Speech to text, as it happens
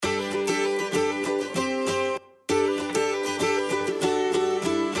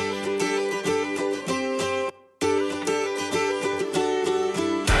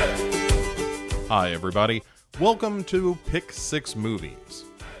Hi everybody, welcome to Pick 6 Movies.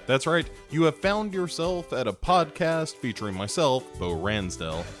 That's right, you have found yourself at a podcast featuring myself, Bo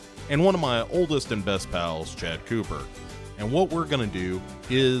Ransdell, and one of my oldest and best pals, Chad Cooper. And what we're going to do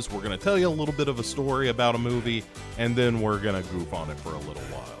is we're going to tell you a little bit of a story about a movie, and then we're going to goof on it for a little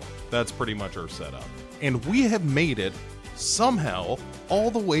while. That's pretty much our setup. And we have made it, somehow, all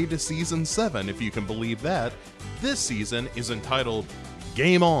the way to Season 7, if you can believe that. This season is entitled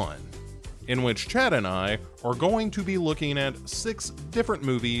Game On, in which Chad and I are going to be looking at 6 different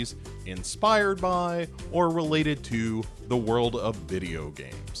movies inspired by or related to the world of video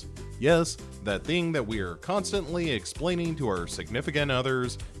games. Yes, that thing that we are constantly explaining to our significant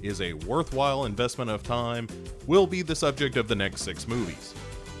others is a worthwhile investment of time will be the subject of the next 6 movies.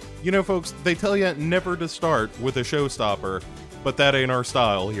 You know, folks, they tell you never to start with a showstopper, but that ain't our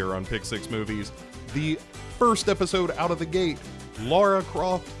style here on Pick 6 Movies. The first episode out of the gate, Lara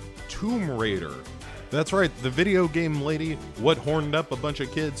Croft Tomb Raider. That's right, the video game lady what horned up a bunch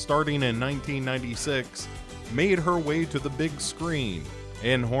of kids starting in 1996 made her way to the big screen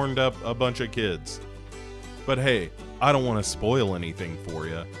and horned up a bunch of kids. But hey, I don't want to spoil anything for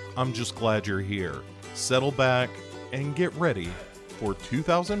you. I'm just glad you're here. Settle back and get ready for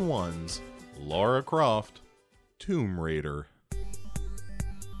 2001's Lara Croft Tomb Raider.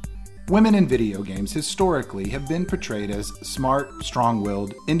 Women in video games historically have been portrayed as smart,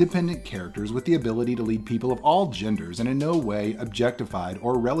 strong-willed, independent characters with the ability to lead people of all genders and in no way objectified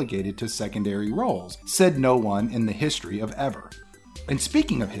or relegated to secondary roles, said no one in the history of ever. And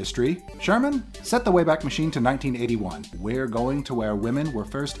speaking of history, Sherman, set the Wayback Machine to 1981. We're going to where women were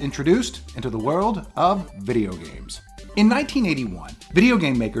first introduced into the world of video games. In 1981, video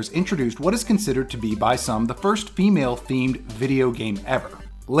game makers introduced what is considered to be by some the first female-themed video game ever,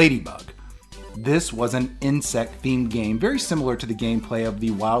 Ladybug. This was an insect-themed game very similar to the gameplay of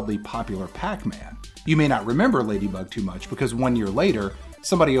the wildly popular Pac-Man. You may not remember Ladybug too much because 1 year later,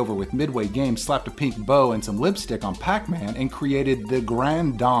 somebody over with Midway Games slapped a pink bow and some lipstick on Pac-Man and created the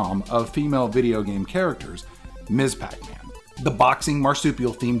grand dame of female video game characters, Ms. Pac-Man. The boxing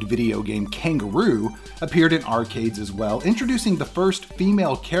marsupial-themed video game Kangaroo appeared in arcades as well, introducing the first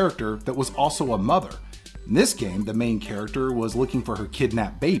female character that was also a mother. In this game, the main character was looking for her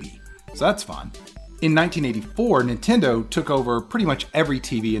kidnapped baby, so that's fun. In 1984, Nintendo took over pretty much every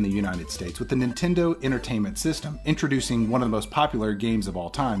TV in the United States with the Nintendo Entertainment System, introducing one of the most popular games of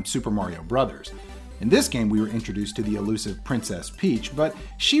all time, Super Mario Bros. In this game, we were introduced to the elusive Princess Peach, but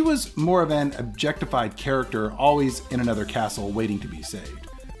she was more of an objectified character, always in another castle waiting to be saved.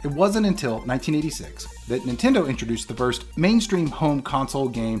 It wasn't until 1986 that Nintendo introduced the first mainstream home console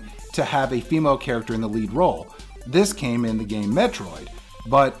game to have a female character in the lead role. This came in the game Metroid,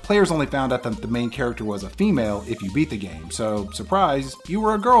 but players only found out that the main character was a female if you beat the game, so surprise, you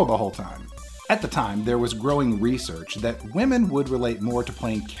were a girl the whole time. At the time, there was growing research that women would relate more to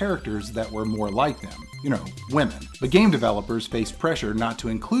playing characters that were more like them. You know, women. But game developers faced pressure not to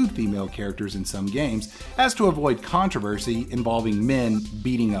include female characters in some games, as to avoid controversy involving men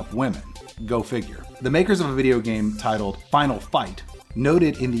beating up women. Go figure. The makers of a video game titled Final Fight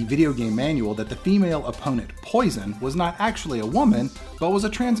noted in the video game manual that the female opponent Poison was not actually a woman, but was a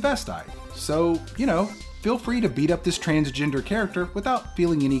transvestite. So, feel free to beat up this transgender character without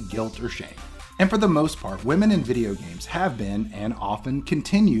feeling any guilt or shame. And for the most part, women in video games have been, and often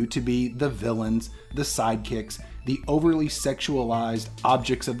continue to be, the villains, the sidekicks, the overly sexualized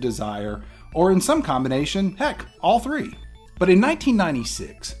objects of desire, or in some combination, heck, all three. But in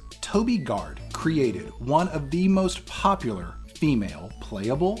 1996, Toby Gard created one of the most popular female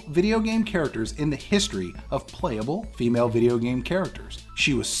playable video game characters in the history of playable female video game characters.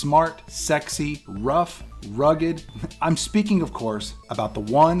 She was smart, sexy, rough, rugged. I'm speaking, of course, about the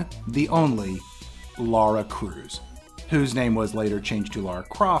one, the only, Lara Cruz, whose name was later changed to Lara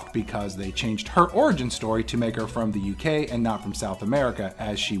Croft because they changed her origin story to make her from the UK and not from South America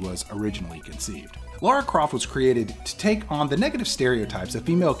as she was originally conceived. Lara Croft was created to take on the negative stereotypes of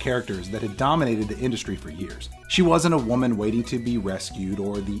female characters that had dominated the industry for years. She wasn't a woman waiting to be rescued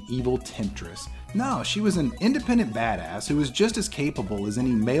or the evil temptress. No, she was an independent badass who was just as capable as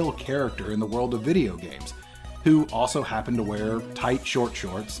any male character in the world of video games, who also happened to wear tight short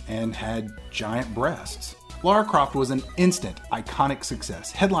shorts and had giant breasts. Lara Croft was an instant, iconic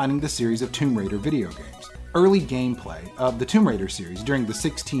success, headlining the series of Tomb Raider video games. Early gameplay of the Tomb Raider series during the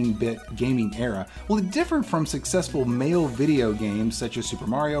 16-bit gaming era, well, it differed from successful male video games such as Super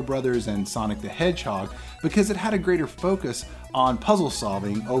Mario Bros. And Sonic the Hedgehog because it had a greater focus on puzzle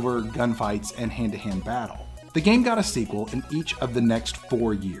solving over gunfights and hand-to-hand battle. The game got a sequel in each of the next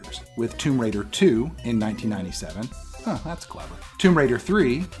 4 years, with Tomb Raider 2 in 1997, Huh, that's clever. Tomb Raider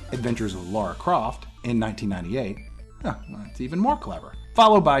 3, Adventures of Lara Croft, in 1998. Huh, that's even more clever.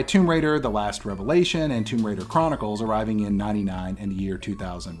 Followed by Tomb Raider The Last Revelation and Tomb Raider Chronicles, arriving in 1999 and the year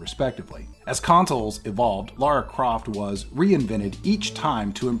 2000 respectively. As consoles evolved, Lara Croft was reinvented each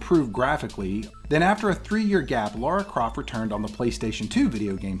time to improve graphically. Then after a 3-year gap, Lara Croft returned on the PlayStation 2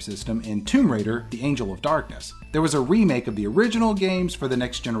 video game system in Tomb Raider The Angel of Darkness. There was a remake of the original games for the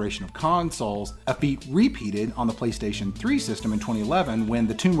next generation of consoles, a feat repeated on the PlayStation 3 system in 2011 when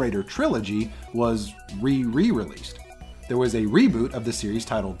the Tomb Raider trilogy was re-released. There was a reboot of the series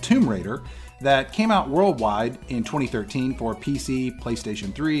titled Tomb Raider that came out worldwide in 2013 for PC,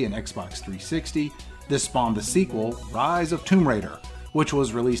 PlayStation 3, and Xbox 360. This spawned the sequel, Rise of Tomb Raider, which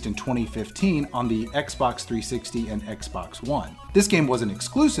was released in 2015 on the Xbox 360 and Xbox One. This game wasn't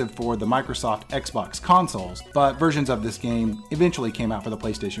exclusive for the Microsoft Xbox consoles, but versions of this game eventually came out for the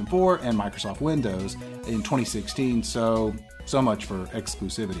PlayStation 4 and Microsoft Windows in 2016, so much for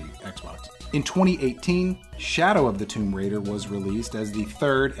exclusivity, Xbox. In 2018, Shadow of the Tomb Raider was released as the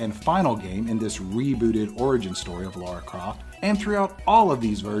third and final game in this rebooted origin story of Lara Croft, and throughout all of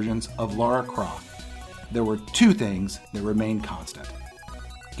these versions of Lara Croft, there were two things that remained constant.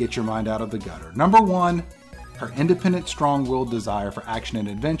 Get your mind out of the gutter. Number one, her independent, strong-willed desire for action and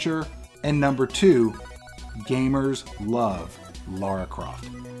adventure, and number two, gamers love Lara Croft.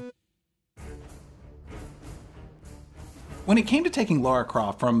 When it came to taking Lara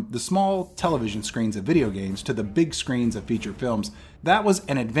Croft from the small television screens of video games to the big screens of feature films, that was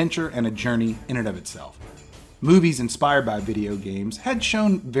an adventure and a journey in and of itself. Movies inspired by video games had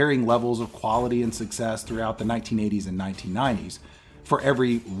shown varying levels of quality and success throughout the 1980s and 1990s. For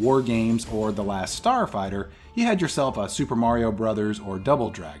every War Games or The Last Starfighter, you had yourself a Super Mario Bros. Or Double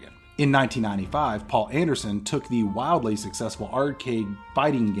Dragon. In 1995, Paul Anderson took the wildly successful arcade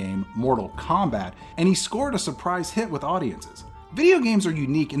fighting game Mortal Kombat, and he scored a surprise hit with audiences. Video games are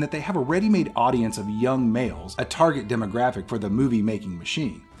unique in that they have a ready-made audience of young males, a target demographic for the movie-making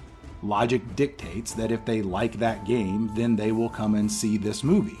machine. Logic dictates that if they like that game, then they will come and see this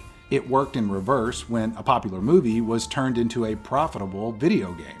movie. It worked in reverse when a popular movie was turned into a profitable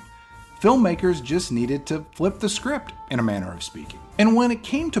video game. Filmmakers just needed to flip the script, in a manner of speaking. And when it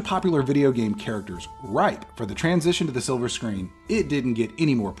came to popular video game characters ripe for the transition to the silver screen, it didn't get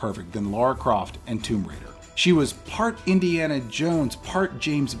any more perfect than Lara Croft and Tomb Raider. She was part Indiana Jones, part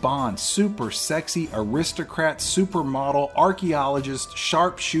James Bond, super sexy, aristocrat, supermodel, archaeologist,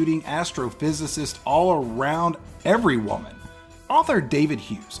 sharpshooting, astrophysicist, all around every woman. Author David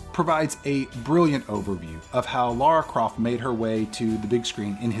Hughes provides a brilliant overview of how Lara Croft made her way to the big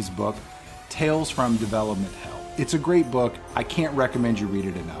screen in his book, Tales from Development Hell. It's a great book. I can't recommend you read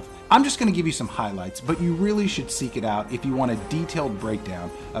it enough. I'm just going to give you some highlights, but you really should seek it out if you want a detailed breakdown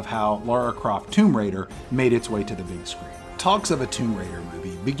of how Lara Croft Tomb Raider made its way to the big screen. Talks of a Tomb Raider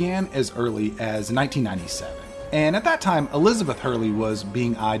movie began as early as 1997, and at that time, Elizabeth Hurley was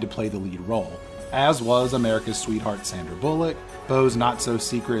being eyed to play the lead role, as was America's sweetheart Sandra Bullock, Beau's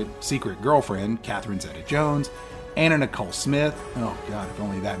not-so-secret girlfriend, Catherine Zeta-Jones, Anna Nicole Smith, oh god, if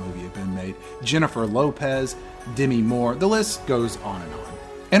only that movie had been made, Jennifer Lopez, Demi Moore, the list goes on and on.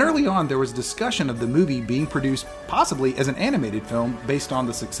 And early on, there was discussion of the movie being produced possibly as an animated film based on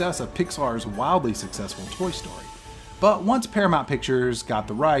the success of Pixar's wildly successful Toy Story. But once Paramount Pictures got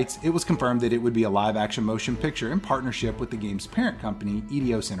the rights, it was confirmed that it would be a live-action motion picture in partnership with the game's parent company,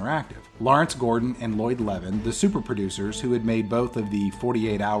 Eidos Interactive. Lawrence Gordon and Lloyd Levin, the super producers who had made both of the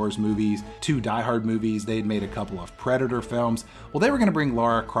 48 Hours movies, 2 Die Hard movies, they had made a couple of Predator films, well, they were going to bring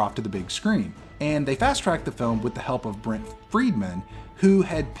Lara Croft to the big screen. And they fast-tracked the film with the help of Brent Friedman, who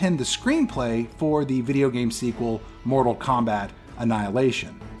had penned the screenplay for the video game sequel, Mortal Kombat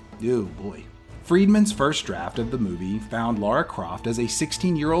Annihilation. Oh boy. Friedman's first draft of the movie found Lara Croft as a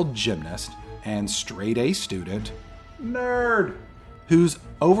 16-year-old gymnast and straight-A student, nerd, whose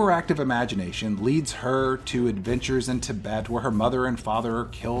overactive imagination leads her to adventures in Tibet where her mother and father are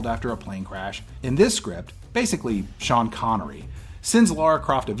killed after a plane crash. In this script, basically Sean Connery sends Lara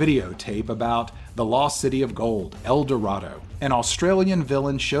Croft a videotape about the lost city of gold, El Dorado. An Australian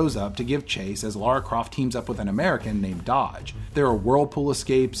villain shows up to give chase as Lara Croft teams up with an American named Dodge. There are whirlpool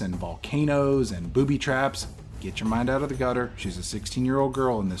escapes and volcanoes and booby traps. Get your mind out of the gutter. She's a 16-year-old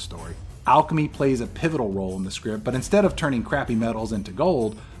girl in this story. Alchemy plays a pivotal role in the script, but instead of turning crappy metals into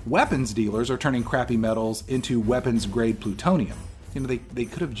gold, weapons dealers are turning crappy metals into weapons-grade plutonium. You know, they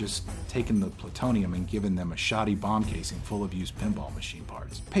could have just taken the plutonium and given them a shoddy bomb casing full of used pinball machine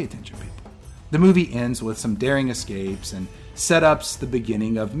parts. Pay attention, people. The movie ends with some daring escapes and setups the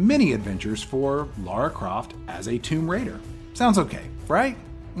beginning of many adventures for Lara Croft as a Tomb Raider. Sounds okay, right?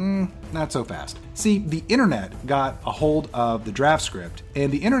 Not so fast. See, the internet got a hold of the draft script,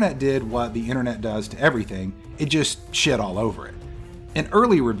 and the internet did what the internet does to everything. It just shit all over it. An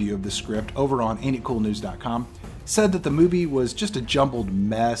early review of the script over on AintItCoolNews.com said that the movie was just a jumbled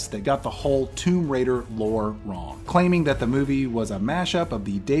mess that got the whole Tomb Raider lore wrong, claiming that the movie was a mashup of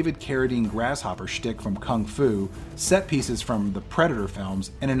the David Carradine grasshopper shtick from Kung Fu, set pieces from the Predator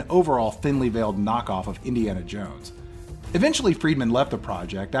films, and an overall thinly veiled knockoff of Indiana Jones. Eventually, Friedman left the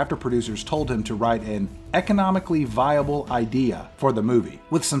project after producers told him to write an economically viable idea for the movie.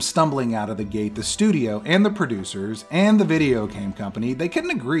 With some stumbling out of the gate, the studio and the producers and the video game company, they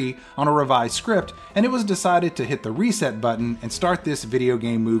couldn't agree on a revised script, and it was decided to hit the reset button and start this video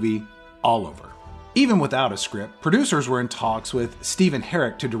game movie all over. Even without a script, producers were in talks with Stephen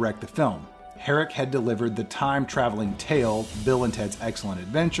Herek to direct the film. Herek had delivered the time-traveling tale Bill and Ted's Excellent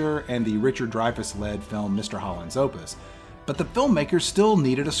Adventure and the Richard Dreyfuss-led film Mr. Holland's Opus. But the filmmakers still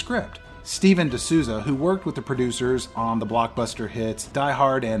needed a script. Steven D'Souza, who worked with the producers on the blockbuster hits Die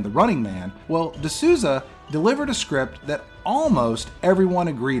Hard and The Running Man, well, D'Souza delivered a script that almost everyone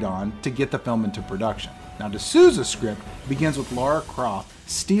agreed on to get the film into production. Now, D'Souza's script begins with Lara Croft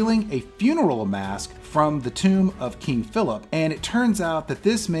stealing a funeral mask from the tomb of King Philip, and it turns out that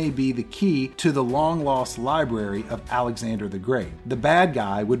this may be the key to the long-lost library of Alexander the Great. The bad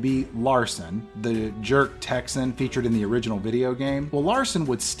guy would be Larson, the jerk Texan featured in the original video game. Well, Larson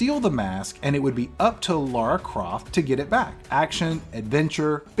would steal the mask, and it would be up to Lara Croft to get it back. Action,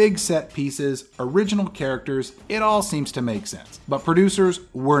 adventure, big set pieces, original characters, it all seems to make sense. But producers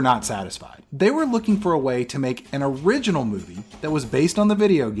were not satisfied. They were looking for a way to make an original movie that was based on the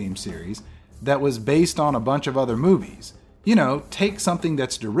video game series, that was based on a bunch of other movies. You know, take something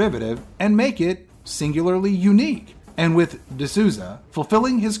that's derivative and make it singularly unique. And with D'Souza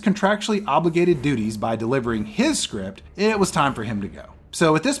fulfilling his contractually obligated duties by delivering his script, it was time for him to go.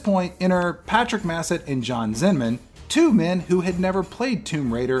 So at this point, enter Patrick Massett and John Zinman, two men who had never played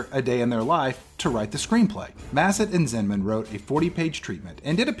Tomb Raider a day in their life, to write the screenplay. Massett and Zinman wrote a 40-page treatment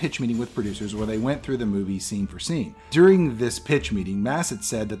and did a pitch meeting with producers where they went through the movie scene for scene. During this pitch meeting, Massett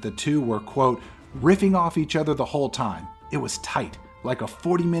said that the two were, quote, riffing off each other the whole time. It was tight, like a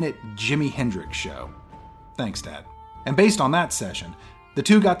 40-minute Jimi Hendrix show. Thanks, Dad. And based on that session, the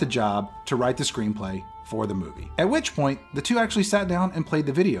two got the job to write the screenplay for the movie. At which point, the two actually sat down and played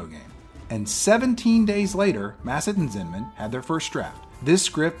the video game. And 17 days later, Massett and Zinman had their first draft. This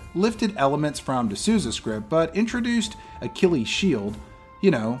script lifted elements from D'Souza's script, but introduced Achilles' shield, you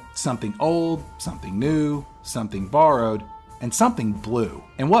know, something old, something new, something borrowed, and something blue.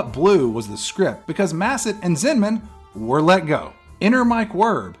 And what blew was the script, because Massett and Zinman were let go. Enter Mike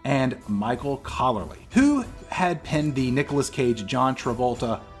Werb and Michael Collerly, who had penned the Nicolas Cage, John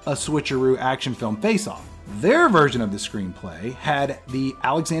Travolta, A Switcheroo action film Face Off. Their version of the screenplay had the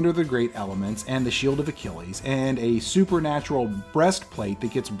Alexander the Great elements and the Shield of Achilles and a supernatural breastplate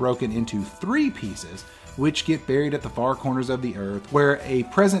that gets broken into 3 pieces, which get buried at the far corners of the earth, where a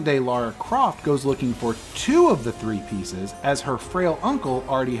present-day Lara Croft goes looking for 2 of the 3 pieces, as her frail uncle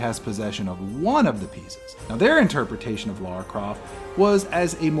already has possession of 1 of the pieces. Now, their interpretation of Lara Croft was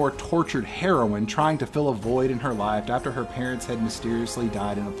as a more tortured heroine trying to fill a void in her life after her parents had mysteriously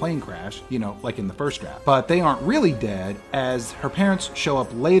died in a plane crash, you know, like in the first draft. But they aren't really dead, as her parents show up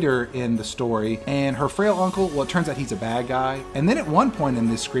later in the story, and her frail uncle, well, it turns out he's a bad guy. And then at one point in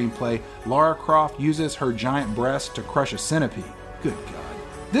this screenplay, Lara Croft uses her giant breast to crush a centipede. Good God.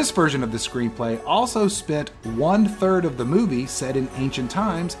 This version of the screenplay also spent 1/3 of the movie set in ancient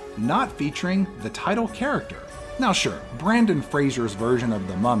times, not featuring the title character. Now sure, Brendan Fraser's version of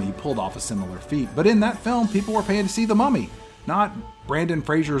The Mummy pulled off a similar feat, but in that film, people were paying to see the mummy, not Brendan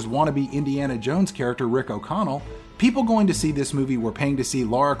Fraser's wannabe Indiana Jones character Rick O'Connell. People going to see this movie were paying to see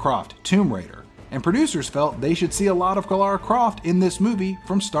Lara Croft, Tomb Raider, and producers felt they should see a lot of Lara Croft in this movie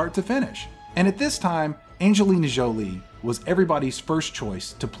from start to finish. And at this time, Angelina Jolie was everybody's first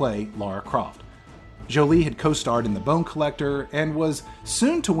choice to play Lara Croft. Jolie had co-starred in The Bone Collector and was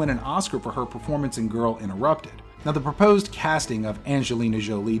soon to win an Oscar for her performance in Girl Interrupted. Now, the proposed casting of Angelina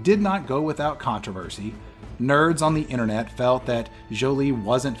Jolie did not go without controversy. Nerds on the internet felt that Jolie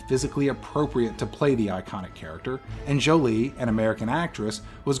wasn't physically appropriate to play the iconic character, and Jolie, an American actress,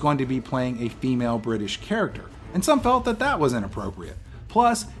 was going to be playing a female British character, and some felt that that was inappropriate.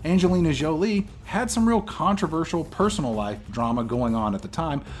 Plus, Angelina Jolie had some real controversial personal life drama going on at the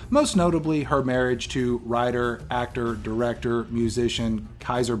time, most notably her marriage to writer, actor, director, musician,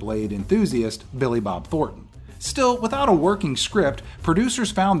 Kaiser Blade enthusiast Billy Bob Thornton. Still, without a working script,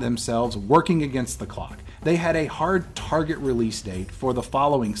 producers found themselves working against the clock. They had a hard target release date for the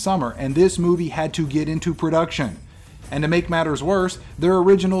following summer, and this movie had to get into production. And to make matters worse, their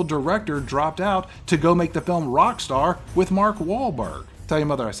original director dropped out to go make the film Rockstar with Mark Wahlberg. Tell your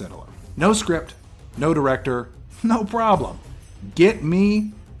mother I said hello. No script, no director, no problem. Get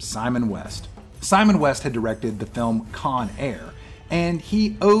me Simon West. Simon West had directed the film Con Air, and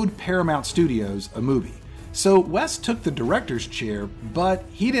he owed Paramount Studios a movie. So West took the director's chair, but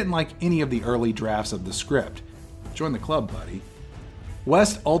he didn't like any of the early drafts of the script. Join the club, buddy.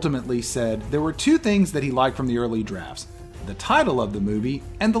 West ultimately said there were two things that he liked from the early drafts: the title of the movie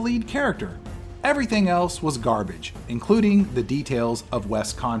and the lead character. Everything else was garbage, including the details of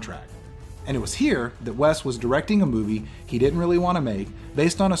West's contract. And it was here that West was directing a movie he didn't really want to make,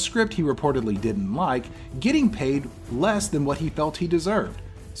 based on a script he reportedly didn't like, getting paid less than what he felt he deserved.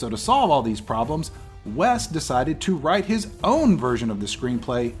 So to solve all these problems, West decided to write his own version of the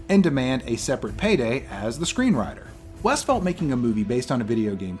screenplay and demand a separate payday as the screenwriter. West felt making a movie based on a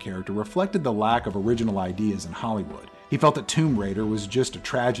video game character reflected the lack of original ideas in Hollywood. He felt that Tomb Raider was just a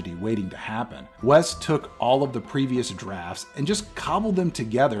tragedy waiting to happen. West took all of the previous drafts and just cobbled them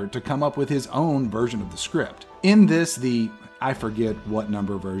together to come up with his own version of the script. In this, I forget what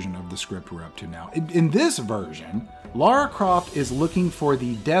number version of the script we're up to now. In this version, Lara Croft is looking for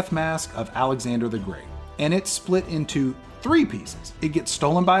the death mask of Alexander the Great, and it's split into 3 pieces. It gets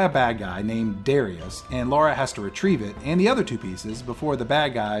stolen by a bad guy named Darius, and Lara has to retrieve it and the other 2 pieces before the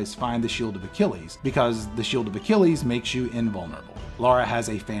bad guys find the Shield of Achilles, because the Shield of Achilles makes you invulnerable. Lara has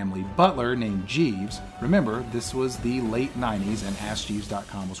a family butler named Jeeves. Remember, this was the late 90s and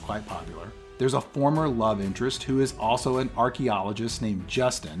AskJeeves.com was quite popular. There's a former love interest who is also an archaeologist named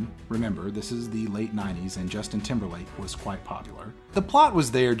Justin. Remember, this is the late 90s and Justin Timberlake was quite popular. The plot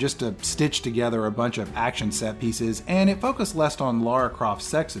was there just to stitch together a bunch of action set pieces, and it focused less on Lara Croft's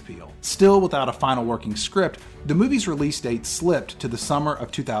sex appeal. Still, without a final working script, the movie's release date slipped to the summer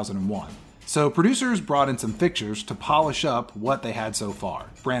of 2001. So producers brought in some fixtures to polish up what they had so far.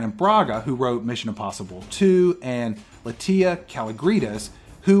 Brandon Braga, who wrote Mission Impossible 2, and Latia Kalogridis,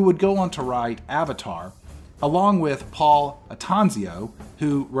 who would go on to write Avatar, along with Paul Atanzio,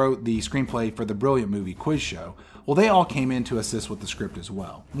 who wrote the screenplay for the brilliant movie Quiz Show. Well, they all came in to assist with the script as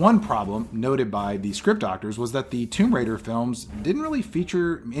well. One problem noted by the script doctors was that the Tomb Raider films didn't really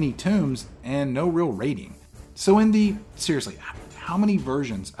feature any tombs and no real rating. So seriously, how many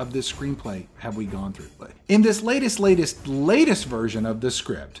versions of this screenplay have we gone through? In this latest version of the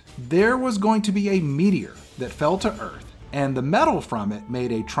script, there was going to be a meteor that fell to Earth, and the metal from it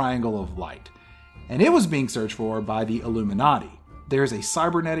made a triangle of light. And it was being searched for by the Illuminati. There's a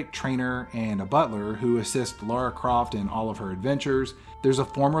cybernetic trainer and a butler who assist Lara Croft in all of her adventures. There's a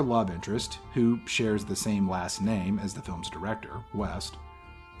former love interest who shares the same last name as the film's director, West.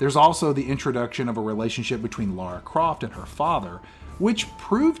 There's also the introduction of a relationship between Lara Croft and her father, which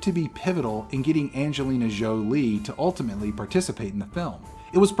proved to be pivotal in getting Angelina Jolie to ultimately participate in the film.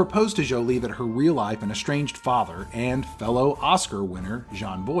 It was proposed to Jolie that her real-life and estranged father and fellow Oscar winner,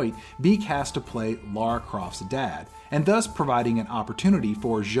 Jon Voight, be cast to play Lara Croft's dad, and thus providing an opportunity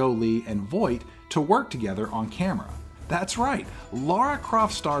for Jolie and Voight to work together on camera. That's right, Lara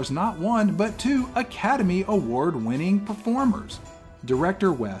Croft stars not 1, but 2 Academy Award-winning performers.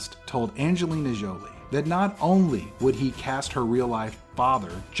 Director West told Angelina Jolie that not only would he cast her real-life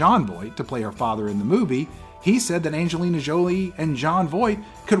father, Jon Voight, to play her father in the movie, he said that Angelina Jolie and Jon Voight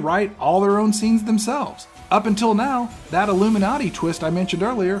could write all their own scenes themselves. Up until now, that Illuminati twist I mentioned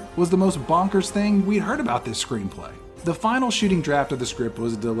earlier was the most bonkers thing we'd heard about this screenplay. The final shooting draft of the script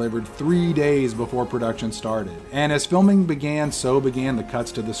was delivered 3 days before production started, and as filming began, so began the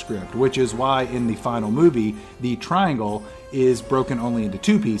cuts to the script, which is why in the final movie, the triangle is broken only into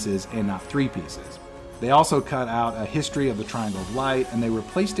 2 pieces and not 3 pieces. They also cut out a history of the Triangle of Light, and they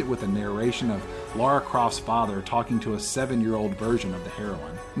replaced it with a narration of Lara Croft's father talking to a 7-year-old version of the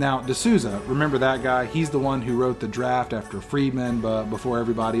heroine. Now, D'Souza, remember that guy? He's the one who wrote the draft after Friedman, but before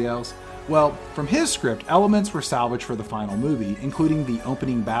everybody else. Well, from his script, elements were salvaged for the final movie, including the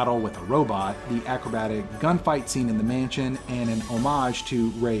opening battle with a robot, the acrobatic gunfight scene in the mansion, and an homage to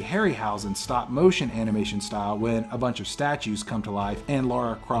Ray Harryhausen's stop-motion animation style when a bunch of statues come to life and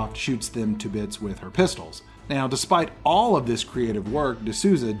Lara Croft shoots them to bits with her pistols. Now, despite all of this creative work,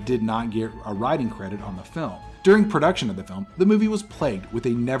 D'Souza did not get a writing credit on the film. During production of the film, the movie was plagued with a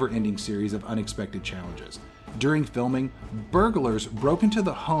never-ending series of unexpected challenges. During filming, burglars broke into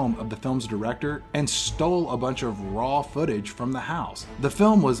the home of the film's director and stole a bunch of raw footage from the house. The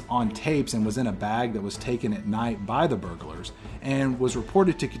film was on tapes and was in a bag that was taken at night by the burglars and was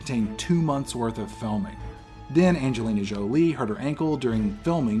reported to contain 2 months worth of filming. Then Angelina Jolie hurt her ankle during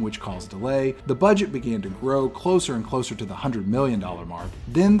filming, which caused delay. The budget began to grow closer and closer to the $100 million mark.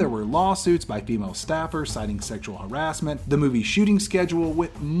 Then there were lawsuits by female staffers citing sexual harassment. The movie's shooting schedule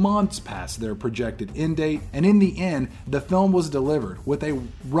went months past their projected end date, and in the end, the film was delivered with a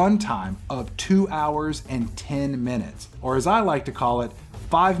runtime of 2 hours and 10 minutes, or as I like to call it,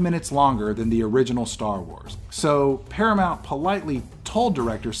 5 minutes longer than the original Star Wars. So Paramount politely told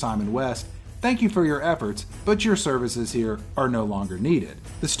director Simon West, "Thank you for your efforts, but your services here are no longer needed."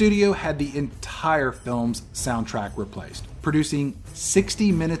 The studio had the entire film's soundtrack replaced, producing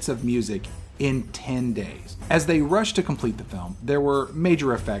 60 minutes of music in 10 days. As they rushed to complete the film, there were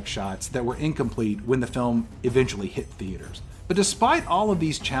major effect shots that were incomplete when the film eventually hit theaters. But despite all of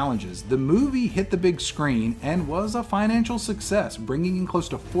these challenges, the movie hit the big screen and was a financial success, bringing in close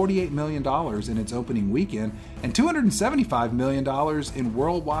to $48 million in its opening weekend and $275 million in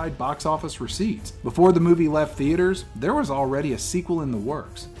worldwide box office receipts. Before the movie left theaters, there was already a sequel in the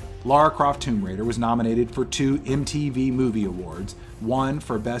works. Lara Croft Tomb Raider was nominated for 2 MTV Movie Awards, one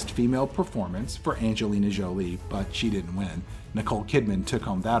for Best Female Performance for Angelina Jolie, but she didn't win. Nicole Kidman took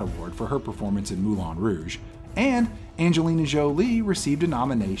home that award for her performance in Moulin Rouge. And Angelina Jolie received a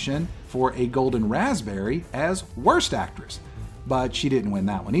nomination for a Golden Raspberry as Worst Actress, but she didn't win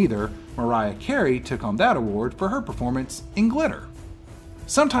that one either. Mariah Carey took home that award for her performance in Glitter.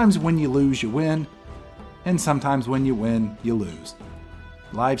 Sometimes when you lose, you win, and sometimes when you win, you lose.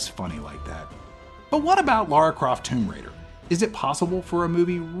 Life's funny like that. But what about Lara Croft Tomb Raider? Is it possible for a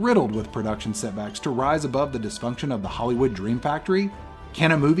movie riddled with production setbacks to rise above the dysfunction of the Hollywood Dream Factory?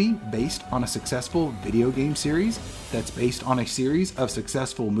 Can a movie based on a successful video game series that's based on a series of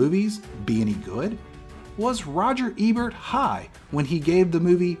successful movies be any good? Was Roger Ebert high when he gave the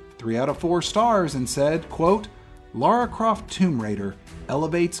movie 3 out of 4 stars and said, quote, "Lara Croft Tomb Raider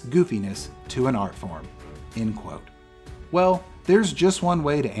elevates goofiness to an art form," end quote? Well, there's just one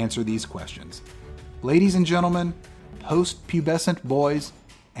way to answer these questions. Ladies and gentlemen, post-pubescent boys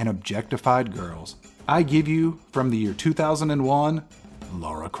and objectified girls, I give you, from the year 2001,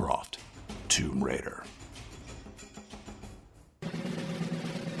 Lara Croft, Tomb Raider.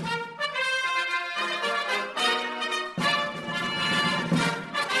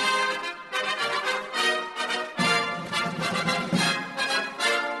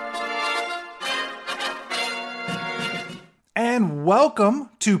 And welcome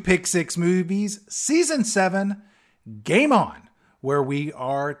to Pick 6 Movies, Season 7, Game On, where we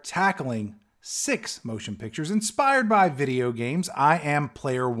are tackling 6 motion pictures inspired by video games. I am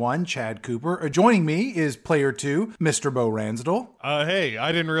Player 1, Chad Cooper. Joining me is Player 2, Mr. Bo Ransdell. Hey,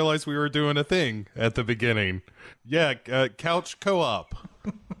 I didn't realize we were doing a thing at the beginning. Yeah, couch co-op.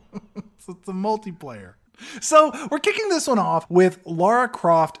 It's a multiplayer. So we're kicking this one off with Lara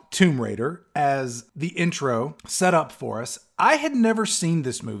Croft Tomb Raider as the intro set up for us. I had never seen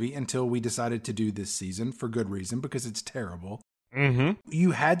this movie until we decided to do this season, for good reason, because it's terrible. Mm-hmm.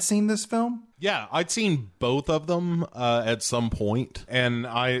 You had seen this film? Yeah, I'd seen both of them at some point, and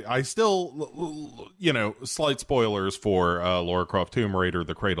I still, slight spoilers for Lara Croft Tomb Raider,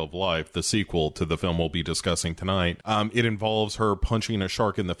 The Cradle of Life, the sequel to the film we'll be discussing tonight. It involves her punching a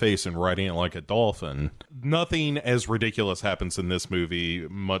shark in the face and riding it like a dolphin. Nothing as ridiculous happens in this movie,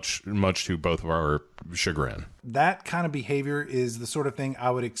 much to both of our chagrin. That kind of behavior is the sort of thing I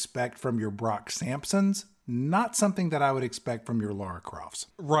would expect from your Brock Sampsons. Not something that I would expect from your Lara Crofts.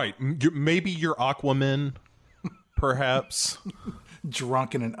 Right. Maybe your Aquaman, perhaps.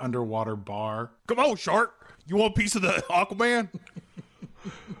 Drunk in an underwater bar. Come on, shark. You want a piece of the Aquaman?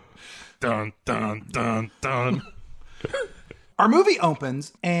 Dun, dun, dun, dun. Our movie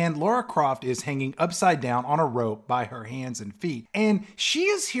opens and Lara Croft is hanging upside down on a rope by her hands and feet. And she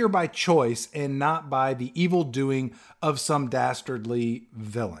is here by choice and not by the evil doing of some dastardly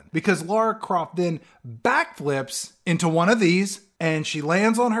villain. Because Lara Croft then backflips into one of these and she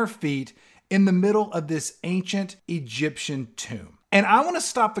lands on her feet in the middle of this ancient Egyptian tomb. And I want to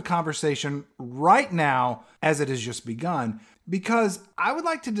stop the conversation right now as it has just begun, because I would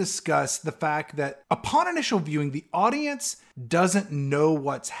like to discuss the fact that upon initial viewing, the audience doesn't know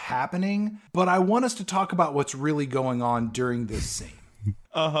what's happening, but I want us to talk about what's really going on during this scene.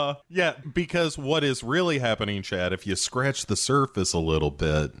 Yeah, because what is really happening, Chad, if you scratch the surface a little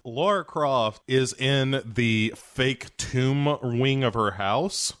bit, Lara Croft is in the fake tomb wing of her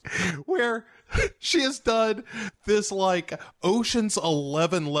house where she has done this like Ocean's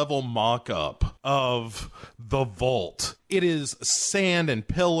 11 level mock-up of the vault. It is sand and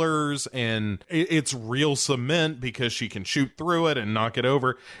pillars and it's real cement because she can shoot through it and knock it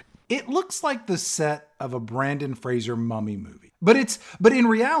over. It looks like the set of a Brandon Fraser mummy movie. But in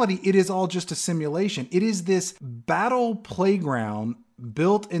reality, it is all just a simulation. It is this battle playground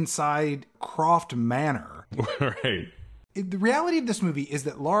built inside Croft Manor. Right. The reality of this movie is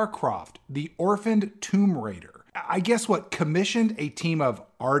that Lara Croft, the orphaned Tomb Raider, I guess commissioned a team of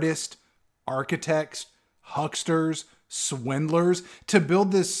artists, architects, hucksters, swindlers to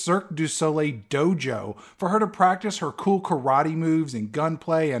build this Cirque du Soleil dojo for her to practice her cool karate moves and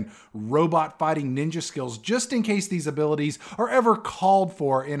gunplay and robot fighting ninja skills, just in case these abilities are ever called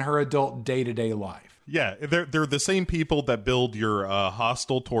for in her adult day-to-day life. Yeah, they're the same people that build your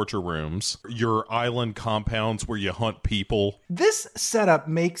hostile torture rooms, your island compounds where you hunt people. This setup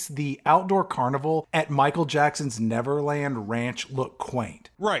makes the outdoor carnival at Michael Jackson's Neverland Ranch look quaint.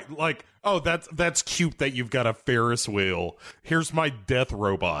 Right, like, oh, that's cute that you've got a Ferris wheel. Here's my death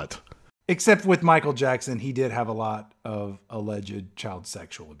robot. Except with Michael Jackson, he did have a lot of alleged child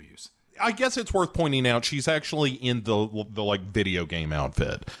sexual abuse. I guess it's worth pointing out she's actually in the like video game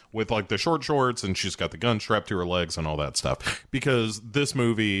outfit with like the short shorts, and she's got the gun strapped to her legs and all that stuff, because this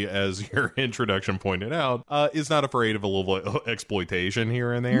movie, as your introduction pointed out, is not afraid of a little exploitation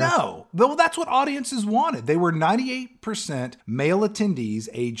here and there. No, though that's what audiences wanted. They were 98% male attendees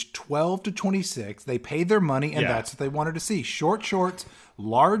aged 12 to 26. They paid their money, and that's what they wanted to see. Short shorts,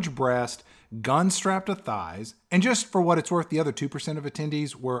 large breast, gun strapped to thighs. And just for what it's worth, the other 2% of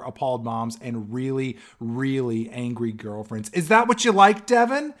attendees were appalled moms and really, really angry girlfriends. Is that what you like,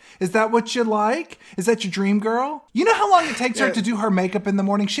 Devin? Is that what you like? Is that your dream girl? You know how long it takes her to do her makeup in the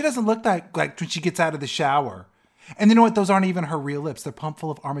morning? She doesn't look like when she gets out of the shower. And you know what? Those aren't even her real lips. They're pumped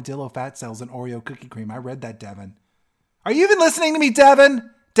full of armadillo fat cells and Oreo cookie cream. I read that, Devin. Are you even listening to me, Devin?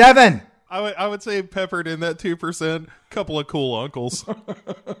 Devin! I would say peppered in that 2%, couple of cool uncles.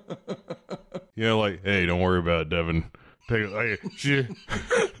 You know, like, hey, don't worry about it, Devin.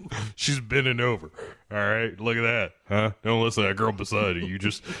 She's bending over. All right, look at that, huh? Don't listen to that girl beside you. You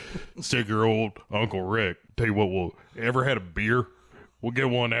just stick your old Uncle Rick. Tell you what, we'll ever had a beer? We'll get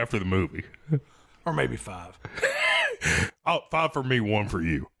one after the movie, or maybe 5. Oh, 5 for me, 1 for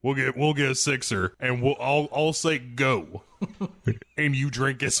you. We'll get a 6er, and I'll say go. And you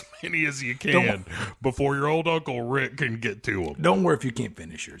drink as many as you can before your old Uncle Rick can get to them. Don't worry if you can't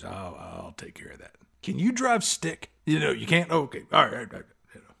finish yours. I'll take care of that. Can you drive stick? You know, you can't? Okay. All right.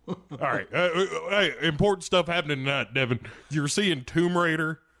 All right. Hey, important stuff happening tonight, Devin. You're seeing Tomb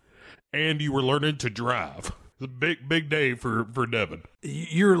Raider, and you were learning to drive. It's a big day for Devin.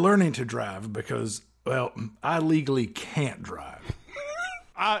 You're learning to drive because, well, I legally can't drive.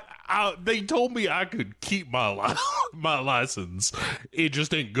 They told me I could keep my my license. It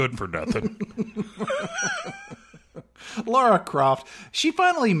just ain't good for nothing. Lara Croft, she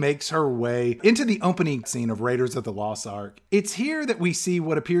finally makes her way into the opening scene of Raiders of the Lost Ark. It's here that we see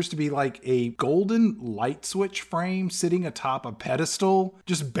what appears to be like a golden light switch frame sitting atop a pedestal,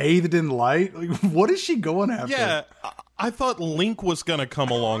 just bathed in light. Like, what is she going after? Yeah, I thought Link was going to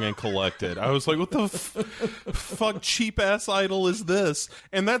come along and collect it. I was like, what the fuck cheap-ass idol is this?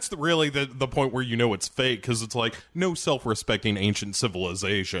 And that's really the point where you know it's fake, because it's like, no self-respecting ancient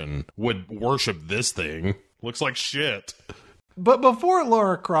civilization would worship this thing. Looks like shit. But before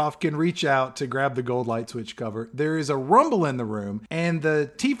Lara Croft can reach out to grab the gold light switch cover, there is a rumble in the room, and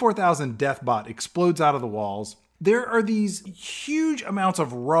the T-4000 Deathbot explodes out of the walls. There are these huge amounts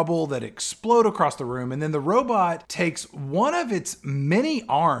of rubble that explode across the room, and then the robot takes one of its many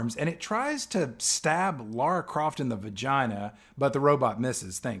arms and it tries to stab Lara Croft in the vagina, but the robot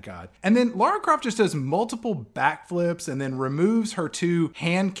misses, thank God. And then Lara Croft just does multiple backflips and then removes her 2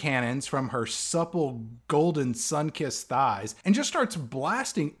 hand cannons from her supple golden sun-kissed thighs and just starts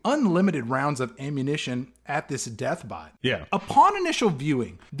blasting unlimited rounds of ammunition at this Deathbot. Yeah. Upon initial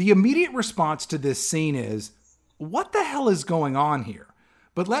viewing, the immediate response to this scene is, what the hell is going on here?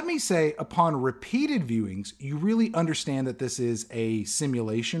 But let me say, upon repeated viewings, you really understand that this is a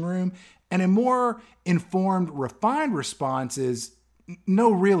simulation room, and a more informed, refined response is,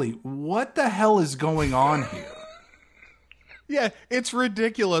 no, really, what the hell is going on here? Yeah, it's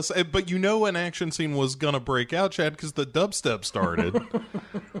ridiculous, but you know an action scene was gonna break out, Chad, because the dubstep started.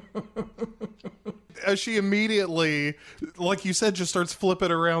 She immediately, like you said, just starts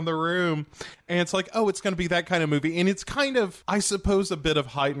flipping around the room, and it's like, oh, it's going to be that kind of movie. And it's kind of, I suppose, a bit of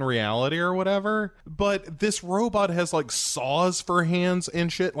heightened reality or whatever, but this robot has like saws for hands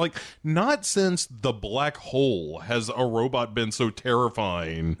and shit. Like, not since The Black Hole has a robot been so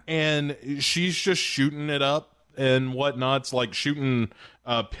terrifying. And she's just shooting it up and whatnot's like shooting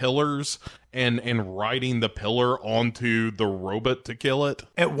pillars and riding the pillar onto the robot to kill it.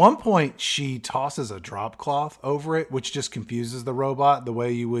 At one point, she tosses a drop cloth over it, which just confuses the robot the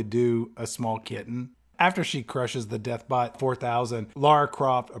way you would do a small kitten. After she crushes the Deathbot 4000, Lara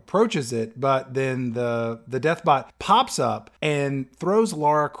Croft approaches it, but then the Deathbot pops up and throws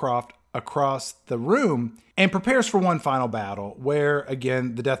Lara Croft across the room and prepares for one final battle where,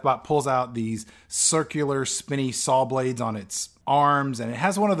 again, the Deathbot pulls out these circular, spinny saw blades on its arms, and it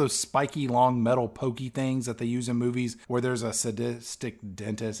has one of those spiky, long metal pokey things that they use in movies where there's a sadistic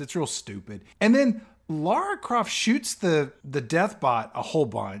dentist. It's real stupid. And then Lara Croft shoots the Deathbot a whole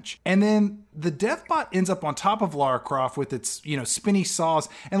bunch, and then the Deathbot ends up on top of Lara Croft with its, spinny saws,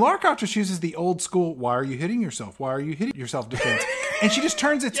 and Lara Croft just uses the old school, why are you hitting yourself? Why are you hitting yourself defense? And she just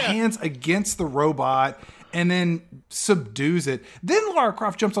turns its hands against the robot and then subdues it. Then Lara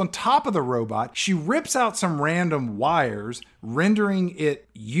Croft jumps on top of the robot. She rips out some random wires, rendering it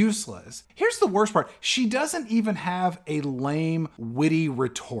useless. Here's the worst part. She doesn't even have a lame, witty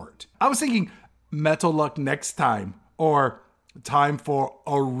retort. I was thinking, metal luck next time, or time for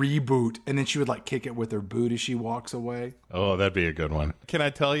a reboot, and then she would kick it with her boot as she walks away. Oh, that'd be a good one. Can I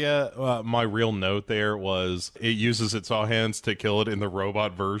tell you, my real note there was it uses its saw hands to kill it in the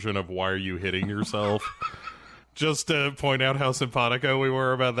robot version of Why Are You Hitting Yourself? Just to point out how simpatico we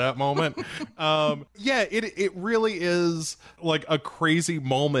were about that moment. It really is like a crazy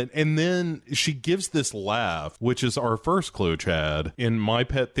moment. And then she gives this laugh, which is our first clue, Chad, in my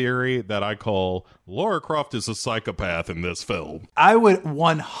pet theory that I call Lara Croft is a psychopath in this film. I would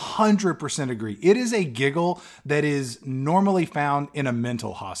 100% agree. It is a giggle that is normally found in a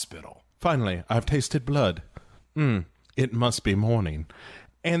mental hospital. Finally, I've tasted blood. It must be morning.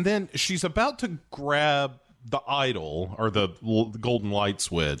 And then she's about to grab the idol or the golden light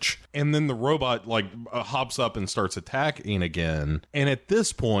switch, and then the robot hops up and starts attacking again. And at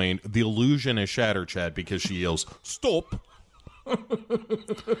this point, the illusion is shattered, Chad, because she yells, "Stop!"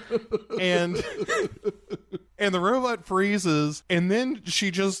 and the robot freezes, and then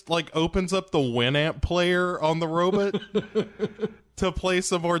she just opens up the Winamp player on the robot to play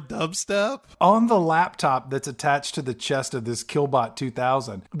some more dubstep. On the laptop that's attached to the chest of this Killbot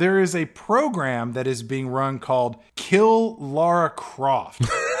 2000, there is a program that is being run called Kill Lara Croft.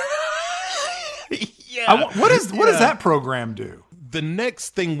 What does that program do? The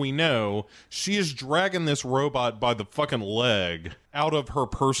next thing we know, she is dragging this robot by the fucking leg out of her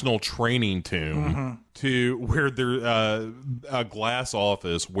personal training tomb to where there's a glass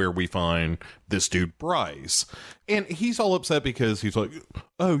office where we find this dude, Bryce. And he's all upset because he's like,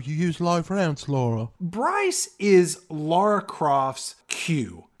 "Oh, you use live rounds, Laura." Bryce is Lara Croft's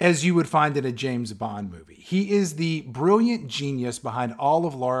Q, as you would find in a James Bond movie. He is the brilliant genius behind all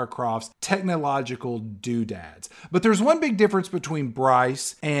of Lara Croft's technological doodads. But there's one big difference between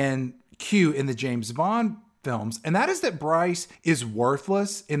Bryce and Q in the James Bond films, and that is that Bryce is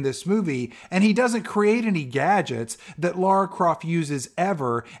worthless in this movie, and he doesn't create any gadgets that Lara Croft uses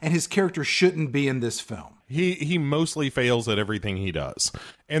ever, and his character shouldn't be in this film. He mostly fails at everything he does.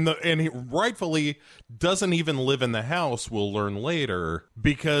 And he rightfully doesn't even live in the house, we'll learn later,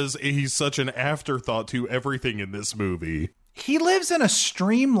 because he's such an afterthought to everything in this movie. He lives in a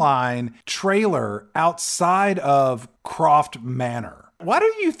streamlined trailer outside of Croft Manor. Why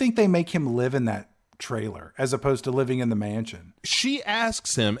do you think they make him live in that trailer as opposed to living in the mansion? She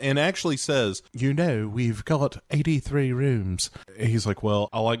asks him and actually says, "We've got 83 rooms." He's like, "Well,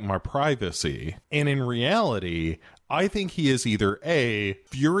 I like my privacy." And in reality, I think he is either A,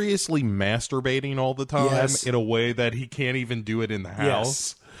 furiously masturbating all the time in a way that he can't even do it in the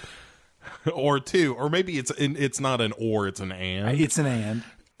house. Or two, or maybe it's not an or, it's an and. It's an and.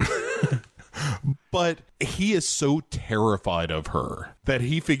 But he is so terrified of her that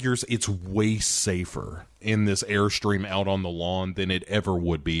he figures it's way safer in this Airstream out on the lawn than it ever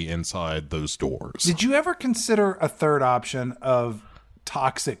would be inside those doors. Did you ever consider a third option of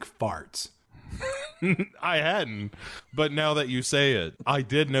toxic farts? I hadn't, but now that you say it, I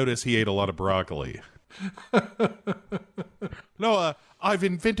did notice he ate a lot of broccoli. No, I've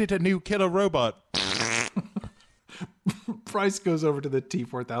invented a new killer robot. Bryce goes over to the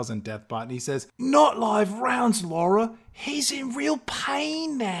T-4000 Deathbot and he says, "Not live rounds, Laura. He's in real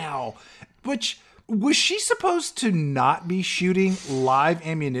pain now." Which, was she supposed to not be shooting live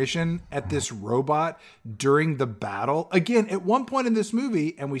ammunition at this robot during the battle? Again, at one point in this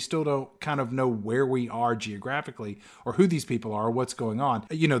movie, and we still don't kind of know where we are geographically or who these people are or what's going on,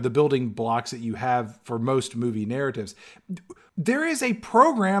 the building blocks that you have for most movie narratives, there is a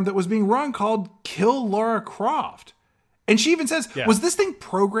program that was being run called Kill Lara Croft. And she even says, Yeah. was this thing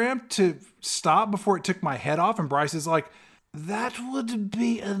programmed to stop before it took my head off? And Bryce is like, that would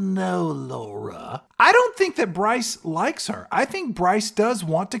be a no, Laura. I don't think that Bryce likes her. I think Bryce does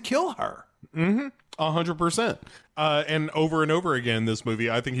want to kill her. 100%. And over again, this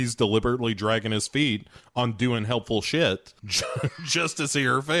movie, I think he's deliberately dragging his feet on doing helpful shit just to see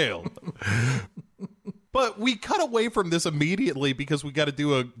her fail. But we cut away from this immediately because we got to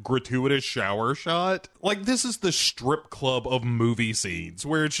do a gratuitous shower shot. Like, this is the strip club of movie scenes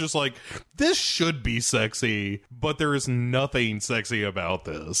where it's just like, this should be sexy, but there is nothing sexy about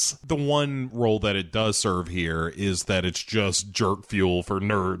this. The one role that it does serve here is that it's just jerk fuel for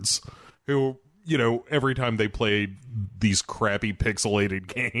nerds who, you know, every time they play these crappy pixelated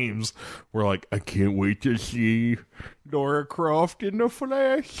games, we're like, I can't wait to see Lara Croft in the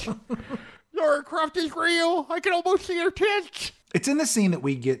flesh. Lara Croft is real. I can almost see her tits. It's in the scene that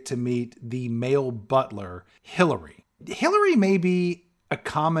we get to meet the male butler, Hillary. Hillary may be a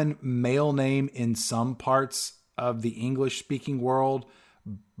common male name in some parts of the English-speaking world,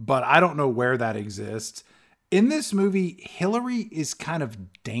 but I don't know where that exists. In this movie, Hillary is kind of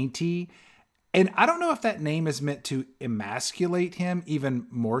dainty, and I don't know if that name is meant to emasculate him even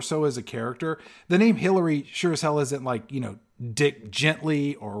more so as a character. The name Hillary sure as hell isn't like, you know, Dick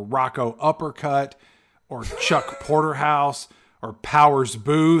Gently or Rocco Uppercut or Chuck Porterhouse or Powers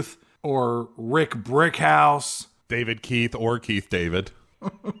Booth or Rick Brickhouse. David Keith or Keith David.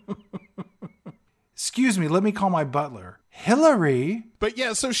 Excuse me, let me call my butler. Hillary. But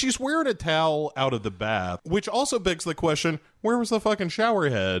yeah, so she's wearing a towel out of the bath, which also begs the question, where was the fucking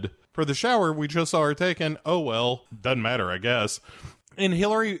shower head? For the shower we just saw her taking. Oh well, doesn't matter, I guess. And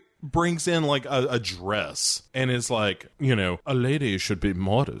Hillary brings in like a dress and is like, you know, a lady should be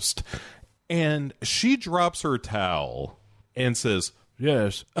modest. And she drops her towel and says,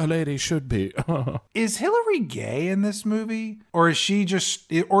 yes, a lady should be. Is Hillary gay in this movie? Or is she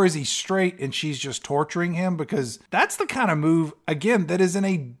just, or is he straight and she's just torturing him? Because that's the kind of move, again, that is in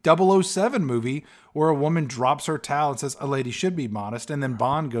a 007 movie where a woman drops her towel and says, a lady should be modest. And then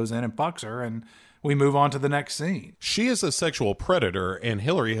Bond goes in and fucks her and we move on to the next scene. She is a sexual predator and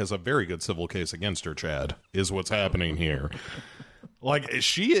Hillary has a very good civil case against her, Chad, is what's happening here. Like,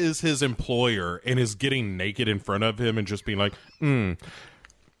 she is his employer and is getting naked in front of him and just being like,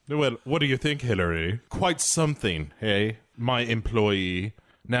 well, what do you think, Hillary? Quite something, hey, my employee.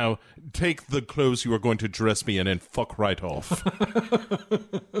 Now, take the clothes you are going to dress me in and fuck right off.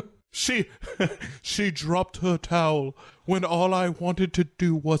 She dropped her towel when all I wanted to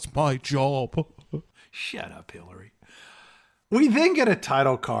do was my job. Shut up, Hillary. We then get a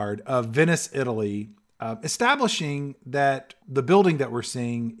title card of Venice, Italy, establishing that the building that we're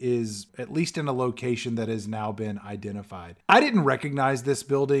seeing is at least in a location that has now been identified. I didn't recognize this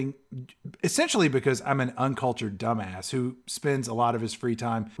building essentially because I'm an uncultured dumbass who spends a lot of his free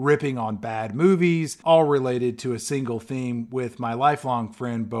time ripping on bad movies, all related to a single theme with my lifelong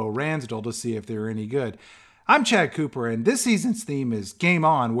friend Bo Ransdell to see if they're any good. I'm Chad Cooper, and this season's theme is Game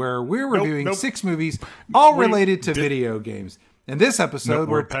On, where we're reviewing 6 movies all related to video games. In this episode,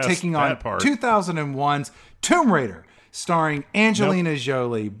 we're taking on 2001's Tomb Raider, starring Angelina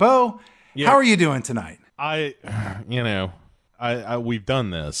Jolie. Bo, how are you doing tonight? We've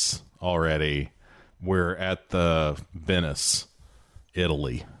done this already. We're at the Venice,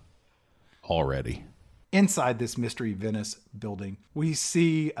 Italy already. Inside this Mystery Venice building, we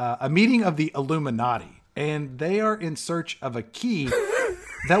see a meeting of the Illuminati, and they are in search of a key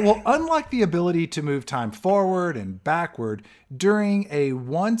that will unlock the ability to move time forward and backward during a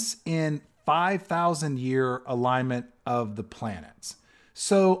once in 5,000 year alignment of the planets.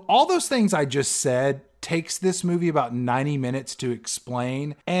 So all those things I just said takes this movie about 90 minutes to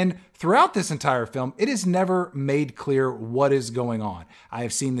explain. And throughout this entire film, it is never made clear what is going on. I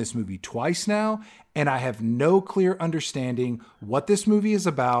have seen this movie twice now, and I have no clear understanding what this movie is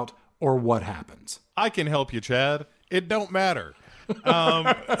about or what happens. I can help you, Chad. It don't matter.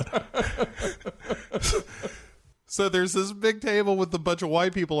 So there's this big table with a bunch of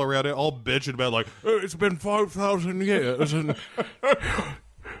white people around it, all bitching about like, oh, it's been 5,000 years, and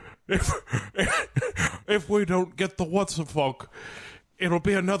if we don't get the what's the fuck, it'll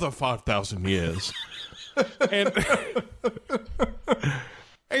be another 5,000 years. And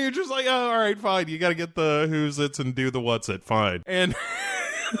you're just like, oh, all right, fine. You got to get the who's it's and do the what's it, fine. And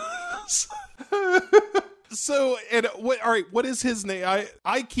so, and what? All right, what is his name?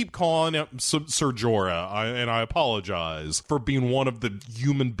 I keep calling him Ser Jorah, and I apologize for being one of the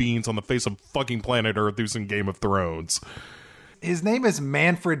human beings on the face of fucking planet Earth who's in Game of Thrones. His name is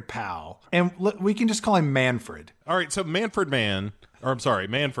Manfred Powell, and we can just call him Manfred. All right, so Manfred Mann, or I'm sorry,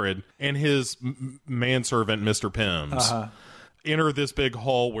 Manfred, and his manservant, Mr. Pims, enter this big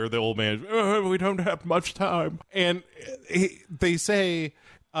hall where the old man, we don't have much time. And they say,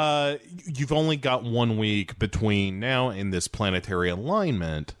 you've only got 1 week between now and this planetary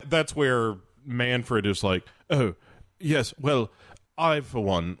alignment. That's where Manfred is like, oh, yes, well, I, for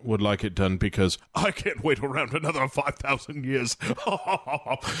one, would like it done because I can't wait around another 5,000 years.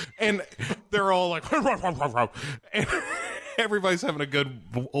 And they're all like, and everybody's having a good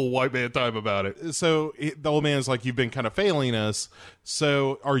old white man time about it. So the old man's like, you've been kind of failing us.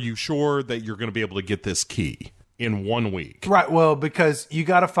 So are you sure that you're going to be able to get this key in 1 week? Right. Well, because you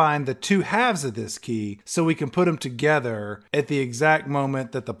got to find the two halves of this key so we can put them together at the exact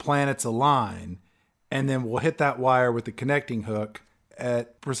moment that the planets align. And then we'll hit that wire with the connecting hook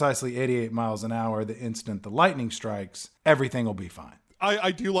at precisely 88 miles an hour. The instant the lightning strikes, everything will be fine.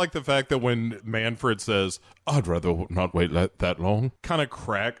 I do like the fact that when Manfred says, I'd rather not wait that long, kind of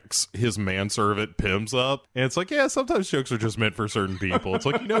cracks his manservant Pims up. And it's like, yeah, sometimes jokes are just meant for certain people. It's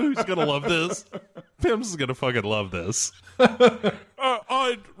like, you know who's going to love this? Pims is going to fucking love this.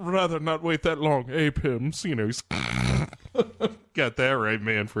 I'd rather not wait that long. Hey, Pims, you know, he's got that right,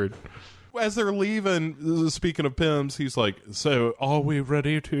 Manfred. As they're leaving, speaking of Pims, he's like, so are we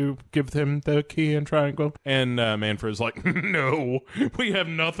ready to give them the key and triangle? And Manfred's like, no, we have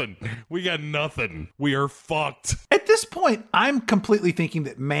nothing. We got nothing. We are fucked. At this point, I'm completely thinking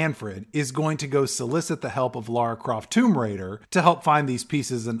that Manfred is going to go solicit the help of Lara Croft Tomb Raider to help find these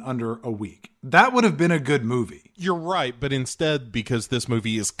pieces in under a week. That would have been a good movie. You're right, but instead, because this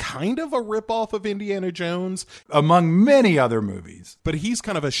movie is kind of a ripoff of Indiana Jones, among many other movies. But he's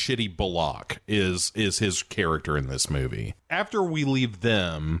kind of a shitty Bullock, is his character in this movie. After we leave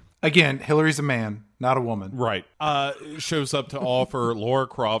them... Again, Hillary's a man, not a woman. Right. Shows up to offer Lara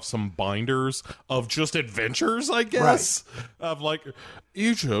Croft some binders of just adventures, I guess. Right. Of like,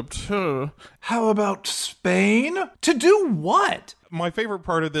 Egypt. How about Spain? To do what? My favorite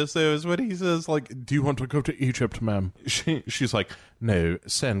part of this, though, is when he says, like, do you want to go to Egypt, ma'am? She's like, no,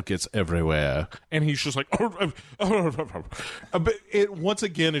 sand gets everywhere. And he's just like, but once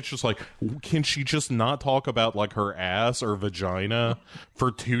again, it's just like, can she just not talk about, like, her ass or vagina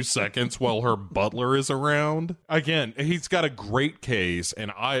for 2 seconds while her butler is around? Again, he's got a great case,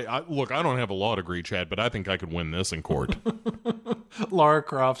 and I look, I don't have a law degree, Chad, but I think I could win this in court. Lara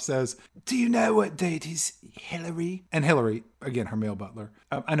Croft says, do you know what date is Hillary? And Hillary, again, her male butler.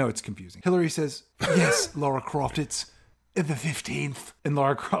 I know it's confusing. Hillary says, yes, Lara Croft, it's the 15th. And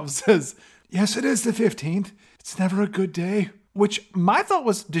Lara Croft says, yes, it is the 15th. It's never a good day. Which my thought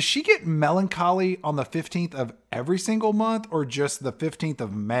was, does she get melancholy on the 15th of every single month or just the 15th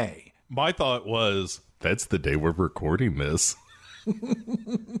of May? My thought was, that's the day we're recording this.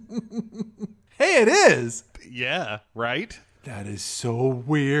 Hey, it is. Yeah, right? That is so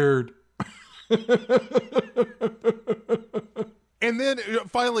weird. And then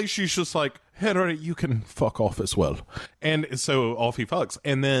finally she's just like, Henry, you can fuck off as well. And so off he fucks.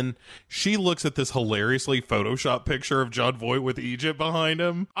 And then she looks at this hilariously Photoshop picture of John Voight with Egypt behind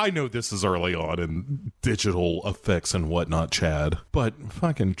him. I know this is early on in digital effects and whatnot, Chad, but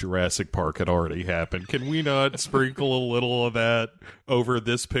fucking Jurassic Park had already happened. Can we not sprinkle a little of that over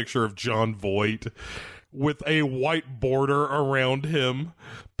this picture of John Voight with a white border around him,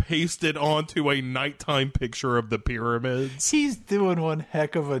 pasted onto a nighttime picture of the pyramids? He's doing one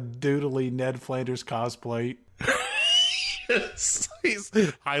heck of a doodly Ned Flanders cosplay. Yes, he's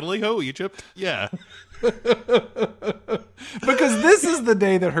Hi-Ho Egypt. Yeah. Because this is the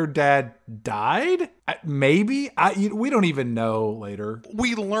day that her dad died. Maybe we don't even know later.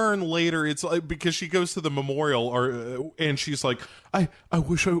 We learn later. It's like, because she goes to the memorial, and she's like, I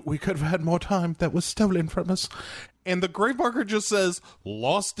wish we could have had more time. That was stolen from us. And the grave marker just says,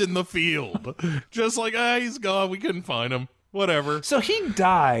 lost in the field. Just like, he's gone. We couldn't find him. Whatever. So he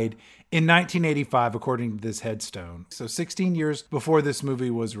died in 1985, according to this headstone. So 16 years before this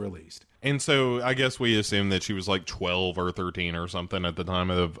movie was released. And so I guess we assume that she was like 12 or 13 or something at the time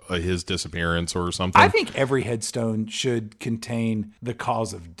of his disappearance or something. I think every headstone should contain the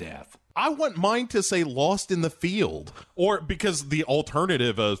cause of death. I want mine to say lost in the field. Or because the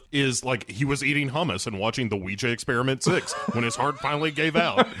alternative is like he was eating hummus and watching the Ouija Experiment 6 when his heart finally gave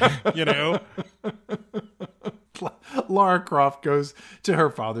out, you know? Lara Croft goes to her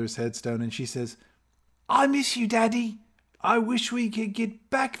father's headstone and she says, I miss you, Daddy. I wish we could get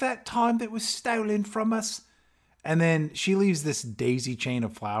back that time that was stolen from us. And then she leaves this daisy chain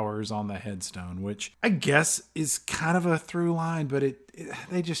of flowers on the headstone, which I guess is kind of a through line, but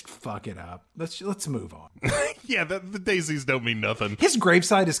they just fuck it up. Let's move on. Yeah, the daisies don't mean nothing. His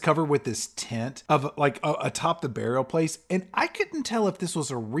gravesite is covered with this tent of like atop the burial place, and I couldn't tell if this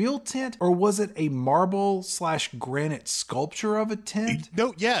was a real tent or was it a marble/granite sculpture of a tent.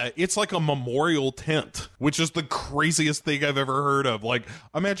 No, yeah, it's like a memorial tent, which is the craziest thing I've ever heard of. Like,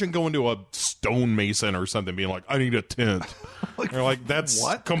 imagine going to a stonemason or something, being like, "I need a tent." They're like, "That's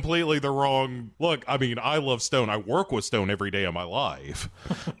what? Completely the wrong." Look, I mean, I love stone. I work with stone every day of my life,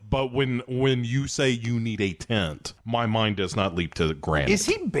 but when you say you need a tent, my mind does not leap to granite. Is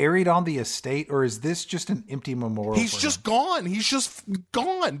he buried on the estate, or is this just an empty memorial? He's just gone. He's just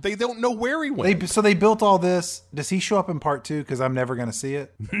gone. They don't know where he went. So they built all this. Does he show up in part 2? Because I'm never going to see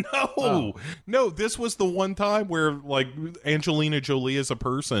it. No. This was the one time where like Angelina Jolie as a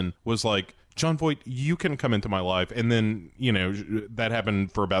person was like, John Voight, you can come into my life. And then, that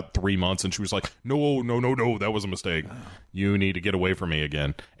happened for about 3 months. And she was like, no, that was a mistake. You need to get away from me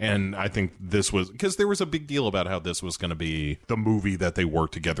again. And I think this was, because there was a big deal about how this was going to be the movie that they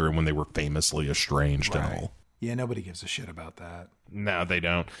worked together and when they were famously estranged and all. Yeah, nobody gives a shit about that. No, they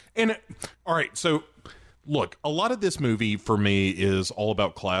don't. And, all right, so... Look, a lot of this movie for me is all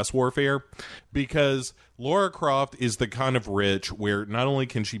about class warfare because Lara Croft is the kind of rich where not only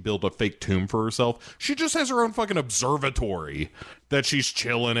can she build a fake tomb for herself, she just has her own fucking observatory that she's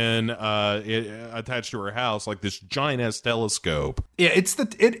chilling in attached to her house, like this giant-ass telescope. Yeah,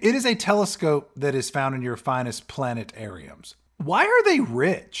 it is a telescope that is found in your finest planetariums. Why are they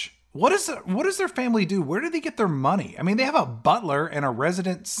rich? What does their family do? Where do they get their money? I mean, they have a butler and a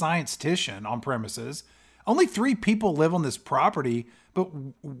resident scientist on premises. Only 3 people live on this property, but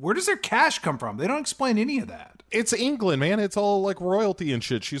where does their cash come from? They don't explain any of that. It's England, man. It's all like royalty and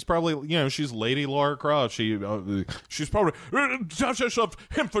shit. She's probably, she's Lady Lara Croft. She's probably Duchess of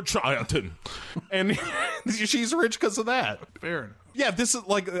Hertfordshire, and she's rich because of that. Fair enough. Yeah, this is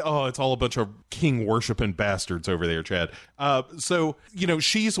like, it's all a bunch of king worshiping bastards over there, Chad. So,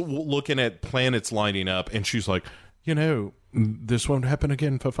 she's looking at planets lining up, and she's like, this won't happen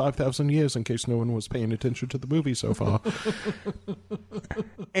again for 5,000 years in case no one was paying attention to the movie so far.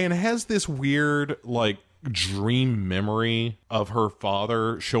 And has this weird, like, dream memory of her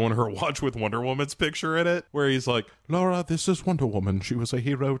father showing her Watch with Wonder Woman's picture in it, where he's like, Laura, this is Wonder Woman. She was a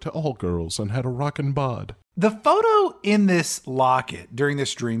hero to all girls and had a rockin' bod. The photo in this locket during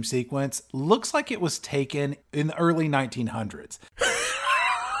this dream sequence looks like it was taken in the early 1900s.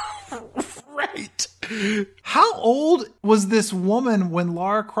 Right. How old was this woman when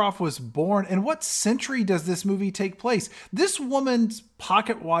Lara Croft was born, and what century does this movie take place? This woman's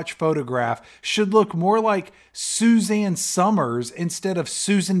pocket watch photograph should look more like Suzanne Summers instead of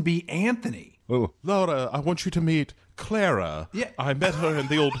Susan B. Anthony. Oh, Laura, I want you to meet Clara. Yeah. I met her in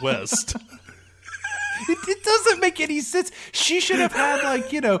the Old West. It doesn't make any sense. She should have had,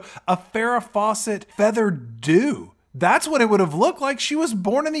 like, a Farrah Fawcett feathered do. That's what it would have looked like. She was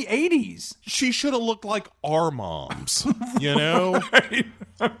born in the 80s. She should have looked like our moms, Right.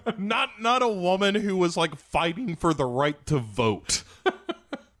 Not a woman who was like fighting for the right to vote.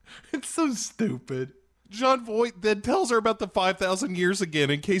 It's so stupid. John Voight then tells her about the 5,000 years again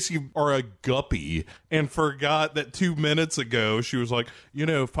in case you are a guppy and forgot that 2 minutes ago she was like,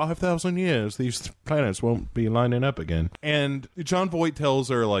 5,000 years, these planets won't be lining up again. And John Voight tells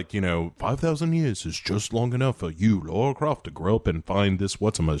her, like, 5,000 years is just long enough for you, Lara Croft, to grow up and find this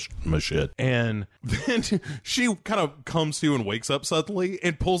what's-a-shit. And then she kind of comes to and wakes up suddenly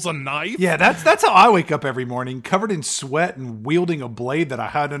and pulls a knife. Yeah, that's how I wake up every morning, covered in sweat and wielding a blade that I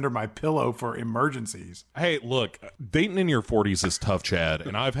hide under my pillow for emergencies. Hey, look, dating in your 40s is tough, Chad,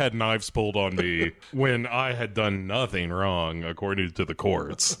 and I've had knives pulled on me when I had done nothing wrong, according to the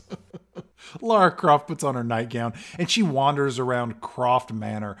courts. Lara Croft puts on her nightgown and she wanders around Croft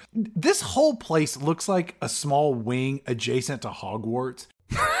Manor. This whole place looks like a small wing adjacent to Hogwarts.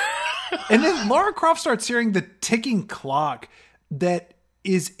 And then Lara Croft starts hearing the ticking clock that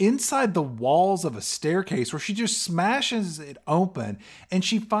is inside the walls of a staircase, where she just smashes it open and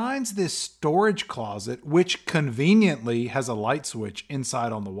she finds this storage closet, which conveniently has a light switch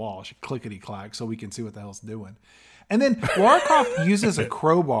inside on the wall. She clickety-clack so we can see what the hell's doing. And then Lara Croft uses a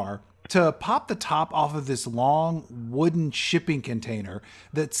crowbar to pop the top off of this long wooden shipping container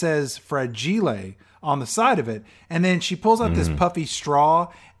that says Fragile on the side of it. And then she pulls out this puffy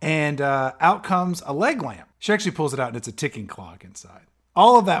straw and out comes a leg lamp. She actually pulls it out and it's a ticking clock inside.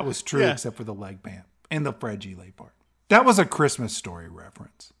 All of that was true except for the leg band and the Fragile part. That was a Christmas Story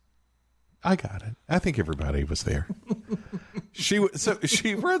reference. I got it. I think everybody was there.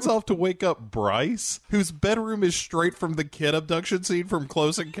 She runs off to wake up Bryce, whose bedroom is straight from the kid abduction scene from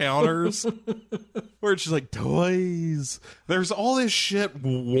Close Encounters, where she's like, toys. There's all this shit,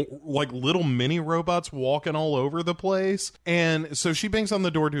 like little mini robots walking all over the place. And so she bangs on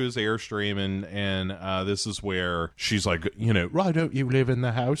the door to his Airstream, and this is where she's like, why don't you live in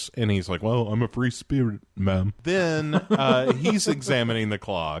the house? And he's like, well, I'm a free spirit, ma'am. Then he's examining the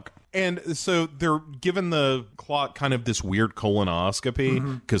clock. And so they're giving the clock kind of this weird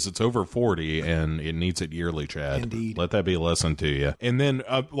colonoscopy because it's over 40 and it needs it yearly, Chad. Indeed. Let that be a lesson to you. And then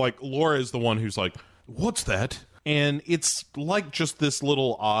Laura is the one who's like, what's that? And it's like just this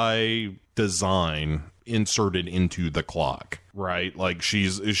little eye design inserted into the clock, right? Like she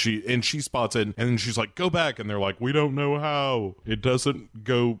spots it, and then she's like, go back. And they're like, we don't know how. It doesn't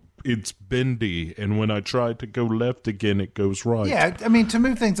go, it's bendy. And when I try to go left again, it goes right. Yeah, I mean, to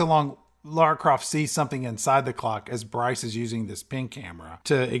move things along, Lara Croft sees something inside the clock as Bryce is using this pin camera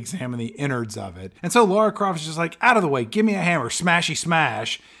to examine the innards of it. And so Lara Croft is just like, out of the way, give me a hammer, smashy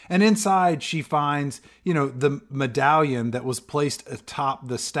smash. And inside she finds, the medallion that was placed atop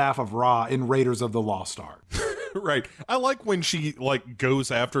the staff of Ra in Raiders of the Lost Ark. Right. I like when she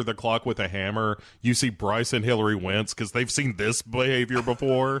goes after the clock with a hammer. You see Bryce and Hillary wince because they've seen this behavior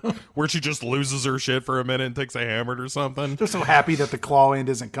before, where she just loses her shit for a minute and takes a hammer or something. They're so happy that the claw end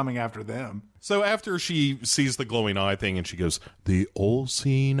isn't coming after them. So after she sees the glowing eye thing, and she goes, the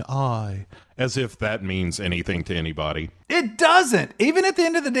all-seeing eye, as if that means anything to anybody. It doesn't. Even at the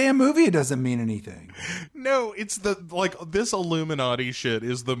end of the damn movie, it doesn't mean anything. No, it's this Illuminati shit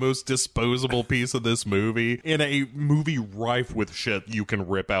is the most disposable piece of this movie in a movie rife with shit you can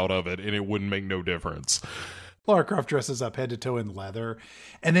rip out of it, and it wouldn't make no difference. Lara Croft dresses up head to toe in leather,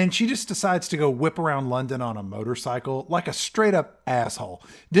 and then she just decides to go whip around London on a motorcycle like a straight up asshole,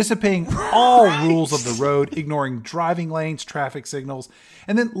 disobeying all rules of the road, ignoring driving lanes, traffic signals.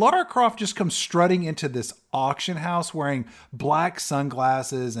 And then Lara Croft just comes strutting into this auction house wearing black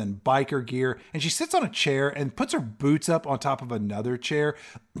sunglasses and biker gear, and she sits on a chair and puts her boots up on top of another chair.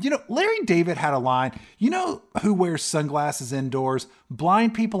 Larry David had a line, who wears sunglasses indoors?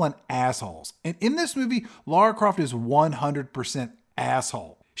 Blind people and assholes. And in this movie, Lara Croft is 100%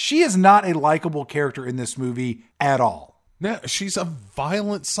 asshole. She is not a likable character in this movie at all. No, she's a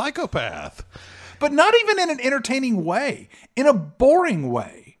violent psychopath. But not even in an entertaining way, in a boring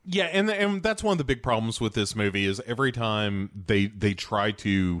way. Yeah, and that's one of the big problems with this movie is every time they try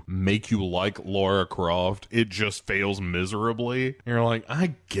to make you like Lara Croft, it just fails miserably. And you're like,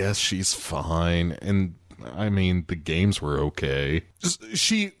 I guess she's fine. And I mean, the games were okay.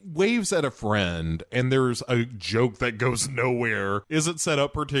 She waves at a friend, and there's a joke that goes nowhere, isn't set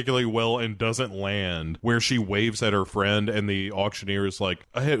up particularly well, and doesn't land, where she waves at her friend, and the auctioneer is like,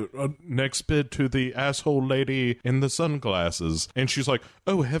 hey, next bid to the asshole lady in the sunglasses. And she's like,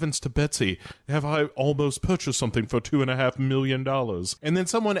 oh, heavens to Betsy, have I almost purchased something for $2.5 million? And then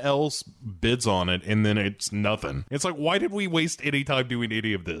someone else bids on it, and then it's nothing. It's like, why did we waste any time doing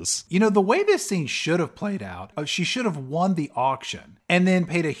any of this? The way this scene should have played out, she should have won the auction and then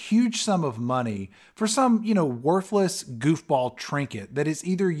paid a huge sum of money for some, worthless goofball trinket that is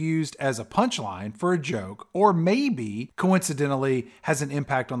either used as a punchline for a joke or maybe, coincidentally, has an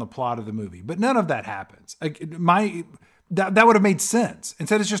impact on the plot of the movie. But none of that happens. That would have made sense.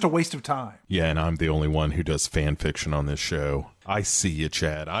 Instead, it's just a waste of time. Yeah, and I'm the only one who does fan fiction on this show. I see you,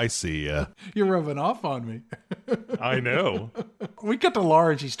 Chad. I see you. You're rubbing off on me. I know. We cut to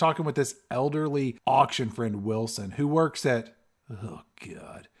Laura, and she's talking with this elderly auction friend, Wilson, who works at, oh,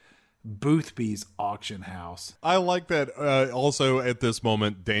 God, Boothby's auction house. I like that also at this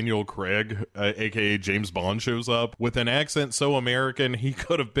moment, Daniel Craig, a.k.a. James Bond, shows up with an accent so American he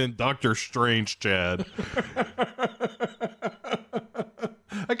could have been Doctor Strange, Chad.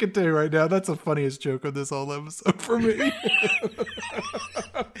 I can tell you right now, that's the funniest joke of this whole episode for me.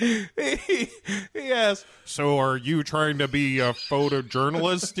 He asked, so are you trying to be a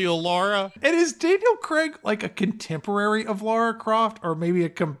photojournalist, Steel Laura? And is Daniel Craig like a contemporary of Lara Croft or maybe a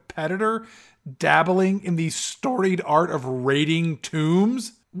competitor dabbling in the storied art of raiding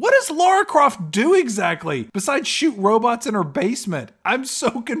tombs? What does Lara Croft do exactly besides shoot robots in her basement? I'm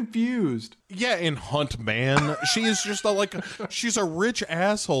so confused. Yeah, in Hunt Man, she is just she's a rich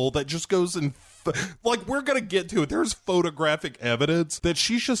asshole that just goes and we're gonna get to it. There's photographic evidence that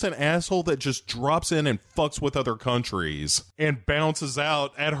she's just an asshole that just drops in and fucks with other countries and bounces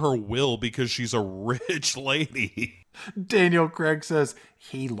out at her will because she's a rich lady. Daniel Craig says,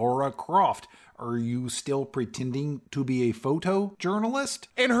 hey, Lara Croft, are you still pretending to be a photojournalist?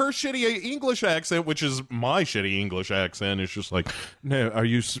 And her shitty English accent, which is my shitty English accent, is just like, no, are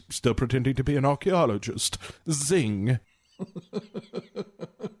you still pretending to be an archaeologist? Zing.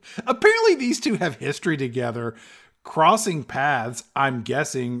 Apparently these two have history together, crossing paths, I'm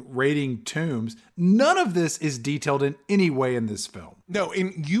guessing, raiding tombs. None of this is detailed in any way in this film. No,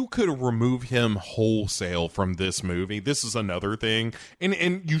 and you could remove him wholesale from this movie. This is another thing.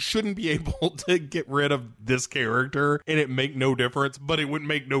 And you shouldn't be able to get rid of this character and it make no difference, but it would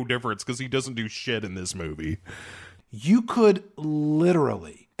make no difference because he doesn't do shit in this movie. You could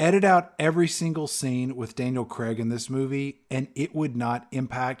literally edit out every single scene with Daniel Craig in this movie, and it would not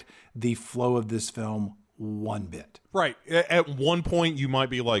impact the flow of this film one bit. Right. At one point, you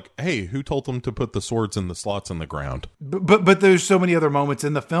might be like, hey, who told them to put the swords in the slots in the ground? But there's so many other moments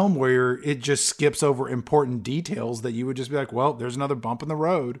in the film where it just skips over important details that you would just be like, well, there's another bump in the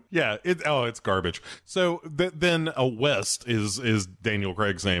road. Yeah. It's garbage. So then West is Daniel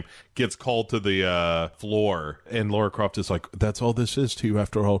Craig's name, gets called to the floor, and Lara Croft is like, that's all this is to you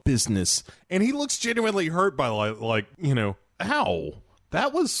after all, business. And he looks genuinely hurt by like, ow.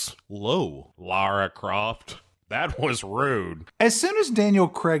 That was low, Lara Croft. That was rude. As soon as Daniel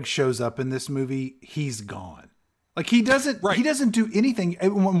Craig shows up in this movie, he's gone. Like he doesn't do anything.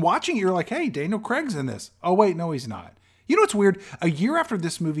 When watching it, you're like, hey, Daniel Craig's in this. Oh, wait, no, he's not. You know what's weird? A year after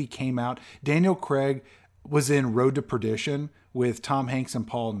this movie came out, Daniel Craig was in Road to Perdition with Tom Hanks and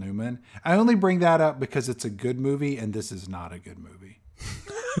Paul Newman. I only bring that up because it's a good movie, and this is not a good movie.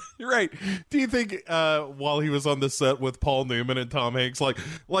 You're right. Do you think while he was on the set with Paul Newman and Tom Hanks,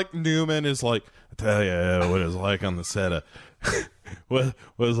 like Newman is like, I tell you what it was like on the set of what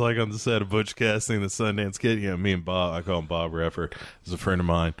was like on the set of Butch Cassidy and the Sundance Kid? Me and Bob, I call him Bob Reffert, is a friend of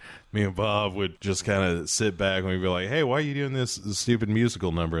mine. Me and Bob would just kind of sit back and we'd be like, hey, why are you doing this stupid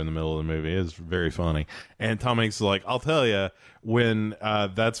musical number in the middle of the movie? It's very funny. And Tom Hanks is like, I'll tell you when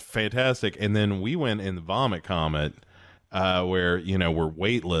that's fantastic. And then we went in the Vomit Comet. Where we're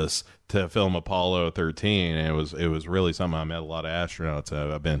weightless to film Apollo 13, and it was really something. I met a lot of astronauts.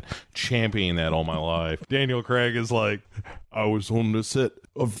 I've been championing that all my life. Daniel Craig is like, I was on the set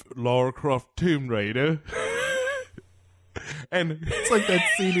of Lara Croft Tomb Raider, and it's like that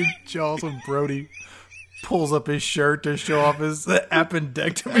scene in Jaws when Brody pulls up his shirt to show off his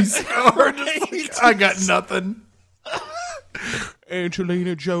appendectomy scar. Just like, I got nothing.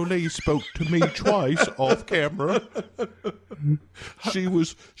 Angelina Jolie spoke to me twice off camera.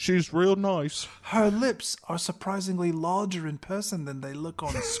 She's real nice. Her lips are surprisingly larger in person than they look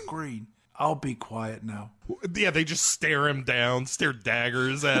on screen. I'll be quiet now. Yeah, they just stare him down, stare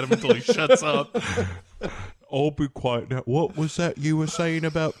daggers at him until he shuts up. I'll be quiet now. What was that you were saying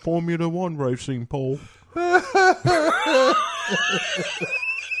about Formula One racing, Paul?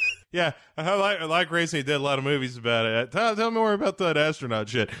 Yeah, I like racing. He did a lot of movies about it. Tell me more about that astronaut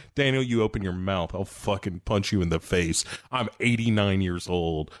shit. Daniel, you open your mouth, I'll fucking punch you in the face. I'm 89 years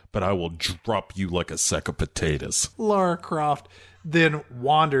old, but I will drop you like a sack of potatoes. Lara Croft then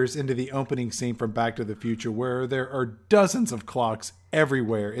wanders into the opening scene from Back to the Future, where there are dozens of clocks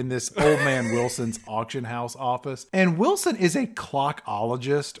everywhere in this old man Wilson's auction house office. And Wilson is a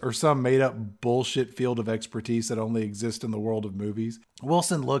clockologist, or some made-up bullshit field of expertise that only exists in the world of movies.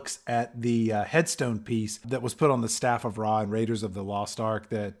 Wilson looks at the headstone piece that was put on the staff of Ra and Raiders of the Lost Ark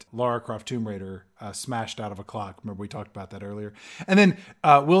that Lara Croft Tomb Raider smashed out of a clock. Remember, we talked about that earlier. And then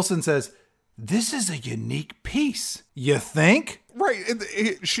Wilson says, this is a unique piece. You think? Right.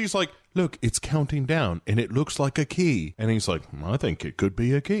 She's like, look, it's counting down, and it looks like a key. And he's like, I think it could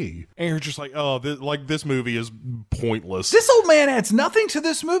be a key. And you're just like, oh, this movie is pointless. This old man adds nothing to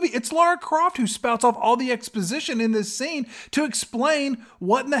this movie. It's Lara Croft who spouts off all the exposition in this scene to explain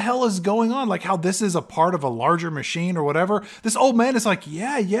what in the hell is going on, like how this is a part of a larger machine or whatever. This old man is like,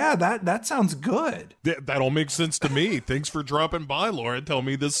 yeah, that sounds good. That all makes sense to me. Thanks for dropping by, Laura, and tell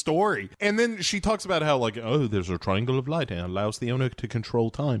me this story. And then she talks about how, like, oh, there's a triangle of light and it allows the owner to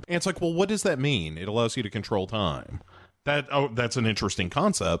control time. And it's like, well, what does that mean? It allows you to control time. That's an interesting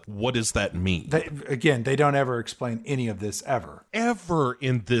concept. What does that mean? They don't ever explain any of this ever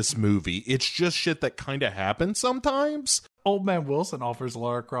in this movie. It's just shit that kind of happens sometimes. Old man Wilson offers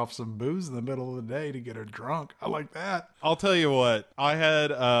Lara Croft some booze in the middle of the day to get her drunk. I like that. I'll tell you what. I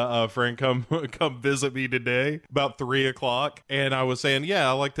had a friend come visit me today about 3:00, and I was saying, yeah,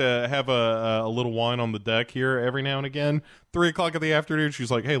 I like to have a little wine on the deck here every now and again. 3:00 in the afternoon,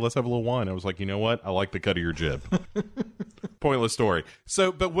 she's like, hey, let's have a little wine. I was like, you know what? I like the cut of your jib. Pointless story.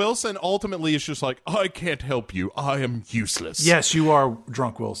 So, but Wilson ultimately is just like, I can't help you. I am useless. Yes, you are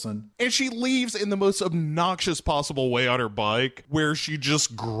drunk, Wilson. And she leaves in the most obnoxious possible way on her bike, where she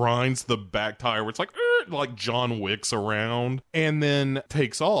just grinds the back tire, where it's like John Wick's around, and then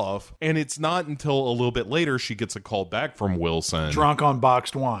takes off. And it's not until a little bit later she gets a call back from Wilson. Drunk on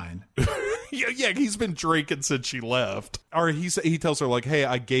boxed wine. Yeah, he's been drinking since she left. Or he tells her, like, hey,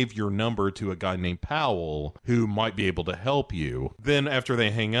 I gave your number to a guy named Powell who might be able to help you. Then after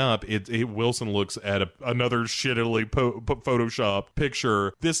they hang up, Wilson looks at another shittily Photoshop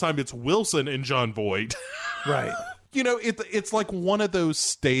picture. This time it's Wilson and Jon Voight. Right. You know, it's like one of those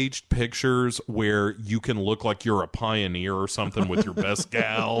staged pictures where you can look like you're a pioneer or something with your best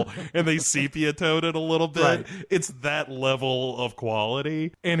gal, and they sepia-toned it a little bit. Right. It's that level of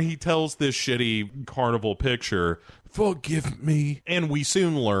quality. And he tells this shitty carnival picture, forgive me. And we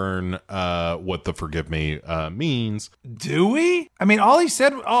soon learn what the forgive me means. Do we? I mean, all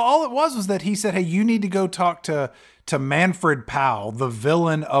it was that he said, hey, you need to go talk to Manfred Powell, the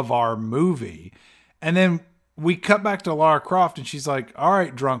villain of our movie. And then we cut back to Lara Croft and she's like, all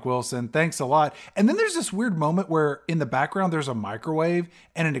right, drunk Wilson, thanks a lot. And then there's this weird moment where in the background there's a microwave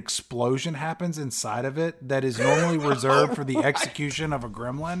and an explosion happens inside of it that is normally reserved for the execution of a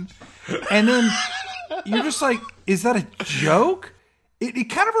gremlin. And then you're just like, is that a joke? It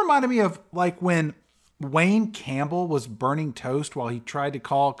kind of reminded me of like when Wayne Campbell was burning toast while he tried to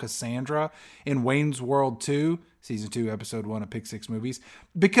call Cassandra in Wayne's World 2. Season 2, Episode 1 of Pick 6 Movies.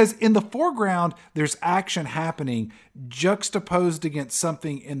 Because in the foreground, there's action happening juxtaposed against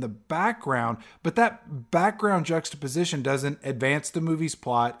something in the background, but that background juxtaposition doesn't advance the movie's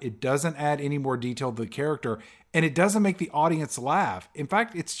plot. It doesn't add any more detail to the character, and it doesn't make the audience laugh. In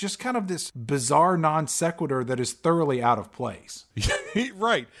fact, it's just kind of this bizarre non sequitur that is thoroughly out of place.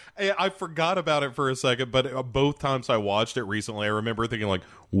 Right. I forgot about it for a second, but both times I watched it recently, I remember thinking like,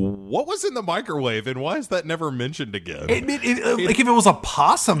 what was in the microwave and why is that never mentioned again? Like if it was a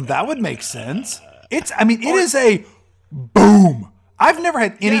possum, that would make sense. It is a boom. I've never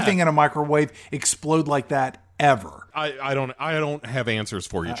had anything in a microwave explode like that ever. I don't have answers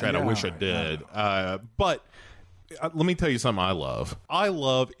for you, Chad. I wish I did. But let me tell you something I love. I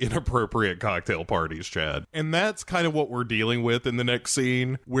love inappropriate cocktail parties, Chad. And that's kind of what we're dealing with in the next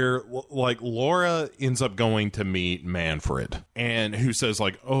scene where, like, Laura ends up going to meet Manfred and who says,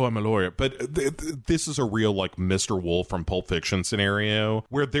 like, oh, I'm a lawyer. But this is a real, like, Mr. Wolf from Pulp Fiction scenario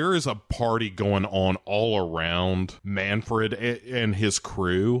where there is a party going on all around Manfred and his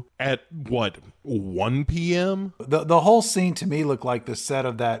crew at, 1 p.m.? The whole scene to me looked like the set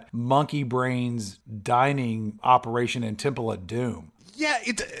of that Monkey Brains dining operation in Temple of Doom. Yeah,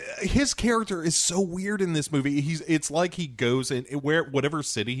 his character is so weird in this movie. It's like he goes in whatever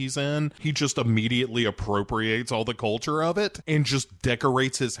city he's in, he just immediately appropriates all the culture of it and just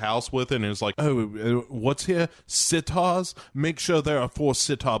decorates his house with it and is like, oh, what's here? Sitars? Make sure there are 4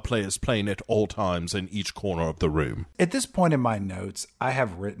 sitar players playing at all times in each corner of the room. At this point in my notes, I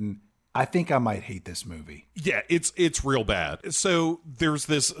have written, I think I might hate this movie. Yeah, it's real bad. So there's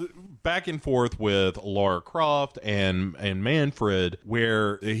this back and forth with Lara Croft and Manfred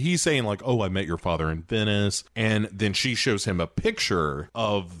where he's saying like, oh, I met your father in Venice. And then she shows him a picture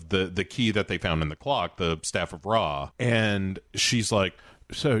of the key that they found in the clock, the Staff of Ra. And she's like,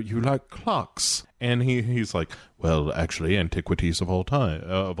 so you like clocks? And he's like, well, actually, antiquities of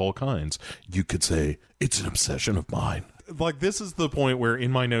all kinds. You could say it's an obsession of mine. Like, this is the point where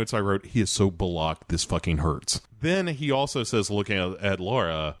in my notes I wrote, he is so blocked, this fucking hurts. Then he also says, looking at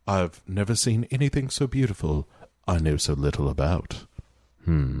Laura, I've never seen anything so beautiful I know so little about.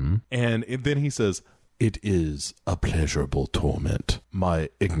 And then he says, it is a pleasurable torment. My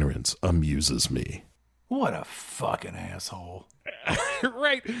ignorance amuses me. What a fucking asshole.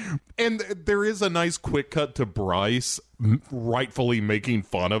 Right. And there is a nice quick cut to Bryce rightfully making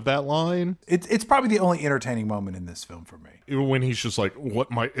fun of that line. It's probably the only entertaining moment in this film for me. When he's just like,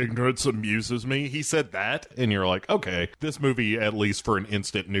 what, my ignorance amuses me? He said that, and you're like, okay, this movie at least for an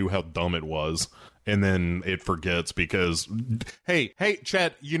instant knew how dumb it was. And then it forgets because, hey,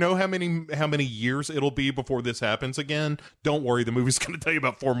 Chad, you know how many years it'll be before this happens again? Don't worry, the movie's going to tell you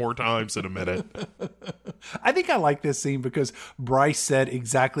about 4 more times in a minute. I think I like this scene because Bryce said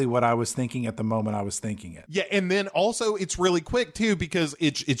exactly what I was thinking at the moment I was thinking it. Yeah, and then also it's really quick too because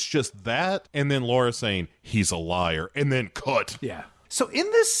it's just that, and then Laura saying he's a liar, and then cut. Yeah. So in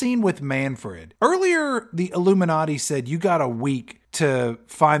this scene with Manfred, earlier the Illuminati said you got a week to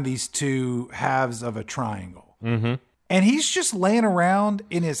find these 2 halves of a triangle. Mm-hmm. And he's just laying around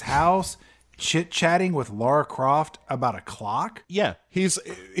in his house chit-chatting with Lara Croft about a clock. Yeah, he's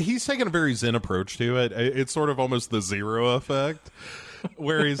taking a very zen approach to it. It's sort of almost the Zero effect,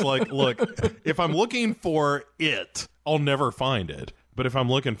 where he's like, look, if I'm looking for it, I'll never find it. But if I'm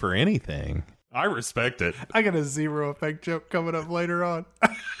looking for anything, I respect it. I got a Zero effect joke coming up later on.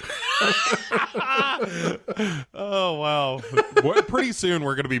 Oh, wow. Pretty soon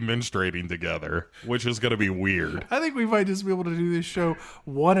we're going to be menstruating together, which is going to be weird. I think we might just be able to do this show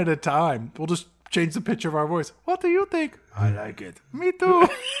one at a time. We'll just change the pitch of our voice. What do you think? I like it. Me too.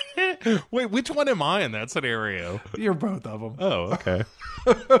 Wait, which one am I in that scenario? You're both of them. Oh, okay.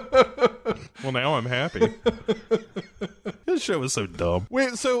 Well, now I'm happy. This show is so dumb.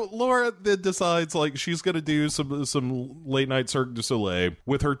 Wait, so Laura then decides like she's gonna do some late night Cirque du Soleil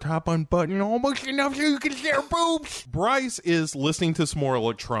with her top unbuttoned almost enough so you can see her boobs. Bryce is listening to some more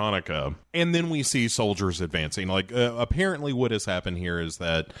electronica, and then we see soldiers advancing. Like apparently, what has happened here is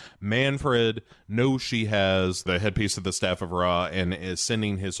that Manfred knows she has the headpiece of the Staff of Ra and is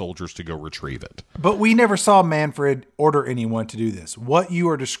sending his soldiers to go retrieve it. But we never saw Manfred order anyone to do this. What you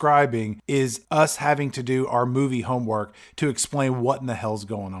are describing is us having to do our movie homework to explain what in the hell's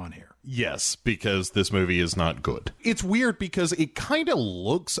going on here. Yes, because this movie is not good. It's weird because it kind of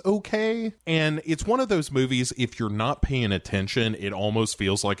looks okay, and it's one of those movies, if you're not paying attention, it almost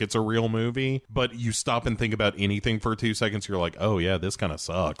feels like it's a real movie, but you stop and think about anything for 2 seconds, you're like, oh yeah, this kind of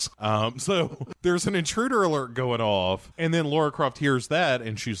sucks. So there's an intruder alert going off, and then Lara Croft hears that,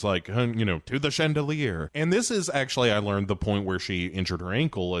 and she's like, to the chandelier. And this is actually, I learned, the point where she injured her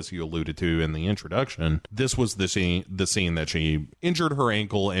ankle, as you alluded to in the introduction. This was the scene that she injured her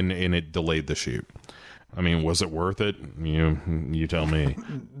ankle, and it delayed the shoot. I mean, was it worth it? You tell me.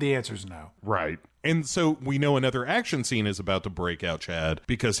 The answer's no. Right. And so we know another action scene is about to break out, Chad,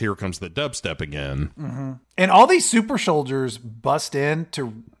 because here comes the dubstep again. Mm-hmm. And all these super soldiers bust in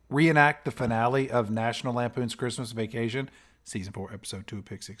to reenact the finale of National Lampoon's Christmas Vacation, Season 4, Episode 2 of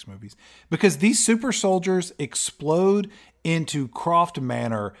Pick 6 Movies. Because these super soldiers explode into Croft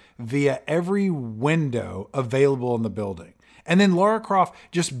Manor via every window available in the building. And then Lara Croft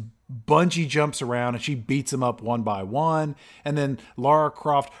just bungee jumps around and she beats them up one by one. And then Lara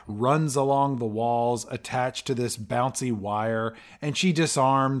Croft runs along the walls attached to this bouncy wire, and she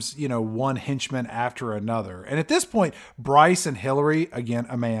disarms, one henchman after another. And at this point, Bryce and Hillary, again,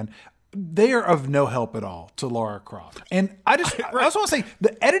 a man, they are of no help at all to Lara Croft. And I just want to say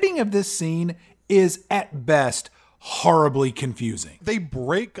the editing of this scene is at best horribly confusing. They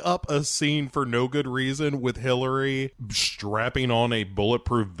break up a scene for no good reason with Hillary strapping on a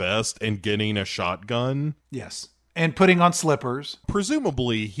bulletproof vest and getting a shotgun. Yes. And putting on slippers.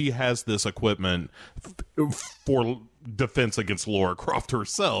 Presumably, he has this equipment for defense against Lara Croft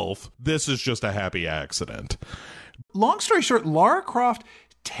herself. This is just a happy accident. Long story short, Lara Croft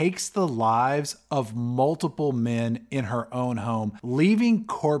takes the lives of multiple men in her own home, leaving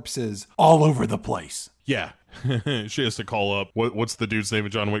corpses all over the place. Yeah. She has to call up, what's the dude's name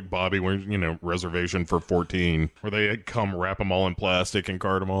of John Wick? Bobby, where, reservation for 14, where they come wrap them all in plastic and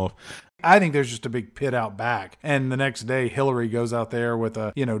cart them off. I think there's just a big pit out back. And the next day, Hillary goes out there with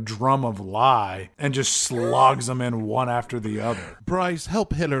a, drum of lye and just slogs them in one after the other. Bryce,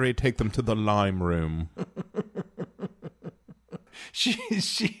 help Hillary take them to the lime room.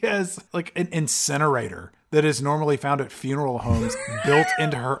 She has like an incinerator that is normally found at funeral homes built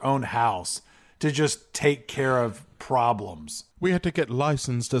into her own house to just take care of problems. We had to get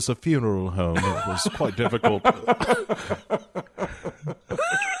licensed as a funeral home. It was quite difficult.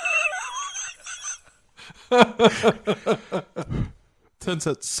 Turns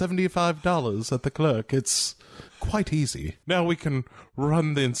out $75 at the clerk. It's quite easy. Now we can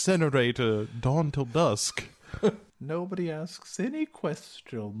run the incinerator dawn till dusk. Nobody asks any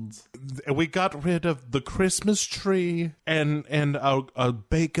questions. We got rid of the Christmas tree and our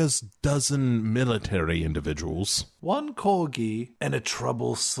baker's dozen military individuals. One corgi and a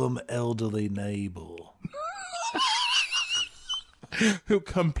troublesome elderly neighbor. Who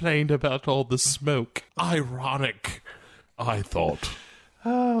complained about all the smoke. Ironic, I thought.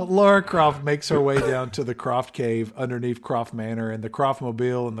 Lara Croft makes her way down to the Croft Cave underneath Croft Manor, and the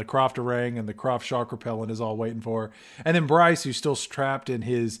Croft-mobile and the Croft-orang and the Croft shark repellent is all waiting for her. And then Bryce, who's still trapped in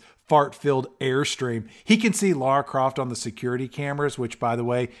his fart-filled Airstream, he can see Lara Croft on the security cameras, which, by the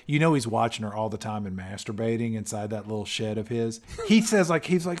way, he's watching her all the time and masturbating inside that little shed of his. He says,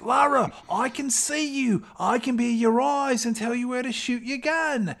 he's like, Lara, I can see you. I can be your eyes and tell you where to shoot your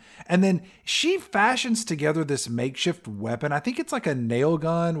gun. And then she fashions together this makeshift weapon. I think it's like a nail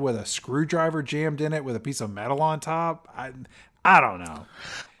gun with a screwdriver jammed in it with a piece of metal on top. I don't know.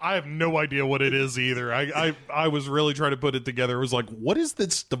 I have no idea what it is either. I was really trying to put it together. It was like, what is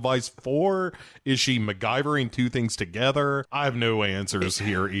this device for? Is she MacGyvering two things together? I have no answers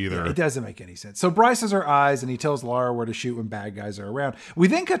here either. It doesn't make any sense. So Bryce has her eyes, and he tells Lara where to shoot when bad guys are around. We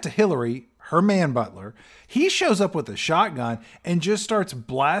then cut to Hillary. her man butler, he shows up with a shotgun and just starts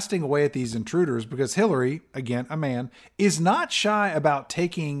blasting away at these intruders because Hillary, again, a man, is not shy about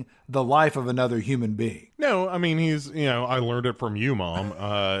taking the life of another human being. No, I mean, I learned it from you, Mom.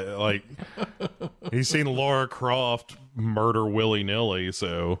 He's seen Lara Croft murder willy-nilly,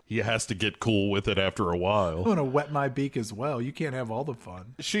 so he has to get cool with it after a while. I want to wet my beak as well. You can't have all the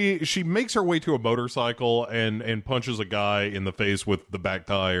fun. She makes her way to a motorcycle and punches a guy in the face with the back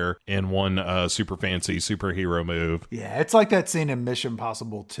tire in one super fancy superhero move. Yeah, it's like that scene in Mission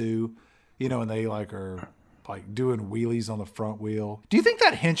Impossible 2, when they are doing wheelies on the front wheel. Do you think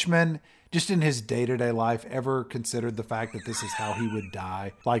that henchman, just in his day-to-day life, ever considered the fact that this is how he would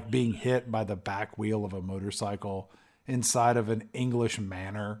die? Like being hit by the back wheel of a motorcycle inside of an English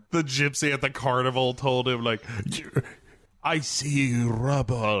manor? The gypsy at the carnival told him, I see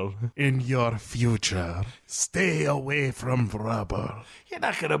rubble in your future. Stay away from rubble. You're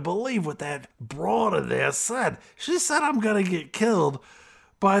not going to believe what that broad in there said. She said I'm going to get killed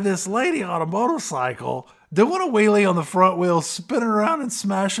by this lady on a motorcycle doing a wheelie on the front wheel, spinning around and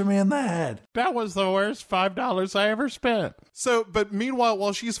smashing me in the head. That was the worst $5 I ever spent. So, but meanwhile,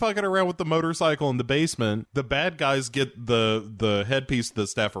 while she's fucking around with the motorcycle in the basement, the bad guys get the headpiece of the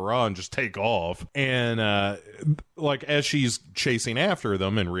Staffera and just take off. And as she's chasing after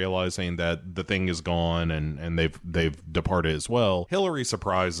them and realizing that the thing is gone and they've departed as well, Hillary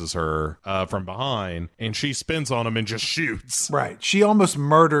surprises her from behind, and she spins on him and just shoots. Right. She almost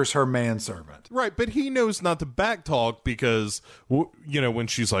murders her manservant. Right, but he knows not to backtalk because, when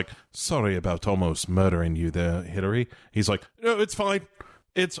she's like, sorry about almost murdering you there, Hillary. He's like, no, it's fine.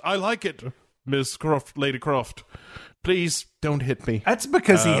 I like it, Miss Croft, Lady Croft. Please don't hit me. That's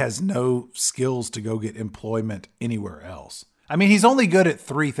because he has no skills to go get employment anywhere else. I mean, he's only good at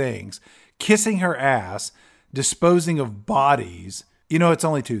 3 things: kissing her ass, disposing of bodies. It's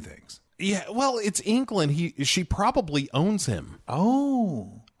only 2 things. Yeah, well, it's England. She probably owns him.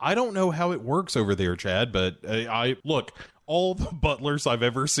 Oh. I don't know how it works over there, Chad, but look, all the butlers I've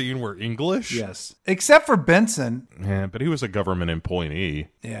ever seen were English. Yes. Except for Benson. Yeah, but he was a government employee.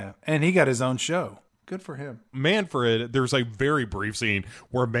 Yeah, and he got his own show. Good for him. Manfred, there's a very brief scene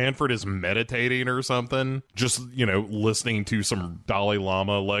where Manfred is meditating or something, just, listening to some Dalai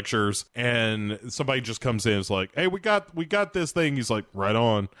Lama lectures, and somebody just comes in and is like, hey, we got this thing. He's like, right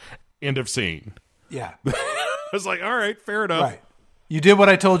on. End of scene. Yeah. I was like, all right, fair enough. Right. You did what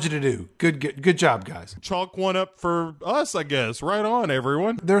I told you to do. Good job, guys. Chalk one up for us, I guess. Right on,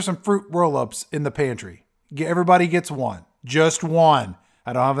 everyone. There's some fruit roll-ups in the pantry. Everybody gets one. Just one.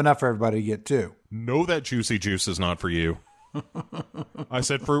 I don't have enough for everybody to get 2. No, that juicy juice is not for you. I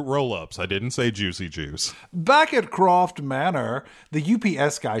said fruit roll-ups. I didn't say juicy juice. Back at Croft Manor, the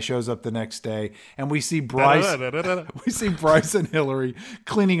UPS guy shows up the next day, and we see Bryce. We see Bryce and Hillary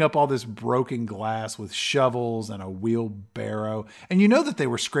cleaning up all this broken glass with shovels and a wheelbarrow. And you know that they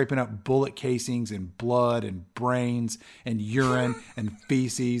were scraping up bullet casings and blood and brains and urine and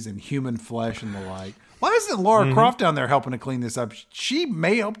feces and human flesh and the like. Why isn't Lara Croft down there helping to clean this up? She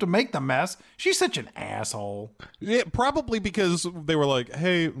may help to make the mess. She's such an asshole. Yeah, probably because they were like,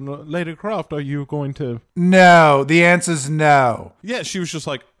 hey, Lady Croft, are you going to... No, the answer's no. Yeah, she was just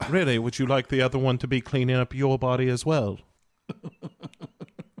like, really, would you like the other one to be cleaning up your body as well?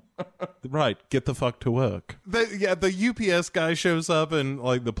 Right, get the fuck to work. The UPS guy shows up and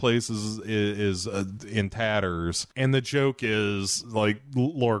the place is in tatters, and the joke is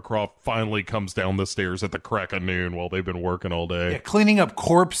Lara Croft finally comes down the stairs at the crack of noon while they've been working all day. Yeah, cleaning up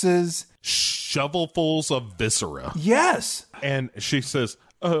corpses, shovelfuls of viscera. Yes, and she says,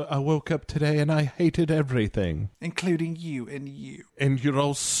 I woke up today and I hated everything, including you and you, and you're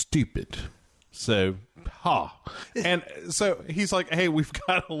all stupid. So, and so he's like, hey, we've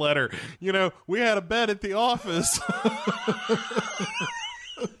got a letter. We had a bet at the office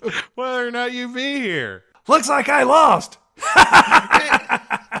whether or not you'd be here. Looks like I lost.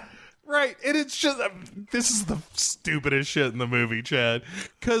 Right. And it's just, this is the stupidest shit in the movie, Chad.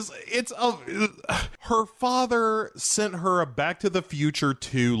 Because it's, her father sent her a Back to the Future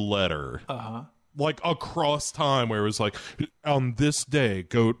 2 letter. Uh-huh. Across time, where it was like, on this day,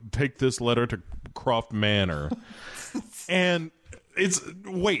 go take this letter to Croft Manor. And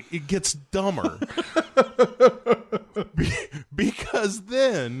it gets dumber. Because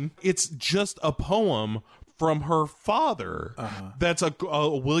then it's just a poem from her father. Uh-huh. That's a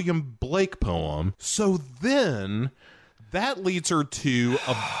William Blake poem. So then that leads her to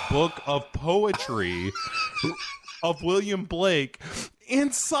a book of poetry of William Blake.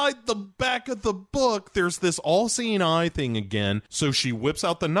 Inside the back of the book, there's this all-seeing eye thing again. So she whips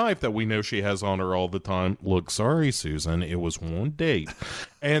out the knife that we know she has on her all the time. Look, sorry, Susan, it was one date.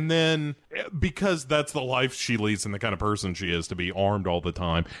 And then, because that's the life she leads and the kind of person she is, to be armed all the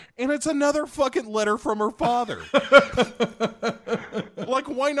time. And it's another fucking letter from her father. Like,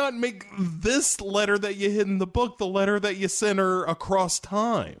 why not make this letter that you hid in the book the letter that you sent her across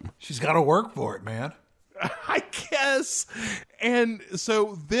time? She's got to work for it, man. I guess. And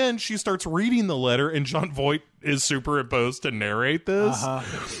so then she starts reading the letter, and Jon Voight is superimposed to narrate this,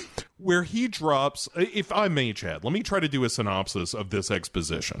 where he drops, if I may, Chad, let me try to do a synopsis of this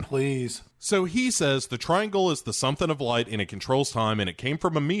exposition. Please. So he says the triangle is the something of light and it controls time, and it came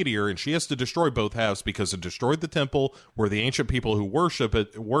from a meteor, and she has to destroy both halves because it destroyed the temple where the ancient people who worshipped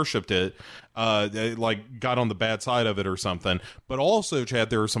it like got on the bad side of it or something. But also,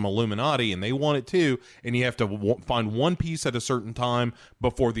 Chad, there are some Illuminati and they want it too, and you have to find one piece at a certain time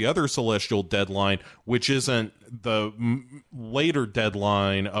before the other celestial deadline, which isn't the later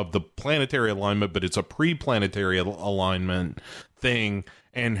deadline of the planetary alignment, but it's a pre-planetary alignment thing.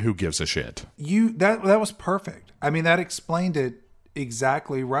 And who gives a shit? That was perfect. I mean, that explained it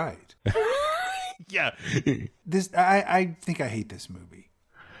exactly right. Yeah. I think I hate this movie.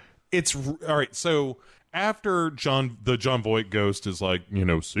 It's all right. So after the Jon Voight ghost is like,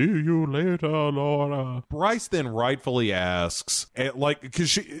 see you later, Laura, Bryce then rightfully asks,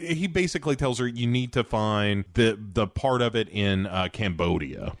 because he basically tells her you need to find the part of it in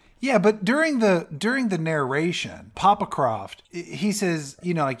Cambodia. Yeah, but during the narration, Papa Croft, he says,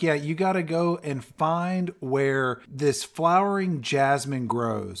 you got to go and find where this flowering jasmine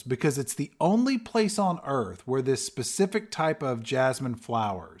grows, because it's the only place on earth where this specific type of jasmine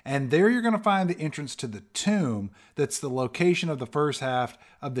flowers. And there you're going to find the entrance to the tomb that's the location of the first half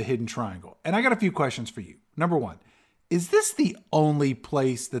of the Hidden Triangle. And I got a few questions for you. Number one, is this the only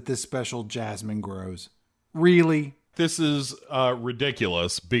place that this special jasmine grows? Really? This is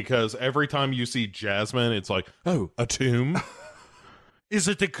ridiculous, because every time you see jasmine, it's like, oh, a tomb? Is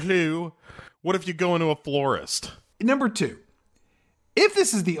it a clue? What if you go into a florist? Number two, if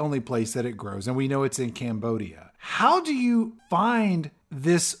this is the only place that it grows, and we know it's in Cambodia, how do you find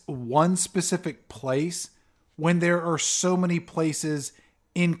this one specific place when there are so many places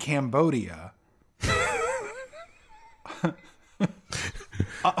in Cambodia?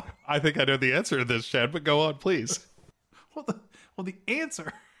 I think I know the answer to this, Chad, but go on, please. Well, the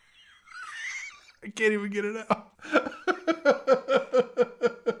answer, I can't even get it out,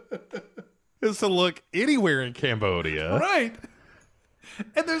 is to look anywhere in Cambodia. Right.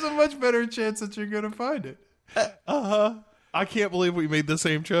 And there's a much better chance that you're going to find it. I can't believe we made the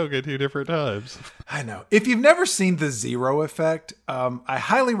same joke at two different times. I know. If you've never seen The Zero Effect, I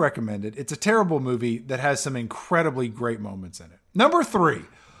highly recommend it. It's a terrible movie that has some incredibly great moments in it. Number three,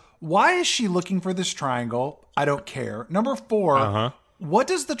 why is she looking for this triangle? I don't care. Number four, what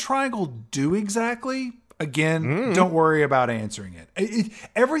does the triangle do exactly? Again, don't worry about answering it.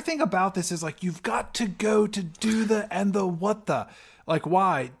 Everything about this is like, you've got to go to do the and the what the. Like,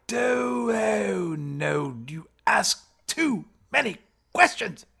 why? Oh, no, you ask too many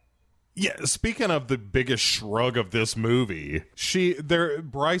questions. Yeah, speaking of the biggest shrug of this movie,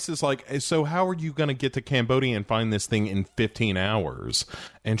 Bryce is like, so how are you going to get to Cambodia and find this thing in 15 hours?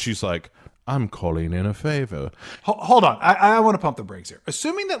 And she's like, I'm calling in a favor. Hold on. I want to pump the brakes here.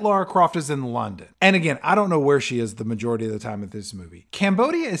 Assuming that Lara Croft is in London, and again, I don't know where she is the majority of the time of this movie.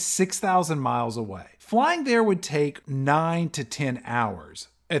 Cambodia is 6,000 miles away. Flying there would take 9 to 10 hours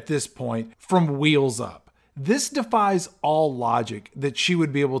at this point from wheels up. This defies all logic that she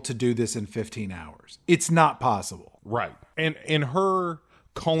would be able to do this in 15 hours. It's not possible. Right. And her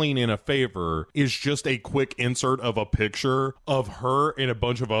calling in a favor is just a quick insert of a picture of her and a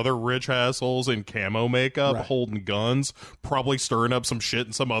bunch of other rich assholes in camo makeup holding guns, probably stirring up some shit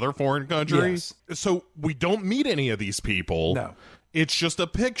in some other foreign country. Yes. So we don't meet any of these people. No. It's just a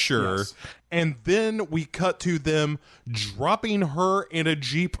picture. Yes. And then we cut to them dropping her in a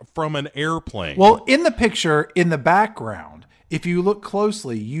Jeep from an airplane. Well, in the picture, in the background, if you look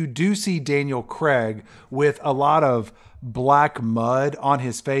closely, you do see Daniel Craig with a lot of black mud on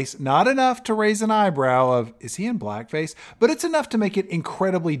his face. Not enough to raise an eyebrow of, is he in blackface? But it's enough to make it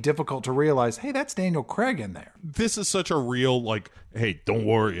incredibly difficult to realize, hey, that's Daniel Craig in there. This is such a real, like, hey, don't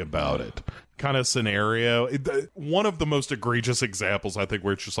worry about it kind of scenario. One of the most egregious examples, I think,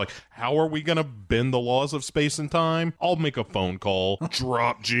 where it's just like, how are we going to bend the laws of space and time? I'll make a phone call.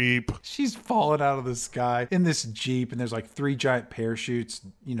 Drop Jeep. She's falling out of the sky in this Jeep, and there's like 3 giant parachutes,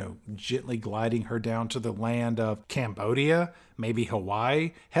 gently gliding her down to the land of Cambodia, maybe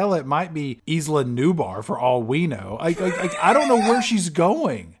Hawaii. Hell, it might be Isla Nublar for all we know. I don't know where she's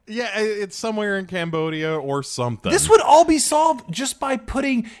going. Yeah, it's somewhere in Cambodia or something. This would all be solved just by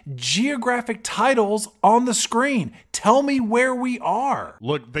putting geographic titles on the screen. Tell me where we are.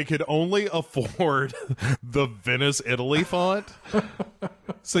 Look, they could only afford the Venice, Italy font.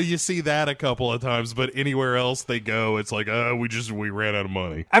 So you see that a couple of times, but anywhere else they go, it's like, we ran out of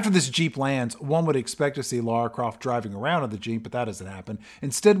money. After this Jeep lands, one would expect to see Lara Croft driving around in the Jeep, but that doesn't happen.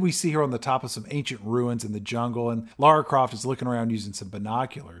 Instead, we see her on the top of some ancient ruins in the jungle, and Lara Croft is looking around using some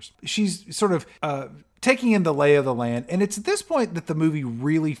binoculars. She's sort of taking in the lay of the land, and it's at this point that the movie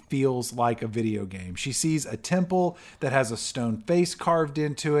really feels like a video game. She sees a temple that has a stone face carved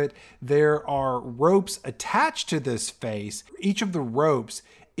into it. There are ropes attached to this face. Each of the ropes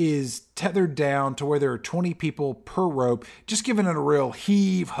is tethered down to where there are 20 people per rope, just giving it a real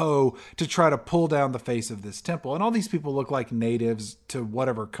heave-ho to try to pull down the face of this temple. And all these people look like natives to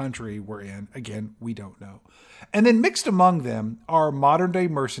whatever country we're in. Again, we don't know. And then mixed among them are modern-day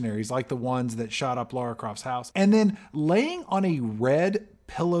mercenaries like the ones that shot up Lara Croft's house. And then laying on a red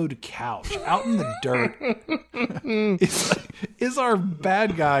pillowed couch out in the dirt is our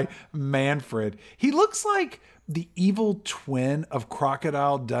bad guy, Manfred. He looks like the evil twin of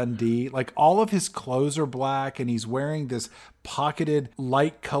Crocodile Dundee. Like, all of his clothes are black, and he's wearing this pocketed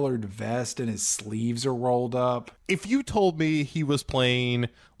light colored vest, and his sleeves are rolled up. If you told me he was playing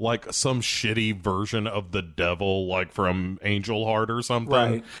like some shitty version of the devil, like from Angel Heart or something,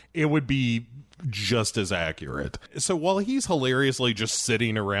 right, it would be just as accurate. So while he's hilariously just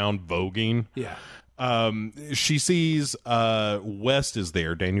sitting around voguing, yeah, she sees West is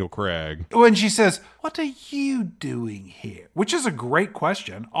there, Daniel Craig. When she says, "What are you doing here?" Which is a great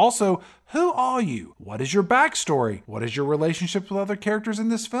question. Also, who are you? What is your backstory? What is your relationship with other characters in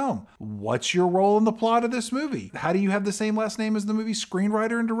this film? What's your role in the plot of this movie? How do you have the same last name as the movie's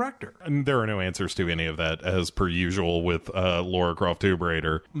screenwriter and director? And there are no answers to any of that, as per usual with Lara Croft Tomb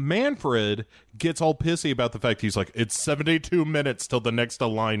Raider. Manfred gets all pissy about the fact he's like, it's 72 minutes till the next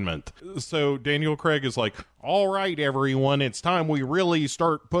alignment. So Daniel Craig is like, all right, everyone, it's time we really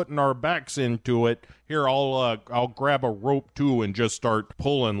start putting our backs into it. Here, I'll grab a rope too and just start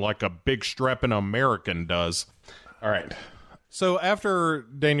pulling like a big strapping American does. All right. So after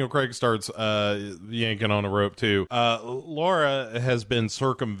Daniel Craig starts yanking on a rope too, Laura has been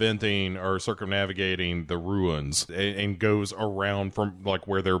circumnavigating the ruins and goes around from like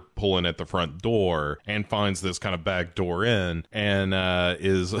where they're pulling at the front door and finds this kind of back door in, and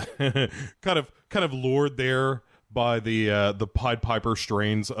is kind of lured there by the Pied Piper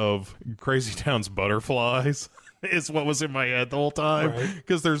strains of Crazy Town's Butterflies. Is what was in my head the whole time,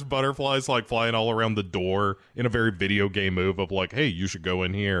 because there's butterflies like flying all around the door in a very video game move of like, hey, you should go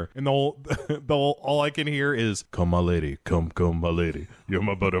in here, and all I can hear is, come my lady, come my lady, you're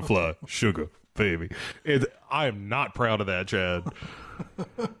my butterfly, sugar baby. I am not proud of that, Chad.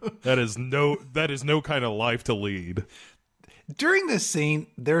 That is no kind of life to lead. During this scene,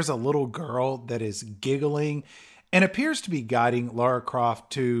 there's a little girl that is giggling and appears to be guiding Lara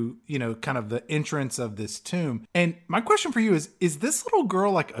Croft to, kind of the entrance of this tomb. And my question for you is this little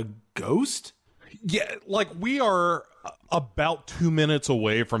girl like a ghost? Yeah, like we are about 2 minutes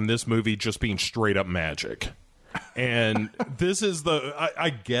away from this movie just being straight up magic. And this is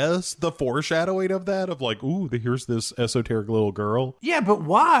I guess the foreshadowing of that, of like, ooh, here's this esoteric little girl. Yeah, but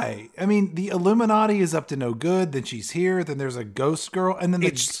why? I mean, the Illuminati is up to no good. Then she's here. Then there's a ghost girl, and then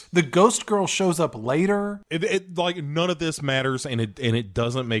the ghost girl shows up later. It like none of this matters, and it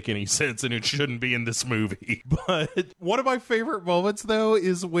doesn't make any sense, and it shouldn't be in this movie. But one of my favorite moments though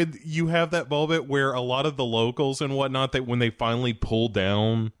is when you have that moment where a lot of the locals and whatnot, that when they finally pull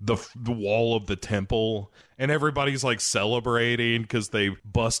down the wall of the temple. And everybody's like celebrating because they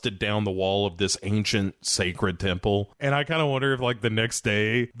busted down the wall of this ancient sacred temple. And I kind of wonder if like the next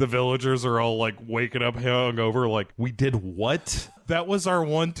day the villagers are all like waking up hungover, like, we did what? That was our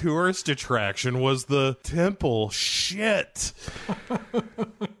one tourist attraction, was the temple. Shit.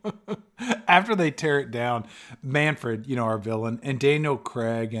 After they tear it down, Manfred, our villain, and Daniel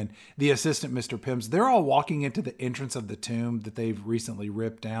Craig and the assistant Mr. Pims, they're all walking into the entrance of the tomb that they've recently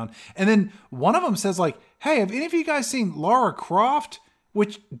ripped down. And then one of them says like, hey, have any of you guys seen Lara Croft?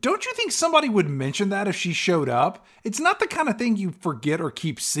 Which, don't you think somebody would mention that if she showed up? It's not the kind of thing you forget or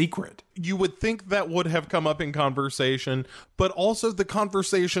keep secret. You would think that would have come up in conversation, but also the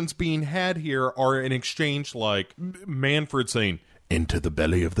conversations being had here are an exchange like Manfred saying, "Into the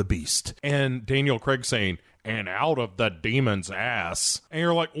belly of the beast," and Daniel Craig saying, "and out of the demon's ass." And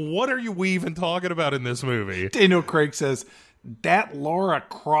you're like, what are you even talking about in this movie? Daniel Craig says, "That Lara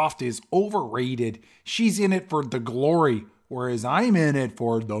Croft is overrated. She's in it for the glory, whereas I'm in it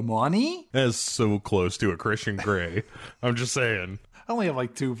for the money." That's so close to a Christian Grey. I'm just saying. I only have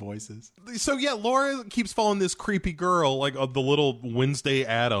like 2 voices. So yeah, Laura keeps following this creepy girl, like the little Wednesday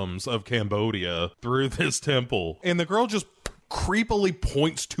Addams of Cambodia, through this temple. And the girl just creepily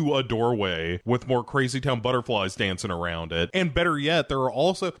points to a doorway with more Crazy Town butterflies dancing around it. And better yet, there are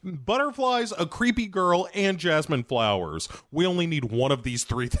also butterflies, a creepy girl, and jasmine flowers. We only need one of these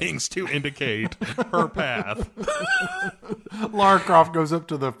 3 things to indicate her path. Lara Croft goes up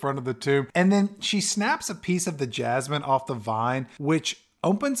to the front of the tomb, and then she snaps a piece of the jasmine off the vine, which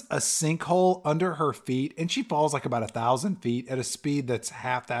opens a sinkhole under her feet, and she falls like about 1,000 feet at a speed that's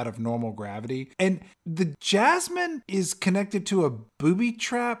half that of normal gravity. And the jasmine is connected to a booby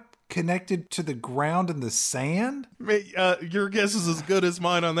trap connected to the ground in the sand. Your guess is as good as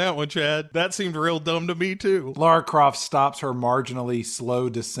mine on that one, Chad. That seemed real dumb to me, too. Lara Croft stops her marginally slow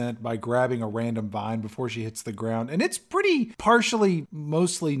descent by grabbing a random vine before she hits the ground, and it's pretty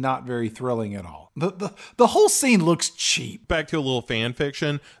mostly not very thrilling at all. The whole scene looks cheap. Back to a little fan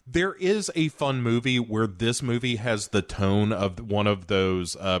fiction. There is a fun movie where this movie has the tone of one of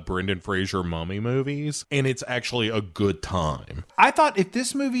those Brendan Fraser mummy movies, and it's actually a good time. I thought if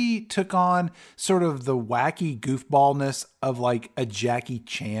this movie took on sort of the wacky goofballness of like a Jackie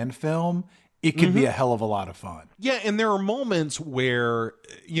Chan film, it could be a hell of a lot of fun. Yeah, and there are moments where,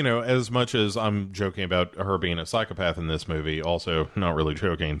 you know, as much as I'm joking about her being a psychopath in this movie, also not really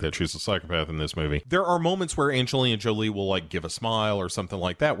joking that she's a psychopath in this movie, there are moments where Angelina Jolie will like give a smile or something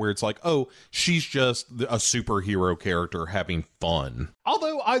like that, where it's like, oh, she's just a superhero character having fun.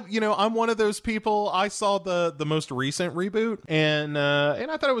 Although I'm one of those people. I saw the most recent reboot, and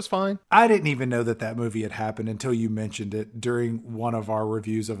I thought it was fine. I didn't even know that movie had happened until you mentioned it during one of our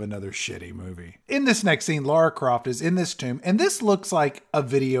reviews of another shitty movie. In this next scene, Lara Croft is in this tomb, and this looks like a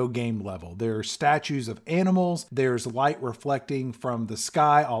video game level. There are statues of animals. There's light reflecting from the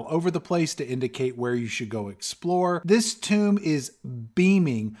sky all over the place to indicate where you should go explore. This tomb is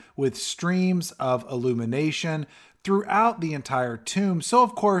beaming with streams of illumination throughout the entire tomb. So,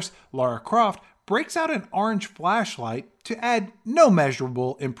 of course, Lara Croft breaks out an orange flashlight to add no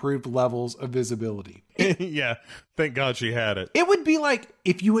measurable improved levels of visibility. Yeah, thank God she had it. It would be like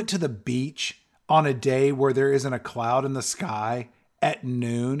if you went to the beach on a day where there isn't a cloud in the sky at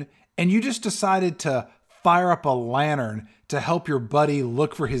noon, and you just decided to fire up a lantern to help your buddy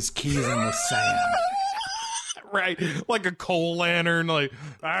look for his keys in the sand. Right, like a coal lantern, like,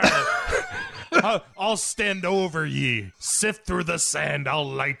 I'll stand over ye. Sift through the sand, I'll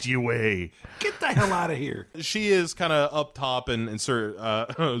light you way. Get the hell out of here. She is kind of up top, and Sir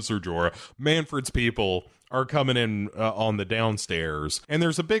Jorah, Manfred's people are coming in on the downstairs, and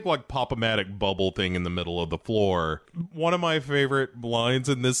there's a big like pop-o-matic bubble thing in the middle of the floor. One of my favorite lines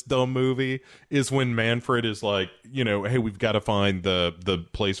in this dumb movie is when Manfred is like, you know, hey, we've got to find the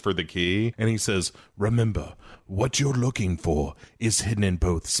place for the key, and he says, remember, what you're looking for is hidden in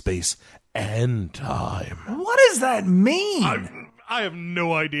both space and time. What does that mean? I have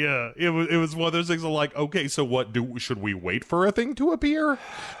no idea. It was one of those things of like, okay, so should we wait for a thing to appear?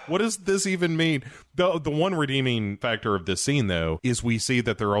 What does this even mean? The one redeeming factor of this scene, though, is we see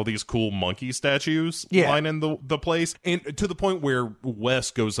that there are all these cool monkey statues lining the place, and to the point where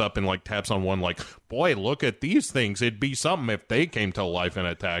Wes goes up and like taps on one, like, boy, look at these things. It'd be something if they came to life and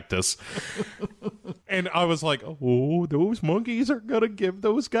attacked us. And I was like, oh, those monkeys are gonna give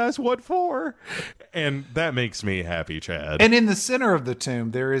those guys what for? And that makes me happy, Chad. And in the center of the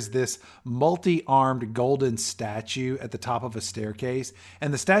tomb, there is this multi-armed golden statue at the top of a staircase.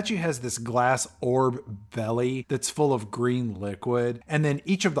 And the statue has this glass orb belly that's full of green liquid. And then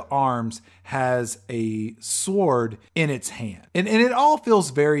each of the arms has a sword in its hand. And it all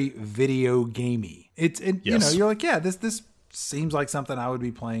feels very video gamey. You know, you're like, yeah, this seems like something I would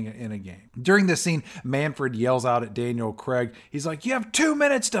be playing in a game. During this scene, Manfred yells out at Daniel Craig. He's like, you have 2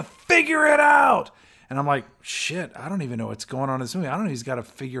 minutes to figure it out. And I'm like, shit, I don't even know what's going on in this movie. I don't know. He's got to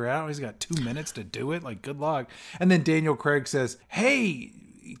figure it out. He's got 2 minutes to do it. Like, good luck. And then Daniel Craig says, hey,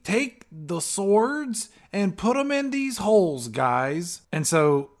 take the swords and put them in these holes, guys. And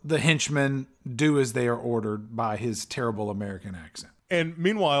so the henchmen do as they are ordered by his terrible American accent. And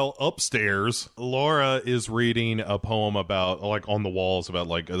meanwhile, upstairs, Laura is reading a poem about, like, on the walls about,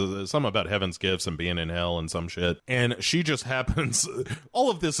 like, something about heaven's gifts and being in hell and some shit. And she just happens,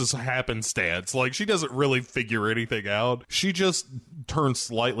 all of this is happenstance. Like, she doesn't really figure anything out. She just turns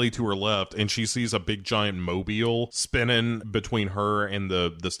slightly to her left and she sees a big giant mobile spinning between her and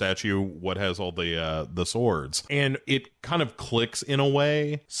the statue, what has all the swords. And it kind of clicks in a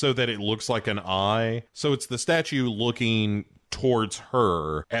way so that it looks like an eye. So it's the statue looking towards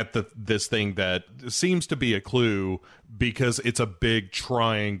her at this thing that seems to be a clue because it's a big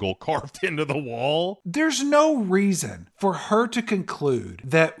triangle carved into the wall. There's no reason for her to conclude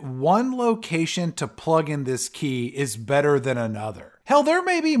that one location to plug in this key is better than another. Hell, there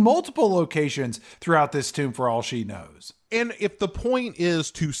may be multiple locations throughout this tomb for all she knows. And if the point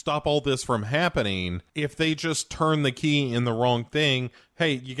is to stop all this from happening, if they just turn the key in the wrong thing,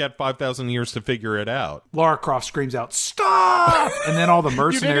 hey, you got 5,000 years to figure it out. Lara Croft screams out, "Stop!" And then all the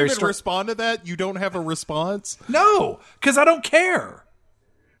mercenaries You didn't even respond to that? You don't have a response? No, because I don't care.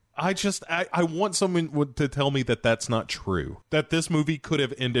 I want someone to tell me that that's not true. That this movie could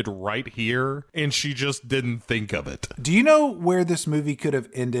have ended right here, and she just didn't think of it. Do you know where this movie could have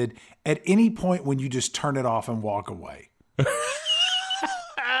ended? At any point when you just turn it off and walk away.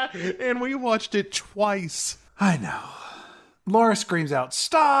 And we watched it twice. I know. Laura screams out,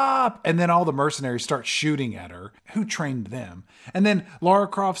 "Stop!" And then all the mercenaries start shooting at her. Who trained them? And then Lara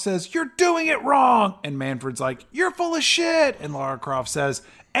Croft says, "You're doing it wrong!" And Manfred's like, "You're full of shit!" And Lara Croft says,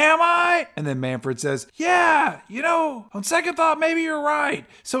 "Am I?" And then Manfred says, "Yeah, on second thought, maybe you're right."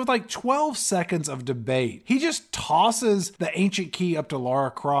 So with like 12 seconds of debate, he just tosses the ancient key up to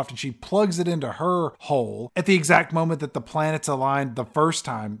Lara Croft and she plugs it into her hole at the exact moment that the planets aligned the first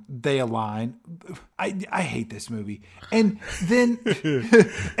time they align. I hate this movie. And then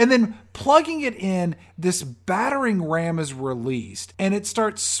and then plugging it in, this battering ram is released and it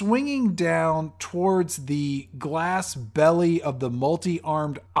starts swinging down towards the glass belly of the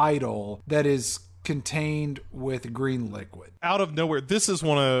multi-armed idol that is contained with green liquid. Out of nowhere, this is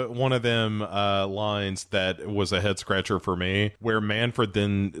one of them lines that was a head scratcher for me, where Manfred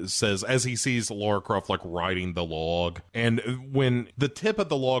then says, as he sees Lara Croft like riding the log, and when the tip of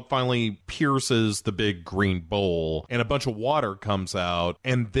the log finally pierces the big green bowl and a bunch of water comes out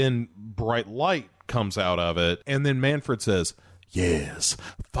and then bright light comes out of it, and then Manfred says, "Yes,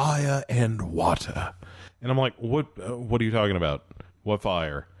 fire and water." And I'm like, what are you talking about? What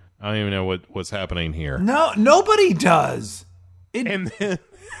fire? I don't even know what's happening here. No, nobody does. And then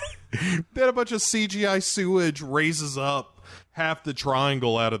a bunch of CGI sewage raises up half the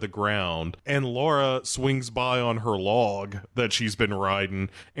triangle out of the ground, and Laura swings by on her log that she's been riding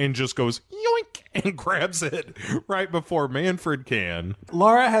and just goes yoink and grabs it right before Manfred can.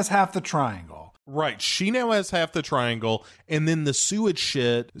 Laura has half the triangle. Right, she now has half the triangle, and then the sewage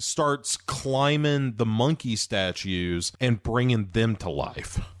shit starts climbing the monkey statues and bringing them to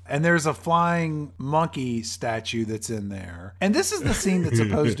life. And there's a flying monkey statue that's in there. And this is the scene that's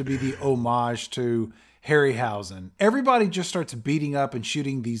supposed to be the homage to Harryhausen. Everybody just starts beating up and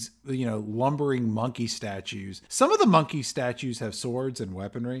shooting these, lumbering monkey statues. Some of the monkey statues have swords and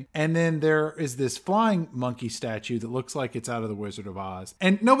weaponry. And then there is this flying monkey statue that looks like it's out of the Wizard of Oz.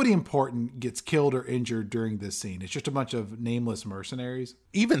 And nobody important gets killed or injured during this scene. It's just a bunch of nameless mercenaries.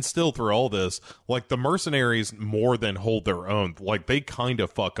 Even still through all this, like, the mercenaries more than hold their own. Like, they kind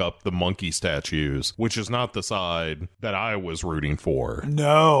of fuck up the monkey statues, which is not the side that I was rooting for.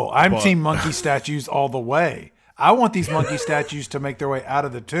 No, I'm team monkey statues all the way. I want these monkey statues to make their way out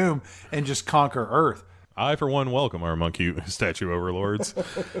of the tomb and just conquer Earth. I, for one, welcome our monkey statue overlords.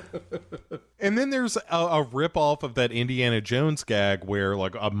 And then there's a rip-off of that Indiana Jones gag where,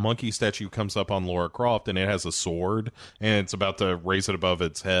 like, a monkey statue comes up on Lara Croft and it has a sword and it's about to raise it above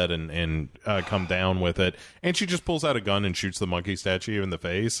its head and come down with it. And she just pulls out a gun and shoots the monkey statue in the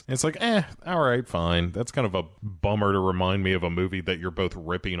face. And it's like, all right, fine. That's kind of a bummer to remind me of a movie that you're both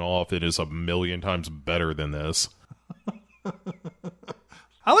ripping off. It is a million times better than this.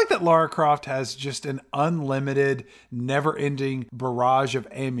 I like that Lara Croft has just an unlimited, never-ending barrage of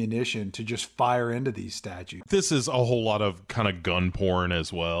ammunition to just fire into these statues. This is a whole lot of kind of gun porn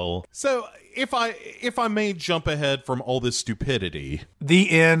as well. So if I may jump ahead from all this stupidity. The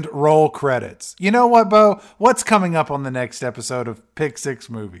end, roll credits. You know what, Bo? What's coming up on the next episode of Pick 6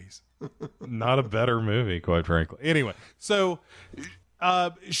 Movies? Not a better movie, quite frankly. Anyway, so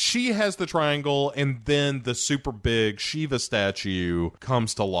she has the triangle, and then the super big Shiva statue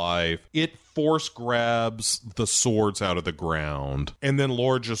comes to life. It force grabs the swords out of the ground, and then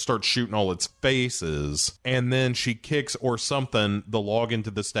Laura just starts shooting all its faces, and then she kicks or something the log into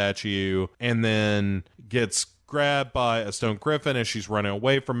the statue, and then gets grabbed by a stone griffin as she's running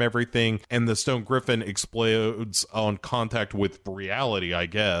away from everything, and the stone griffin explodes on contact with reality, I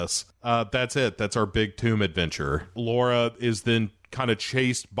guess. That's it. That's our big tomb adventure. Laura is then kind of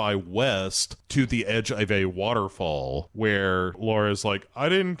chased by West to the edge of a waterfall where Laura's like, I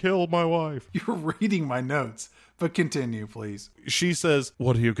didn't kill my wife. You're reading my notes, but continue, please. She says,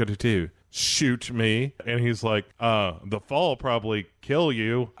 what are you going to do? Shoot me? And he's like, the fall will probably kill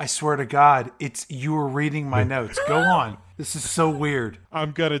you. I swear to God, you were reading my notes. Go on. This is so weird.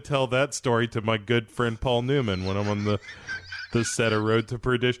 I'm going to tell that story to my good friend Paul Newman when I'm on the set of Road to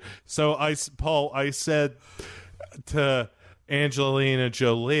Perdition. So I said to Angelina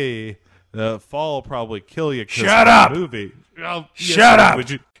Jolie, the fall will probably kill you. Shut up! Movie. Oh, Shut up!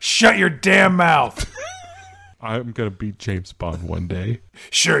 Shut your damn mouth! I'm going to beat James Bond one day.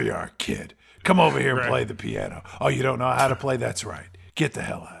 Sure you are, kid. Come over here and play the piano. Oh, you don't know how to play? That's right. Get the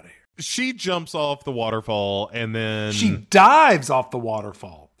hell out of here. She jumps off the waterfall and then... She dives off the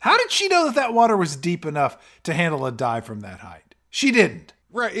waterfall. How did she know that water was deep enough to handle a dive from that height? She didn't.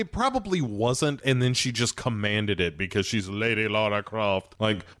 Right, it probably wasn't, and then she just commanded it because she's Lady Lara Croft.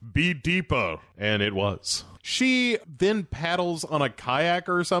 Like, be deeper. And it was. She then paddles on a kayak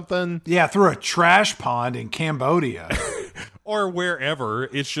or something. Yeah, through a trash pond in Cambodia. Or wherever.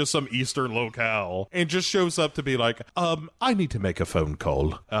 It's just some eastern locale. And just shows up to be like, I need to make a phone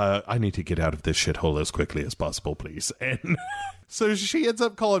call. I need to get out of this shithole as quickly as possible, please. And... So she ends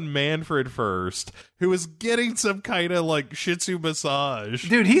up calling Manfred first, who is getting some kind of like Shih Tzu massage.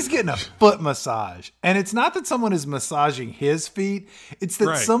 Dude, he's getting a foot massage. And it's not that someone is massaging his feet. It's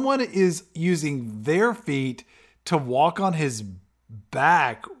that someone is using their feet to walk on his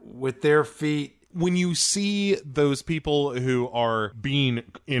back with their feet. When you see those people who are being,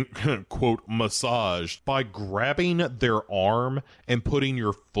 in quote, massaged by grabbing their arm and putting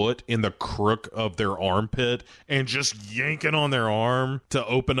your foot in the crook of their armpit and just yanking on their arm to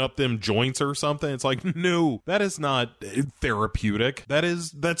open up them joints or something, it's like, no, that is not therapeutic.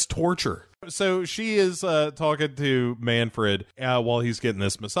 That's torture. So she is talking to Manfred while he's getting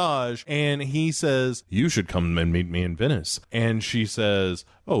this massage, and he says, you should come and meet me in Venice. And she says,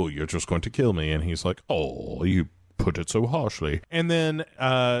 oh, you're just going to kill me. And he's like, oh, you put it so harshly. And then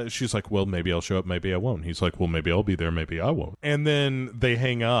she's like, well, maybe I'll show up, maybe I won't. He's like, well, maybe I'll be there, maybe I won't. And then they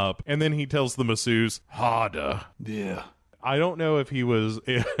hang up, and then he tells the masseuse, harder. Yeah. I don't know if he was,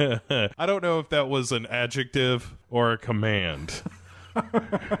 I don't know if that was an adjective or a command.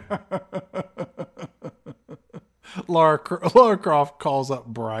 Lara Croft calls up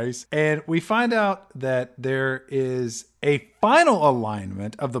Bryce, and we find out that there is a final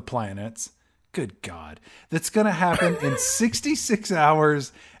alignment of the planets. Good God. That's going to happen in 66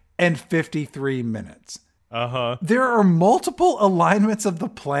 hours and 53 minutes. Uh-huh. There are multiple alignments of the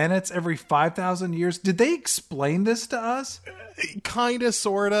planets every 5,000 years. Did they explain this to us? Kind of,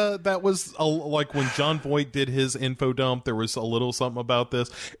 sort of. That was like when John Voight did his info dump, there was a little something about this.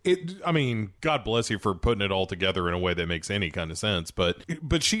 I mean, God bless you for putting it all together in a way that makes any kind of sense. But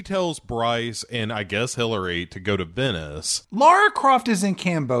she tells Bryce and I guess Hillary to go to Venice. Lara Croft is in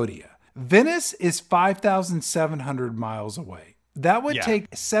Cambodia. Venice is 5,700 miles away. That would take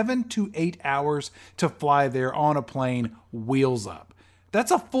 7 to 8 hours to fly there on a plane, wheels up. That's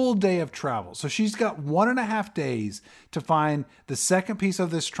a full day of travel. So she's got 1.5 days to find the second piece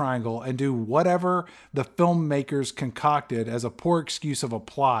of this triangle and do whatever the filmmakers concocted as a poor excuse of a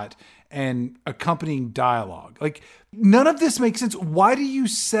plot and accompanying dialogue. Like, none of this makes sense. Why do you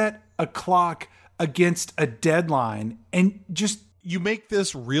set a clock against a deadline and just... You make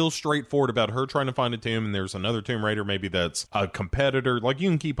this real straightforward about her trying to find a tomb, and there's another Tomb Raider maybe that's a competitor. Like, you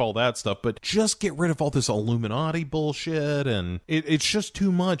can keep all that stuff, but just get rid of all this Illuminati bullshit, and it's just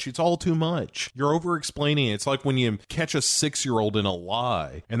too much. It's all too much. You're over-explaining it. It's like when you catch a 6-year-old in a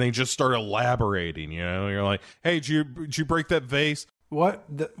lie, and they just start elaborating, you know? You're like, hey, did you break that vase? What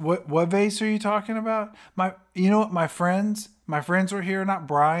vase are you talking about? You know what? My friends were here, not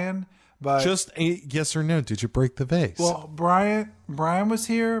Brian. But just a yes or no. Did you break the vase? Well, Brian was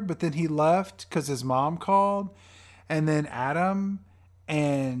here, but then he left because his mom called, and then Adam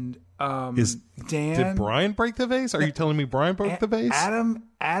and Dan. Did Brian break the vase? Are you telling me Brian broke the vase? Adam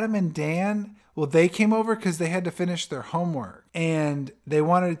and Dan. Well, they came over because they had to finish their homework and they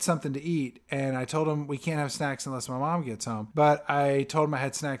wanted something to eat. And I told them we can't have snacks unless my mom gets home. But I told them I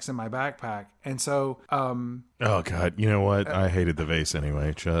had snacks in my backpack. And so... oh, God. You know what? I hated the vase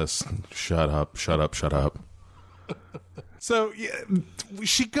anyway. Just shut up. So yeah,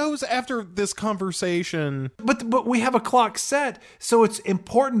 she goes after this conversation. But we have a clock set. So it's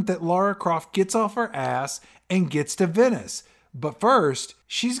important that Lara Croft gets off her ass and gets to Venice. But first,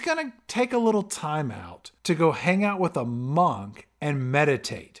 she's going to take a little time out to go hang out with a monk and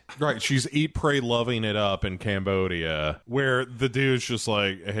meditate. Right, she's eat, pray, loving it up in Cambodia, where the dude's just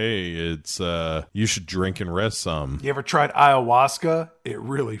like, hey, it's, you should drink and rest some. You ever tried ayahuasca? It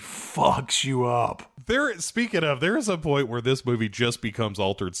really fucks you up. Speaking of, there is a point where this movie just becomes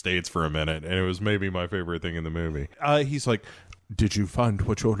Altered States for a minute, and it was maybe my favorite thing in the movie. He's like, did you find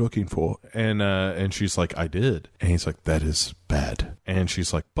what you're looking for? And she's like, I did. And he's like, that is bad. And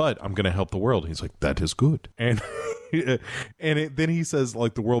she's like, but I'm going to help the world. He's like, that is good. And then he says,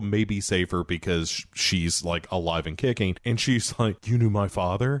 like, the world may be safer because she's, like, alive and kicking. And she's like, you knew my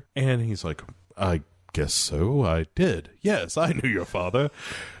father? And he's like, I guess so. I did. Yes, I knew your father.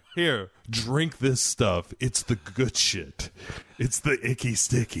 Here, drink this stuff. It's the good shit. It's the icky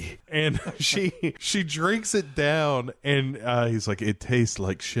sticky. And she drinks it down, and he's like, it tastes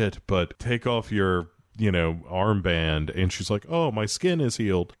like shit, but take off your, armband. And she's like, oh, my skin is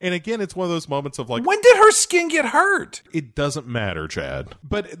healed. And again, it's one of those moments of like, when did her skin get hurt? It doesn't matter, Chad.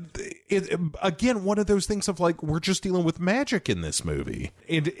 But again, one of those things of like, we're just dealing with magic in this movie.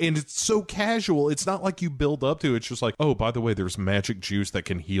 And it's so casual. It's not like you build up to it. It's just like, oh, by the way, there's magic juice that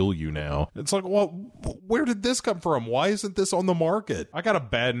can heal you now. It's like, well, where did this come from? Why isn't this on the market? I got a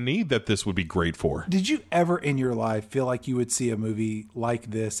bad need that this would be great for. Did you ever in your life feel like you would see a movie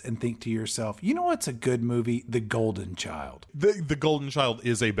like this and think to yourself, you know what's a good movie? The Golden Child. The Golden Child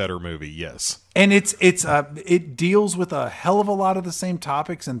is a better movie, yes. And it deals with a hell of a lot of the same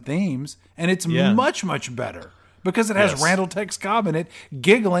topics and themes, and it's much, much better because it has Randall Tex Cobb in it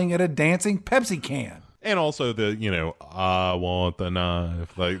giggling at a dancing Pepsi can. And also the, I want the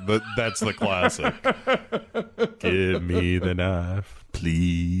knife. Like, that's the classic. Give me the knife,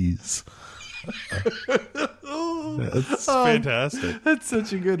 please. That's fantastic. That's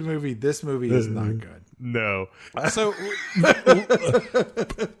such a good movie. This movie is not good. No. So,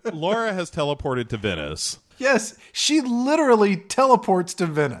 Laura has teleported to Venice. Yes, she literally teleports to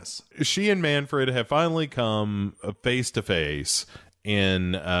Venice. She and Manfred have finally come face to face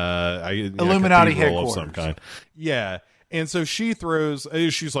in Illuminati headquarters of some kind. Yeah. And so she's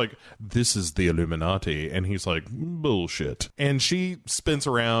like, this is the Illuminati. And he's like, bullshit. And she spins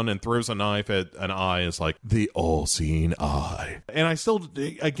around and throws a knife at an eye. It's like, the all-seeing eye. And I still,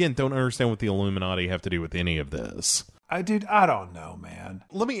 again, don't understand what the Illuminati have to do with any of this. I don't know, man.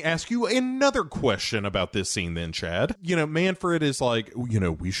 Let me ask you another question about this scene then, Chad. Manfred is like,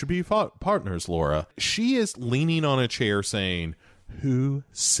 we should be partners, Laura. She is leaning on a chair saying, who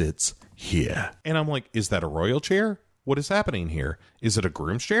sits here? And I'm like, is that a royal chair? What is happening here? Is it a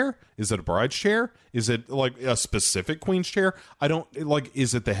groom's chair? Is it a bride's chair? Is it like a specific queen's chair?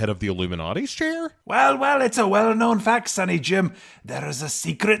 Is it the head of the Illuminati's chair? Well, it's a well-known fact, Sonny Jim. There is a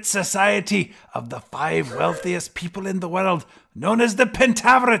secret society of the 5 wealthiest people in the world, known as the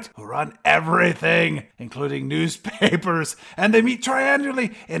Pentaveret, who run everything, including newspapers, and they meet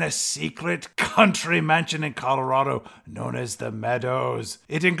triannually in a secret country mansion in Colorado, known as the Meadows.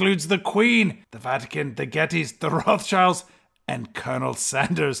 It includes the Queen, the Vatican, the Gettys, the Rothschilds, and Colonel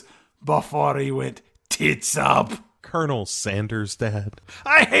Sanders before he went tits up. Colonel Sanders, Dad?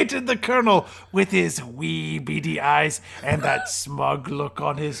 I hated the Colonel with his wee beady eyes and that smug look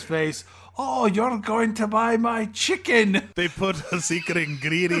on his face. Oh, you're going to buy my chicken. They put a secret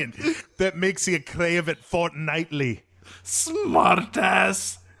ingredient that makes you crave it fortnightly.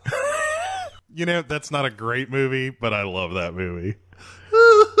 Smartass. That's not a great movie, but I love that movie.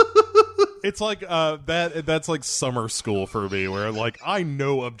 It's like that's like summer school for me, where like I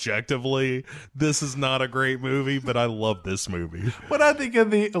know objectively this is not a great movie, but I love this movie. When I think of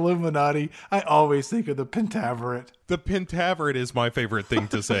the Illuminati, I always think of the Pentaveret. The Pentaveret is my favorite thing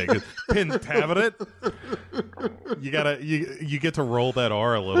to say. Pentaveret, you get to roll that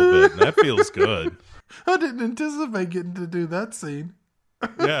R a little bit, and that feels good. I didn't anticipate getting to do that scene.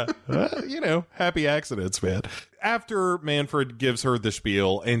 Yeah. Happy accidents, man. After Manfred gives her the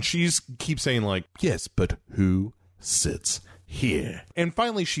spiel, and she keeps saying like, yes, but who sits here? And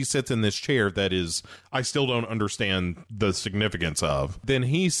finally she sits in this chair that is, I still don't understand the significance of. Then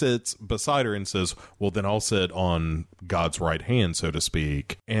he sits beside her and says, well, then I'll sit on God's right hand, so to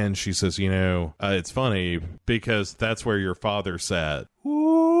speak. And she says, it's funny because that's where your father sat.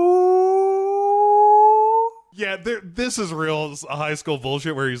 Yeah, this is real high school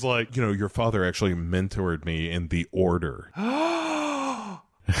bullshit where he's like, your father actually mentored me in the order.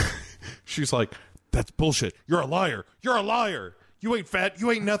 She's like, that's bullshit. You're a liar. You're a liar. You ain't fat.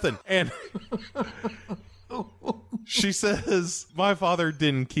 You ain't nothing. And she says, my father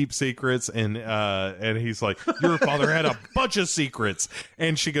didn't keep secrets. And he's like, your father had a bunch of secrets.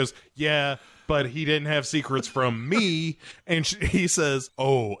 And she goes, yeah, but he didn't have secrets from me. And he says,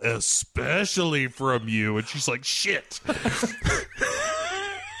 oh, especially from you. And she's like, shit.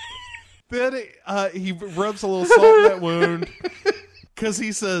 Then he rubs a little salt in that wound because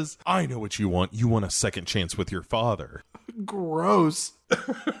he says, I know what you want. You want a second chance with your father. Gross.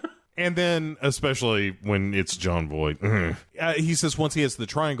 And then, especially when it's John Voight, he says once he has the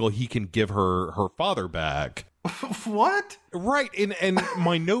triangle, he can give her father back. What? Right. And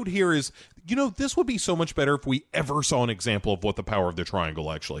my note here is, this would be so much better if we ever saw an example of what the power of the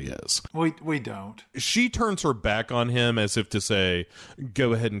triangle actually is. We don't. She turns her back on him as if to say,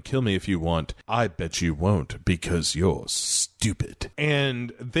 go ahead and kill me if you want. I bet you won't because you're stupid.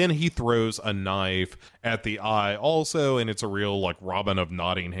 And then he throws a knife at the eye also, and it's a real like Robin of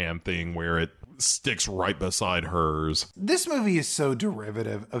Nottingham thing where it sticks right beside hers. This movie is so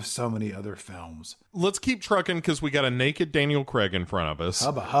derivative of so many other films. Let's keep trucking because we got a naked Daniel Craig in front of us.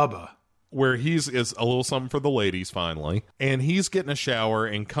 Hubba hubba. Where is a little something for the ladies finally. And he's getting a shower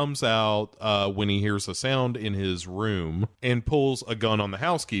and comes out when he hears a sound in his room and pulls a gun on the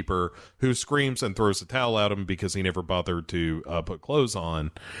housekeeper, who screams and throws a towel at him because he never bothered to put clothes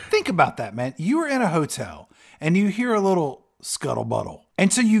on. Think about that, man. You were in a hotel and you hear a little scuttle-buttle.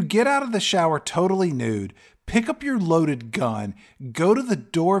 And so you get out of the shower totally nude, pick up your loaded gun, go to the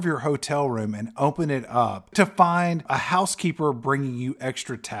door of your hotel room and open it up to find a housekeeper bringing you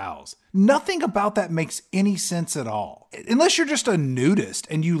extra towels. Nothing about that makes any sense at all. Unless you're just a nudist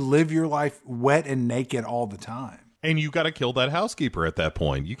and you live your life wet and naked all the time. And you got to kill that housekeeper at that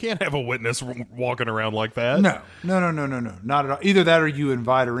point. You can't have a witness walking around like that. No. Not at all. Either that or you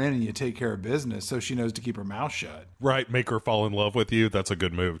invite her in and you take care of business so she knows to keep her mouth shut. Right. Make her fall in love with you. That's a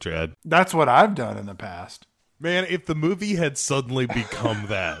good move, Chad. That's what I've done in the past. Man, if the movie had suddenly become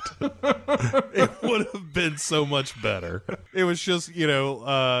that, it would have been so much better. It was just,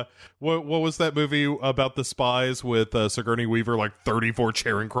 what was that movie about the spies with Sigourney Weaver, like 34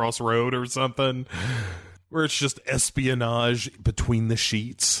 Charing Cross Road or something? Where it's just espionage between the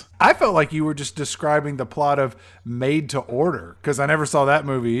sheets. I felt like you were just describing the plot of Made to Order, because I never saw that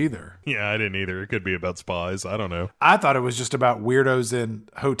movie either. Yeah, I didn't either. It could be about spies. I don't know. I thought it was just about weirdos in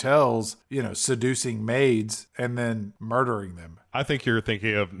hotels, seducing maids and then murdering them. I think you're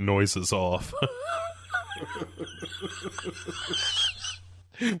thinking of Noises Off.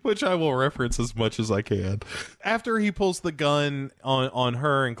 Which I will reference as much as I can. After he pulls the gun on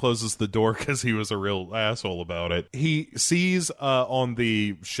her and closes the door because he was a real asshole about it, he sees on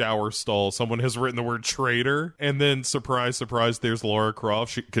the shower stall someone has written the word traitor, and then surprise, surprise, there's Laura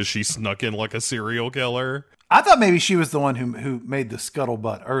Croft because she snuck in like a serial killer. I thought maybe she was the one who made the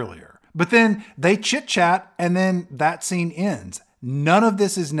scuttlebutt earlier. But then they chit-chat, and then that scene ends. None of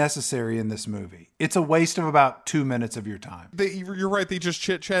this is necessary in this movie. It's a waste of about 2 minutes of your time. You're right. They just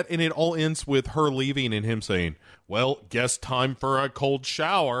chit-chat, and it all ends with her leaving and him saying, well, guess time for a cold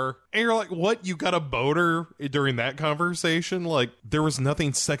shower. And you're like, what? You got a boner during that conversation? Like, there was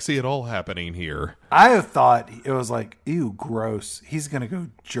nothing sexy at all happening here. I have thought it was like, ew, gross. He's going to go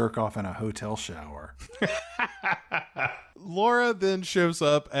jerk off in a hotel shower. Laura then shows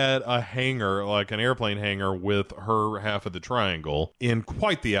up at a hangar, like an airplane hangar, with her half of the triangle in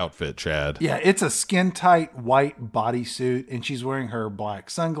quite the outfit, Chad. Yeah, it's a skin-tight white bodysuit, and she's wearing her black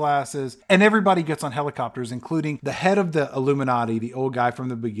sunglasses. And everybody gets on helicopters, including the head of the Illuminati, the old guy from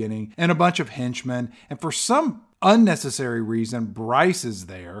the beginning, and a bunch of henchmen. And for some unnecessary reason, Bryce is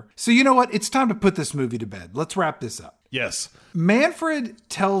there. So you know what? It's time to put this movie to bed. Let's wrap this up. Yes. Manfred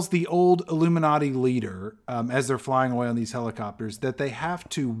tells the old Illuminati leader, as they're flying away on these helicopters, that they have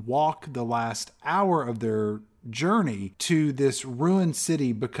to walk the last hour of their journey to this ruined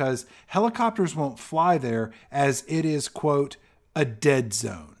city because helicopters won't fly there as it is, quote, a dead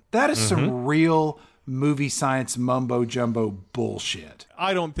zone. That is some real movie science mumbo jumbo bullshit.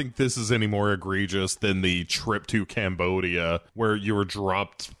 I don't think this is any more egregious than the trip to Cambodia where you were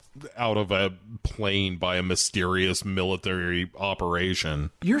dropped out of a plane by a mysterious military operation.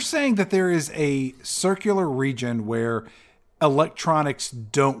 You're saying that there is a circular region where electronics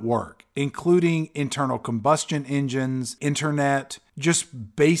don't work, including internal combustion engines, internet,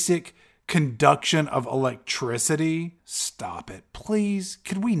 just basic conduction of electricity? Stop it. Please,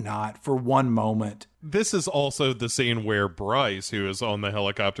 could we not for one moment? This is also the scene where Bryce, who is on the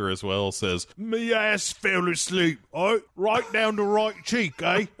helicopter as well, says, "Me ass fell asleep, right down the right cheek,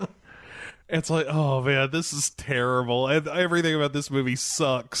 eh?" It's like, oh man, this is terrible. Everything about this movie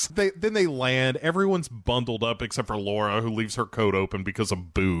sucks. Then they land. Everyone's bundled up except for Laura, who leaves her coat open because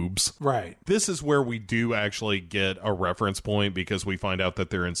of boobs. Right. This is where we do actually get a reference point because we find out that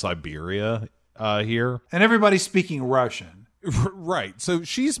they're in Siberia here. And everybody's speaking Russian. Right. So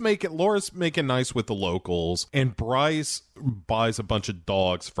Laura's making nice with the locals, and Bryce buys a bunch of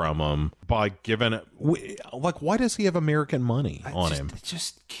dogs from him by giving it. Like, why does he have American money on him?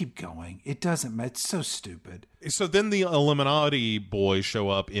 Just keep going. It doesn't matter. It's so stupid. So then the Illuminati boys show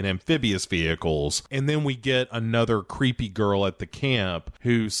up in amphibious vehicles, and then we get another creepy girl at the camp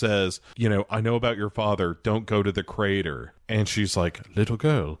who says, I know about your father. Don't go to the crater. And she's like, little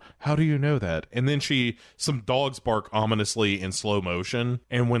girl, how do you know that? And then some dogs bark ominously in slow motion.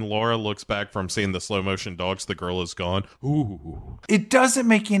 And when Laura looks back from seeing the slow motion dogs, the girl is gone. Ooh. It doesn't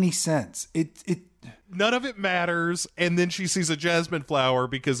make any sense. None of it matters. And then she sees a jasmine flower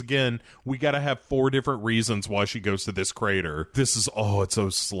because, again, we got to have 4 different reasons why she goes to this crater. It's so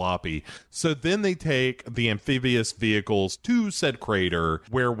sloppy. So then they take the amphibious vehicles to said crater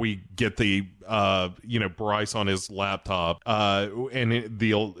where we get the Bryce on his laptop, and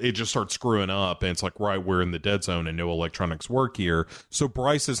it just starts screwing up, and it's like, right, we're in the dead zone and no electronics work here. So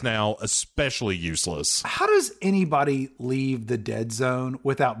Bryce is now especially useless. How does anybody leave the dead zone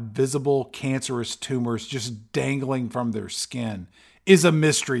without visible cancerous tumors just dangling from their skin is a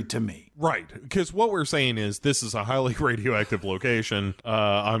mystery to me. Right, because what we're saying is this is a highly radioactive location.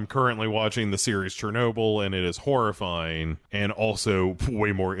 I'm currently watching the series Chernobyl, and it is horrifying and also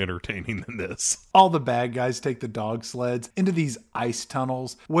way more entertaining than this. All the bad guys take the dog sleds into these ice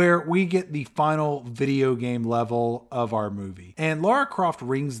tunnels where we get the final video game level of our movie. And Lara Croft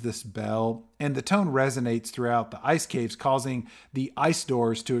rings this bell, and the tone resonates throughout the ice caves, causing the ice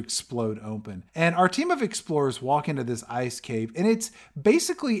doors to explode open. And our team of explorers walk into this ice cave, and it's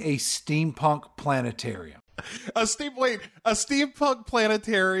basically a steampunk planetarium. A steampunk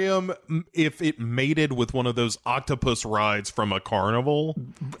planetarium if it mated with one of those octopus rides from a carnival.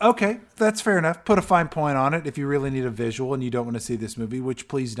 Okay, that's fair enough. Put a fine point on it if you really need a visual and you don't want to see this movie, which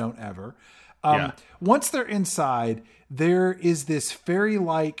please don't ever. Once they're inside, there is this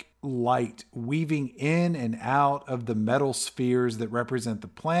fairy-like light weaving in and out of the metal spheres that represent the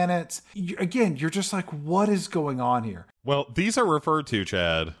planets. You're just like, what is going on here? Well, these are referred to,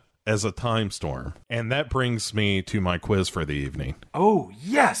 Chad, as a time storm. And that brings me to my quiz for the evening. Oh,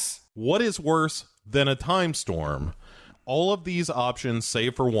 yes! What is worse than a time storm? All of these options,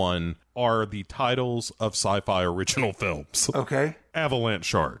 save for one, are the titles of sci-fi original films. Okay. Avalanche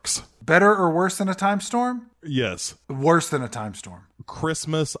Sharks. Better or worse than a time storm? Yes. Worse than a time storm.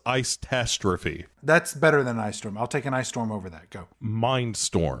 Christmas Ice-tastrophe. That's better than an ice storm. I'll take an ice storm over that. Go.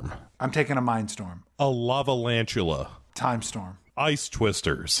 Mindstorm. I'm taking a mind storm. A lavalantula. Time storm. Ice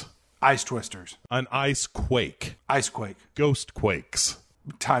twisters. Ice twisters. An ice quake. Ice quake. Ghost quakes.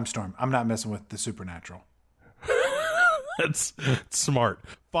 Time storm. I'm not messing with the supernatural. That's smart.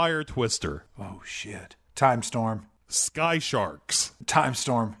 Fire twister. Oh, shit. Time storm. Sky sharks. Time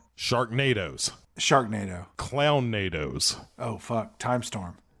storm. Sharknadoes. Sharknado. Clownnadoes. Oh, fuck. Time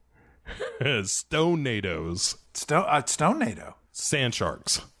storm. Stonenadoes. Stonenado. Sand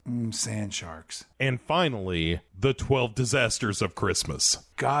sharks. Sand sharks. And finally, the 12 disasters of Christmas.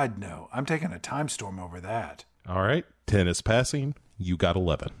 God, no. I'm taking a time storm over that. All right. 10 is passing. You got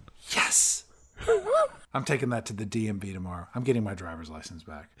 11. Yes. I'm taking that to the DMV tomorrow. I'm getting my driver's license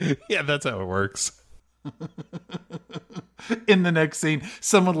back. Yeah, that's how it works. In the next scene,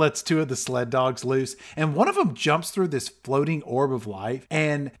 someone lets 2 of the sled dogs loose, and one of them jumps through this floating orb of life,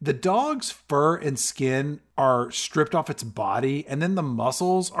 and the dog's fur and skin are stripped off its body, and then the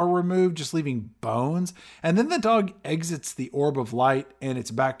muscles are removed, just leaving bones, and then the dog exits the orb of light, and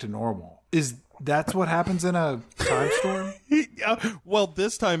it's back to normal. That's what happens in a time storm? Yeah, well,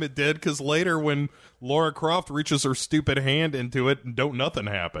 this time it did, because later when Lara Croft reaches her stupid hand into it, don't nothing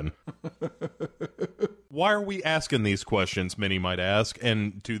happen. Why are we asking these questions, many might ask?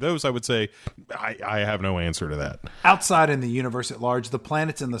 And to those, I would say, I have no answer to that. Outside in the universe at large, the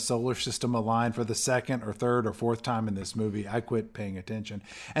planets in the solar system align for the second or third or fourth time in this movie. I quit paying attention.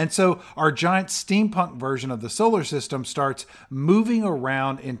 And so our giant steampunk version of the solar system starts moving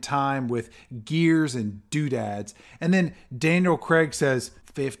around in time with gears and doodads. And then Daniel Craig says,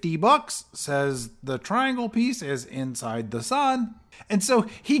 $50, says the triangle piece is inside the sun. And so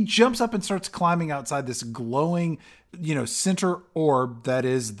he jumps up and starts climbing outside this glowing, center orb that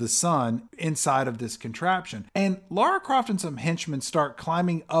is the sun inside of this contraption. And Lara Croft and some henchmen start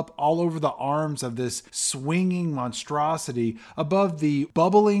climbing up all over the arms of this swinging monstrosity above the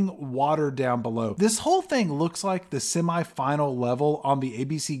bubbling water down below. This whole thing looks like the semi-final level on the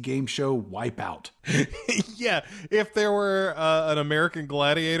ABC game show Wipeout. Yeah, if there were an American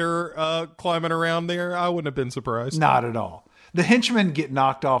Gladiator climbing around there, I wouldn't have been surprised. Not at all. The henchmen get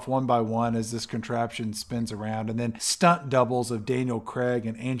knocked off one by one as this contraption spins around, and then stunt doubles of Daniel Craig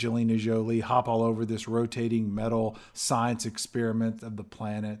and Angelina Jolie hop all over this rotating metal science experiment of the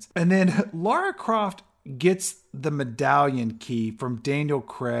planets. And then Lara Croft gets the medallion key from Daniel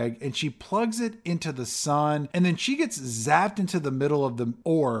Craig and she plugs it into the sun, and then she gets zapped into the middle of the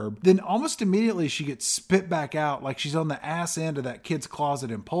orb. Then almost immediately she gets spit back out like she's on the ass end of that kid's closet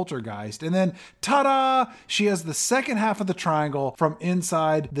in Poltergeist. And then ta-da! She has the second half of the triangle from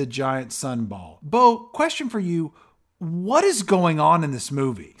inside the giant sunball. Bo, question for you. What is going on in this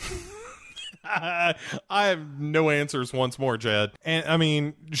movie? I have no answers once more, Chad. And I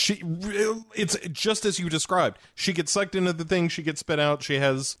mean, it's just as you described. She gets sucked into the thing, she gets spit out, she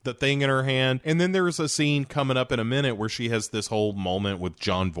has the thing in her hand, and then there's a scene coming up in a minute where she has this whole moment with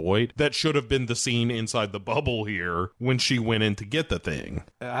John Voight that should have been the scene inside the bubble here when she went in to get the thing.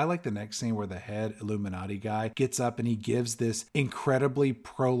 I like the next scene where the head Illuminati guy gets up and he gives this incredibly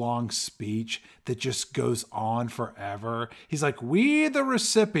prolonged speech that just goes on forever. He's like, we the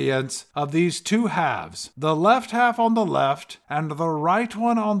recipients of these two halves, the left half on the left and the right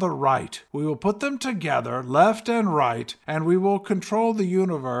one on the right. We will put them together, left and right, and we will control the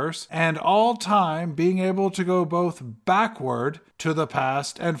universe and all time, being able to go both backward to the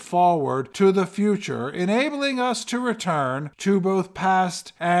past and forward to the future, enabling us to return to both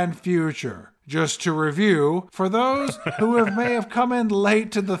past and future. Just to review, for those who may have come in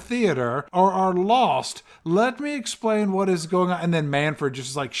late to the theater or are lost, let me explain what is going on. And then Manfred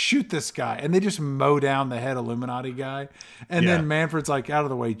just is like, shoot this guy. And they just mow down the head Illuminati guy. And then Manfred's like, out of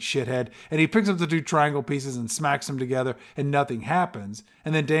the way, shithead. And he picks up the two triangle pieces and smacks them together and nothing happens.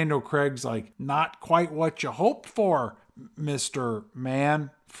 And then Daniel Craig's like, not quite what you hoped for, Mr.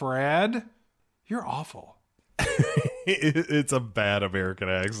 Manfred. You're awful. It's a bad American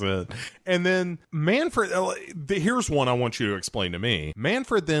accent. And then Manfred, here's one I want you to explain to me.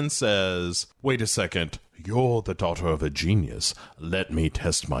 Manfred then says, wait a second, you're the daughter of a genius. Let me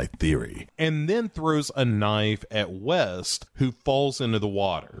test my theory. And then throws a knife at West, who falls into the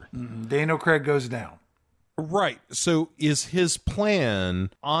water. Daniel Craig goes down. Right. So is his plan,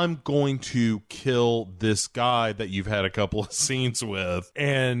 I'm going to kill this guy that you've had a couple of scenes with,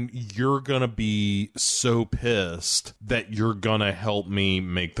 and you're going to be so pissed that you're going to help me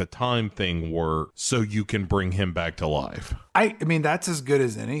make the time thing work so you can bring him back to life? I mean, that's as good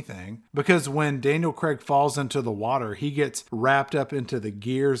as anything, because when Daniel Craig falls into the water, he gets wrapped up into the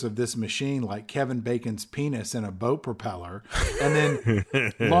gears of this machine like Kevin Bacon's penis in a boat propeller. And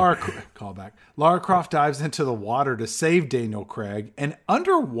then Lara Croft dives into the water to save Daniel Craig. And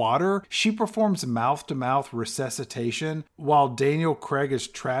underwater, she performs mouth-to-mouth resuscitation while Daniel Craig is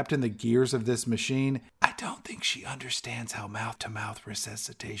trapped in the gears of this machine. I don't think she understands how mouth-to-mouth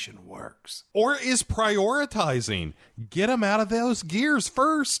resuscitation works. Or is prioritizing. Get him out of those gears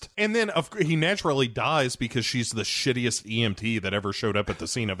first. And then he naturally dies because she's the shittiest EMT that ever showed up at the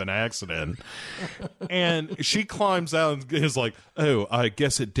scene of an accident. And she climbs out and is like, oh, I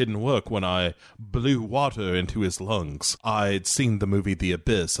guess it didn't work when I blew water into his lungs. I'd seen the movie The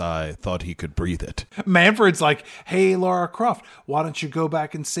Abyss. I thought he could breathe it. Manfred's like, hey, Lara Croft, why don't you go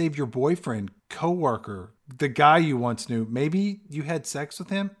back and save your boyfriend, coworker, the guy you once knew? Maybe you had sex with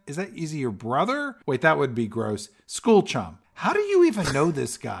him? Is he your brother? Wait, that would be gross. School chum. How do you even know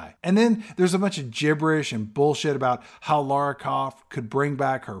this guy? And then there's a bunch of gibberish and bullshit about how Lara Croft could bring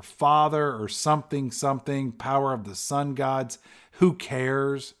back her father or something, power of the sun gods. Who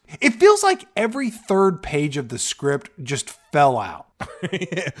cares? It feels like every third page of the script just fell out.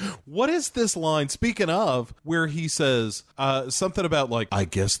 What is this line, speaking of, where he says something about like, I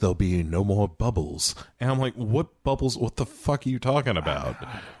guess there'll be no more bubbles. And I'm like, what bubbles? What the fuck are you talking about?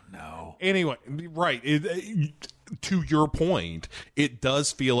 I don't know. Anyway, right. To your point, it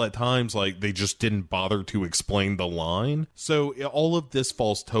does feel at times like they just didn't bother to explain the line. So all of this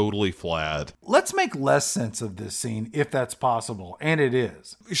falls totally flat. Let's make less sense of this scene, if that's possible. And it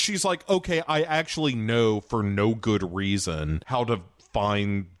is. She's like, okay, I actually know for no good reason how to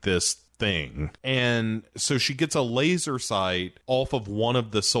find this thing. And so she gets a laser sight off of one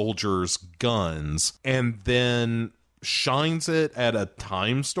of the soldiers' guns and then shines it at a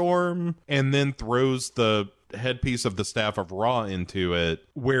time storm and then throws the headpiece of the Staff of Ra into it,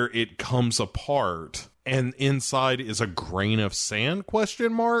 where it comes apart and inside is a grain of sand, ?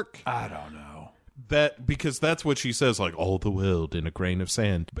 I don't know. That, because that's what she says, like, all the world in a grain of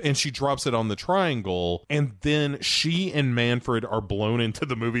sand. And she drops it on the triangle, and then she and Manfred are blown into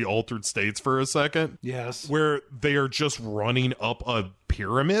the movie Altered States for a second. Yes. Where they are just running up a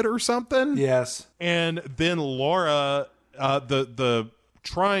pyramid or something. Yes. And then Laura, the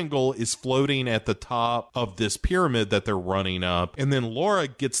triangle is floating at the top of this pyramid that they're running up, and then Laura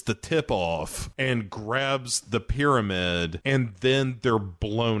gets the tip off and grabs the pyramid, and then they're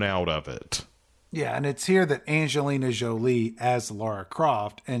blown out of it. Yeah, and it's here that Angelina Jolie as Lara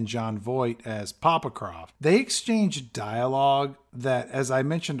Croft and Jon Voight as Papa Croft, they exchange dialogue that, as I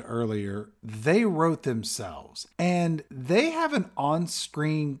mentioned earlier, they wrote themselves. And they have an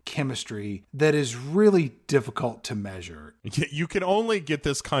on-screen chemistry that is really difficult to measure. You can only get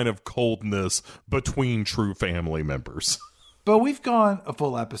this kind of coldness between true family members. But we've gone a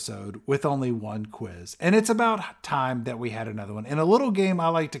full episode with only one quiz, and it's about time that we had another one in a little game I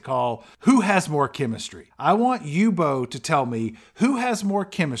like to call Who Has More Chemistry? I want you, Bo, to tell me who has more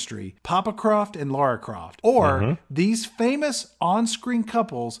chemistry, Papa Croft and Lara Croft, or these famous on-screen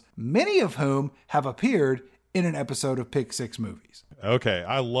couples, many of whom have appeared in an episode of Pick Six Movies. Okay,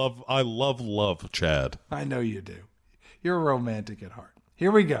 I love, Chad. I know you do. You're romantic at heart.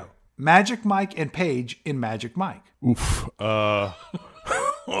 Here we go. Magic Mike and Paige in Magic Mike. Oof. Oh,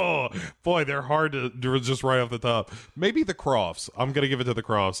 boy, they're hard to just right off the top. Maybe the Crofts. I'm going to give it to the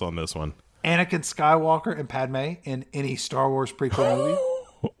Crofts on this one. Anakin Skywalker and Padme in any Star Wars prequel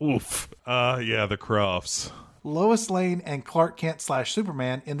movie. Oof. Yeah, the Crofts. Lois Lane and Clark Kent /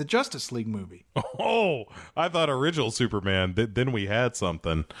 Superman in the Justice League movie. Oh, I thought original Superman. Then we had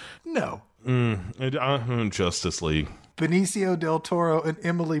something. No. Justice League. Benicio del Toro and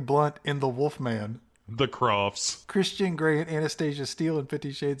Emily Blunt in The Wolfman. The Crofts. Christian Grey and Anastasia Steele in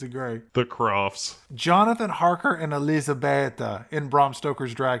 50 Shades of Grey. The Crofts. Jonathan Harker and Elizabeth in Bram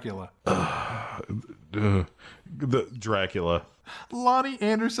Stoker's Dracula. The Dracula. Lonnie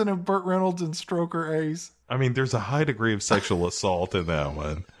Anderson and Burt Reynolds in Stroker Ace. I mean, there's a high degree of sexual assault in that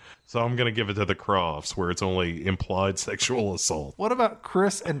one. So I'm going to give it to the Crofts, where it's only implied sexual assault. What about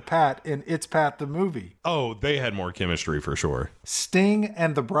Chris and Pat in It's Pat the Movie? Oh, they had more chemistry for sure. Sting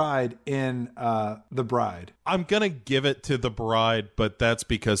and the Bride in The Bride. I'm going to give it to the Bride, but that's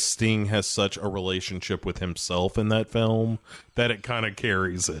because Sting has such a relationship with himself in that film that it kind of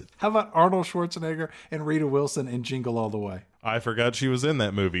carries it. How about Arnold Schwarzenegger and Rita Wilson in Jingle All the Way? I forgot she was in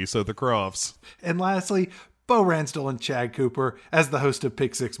that movie, so the Crofts. And lastly, Bo Ransdell and Chad Cooper as the host of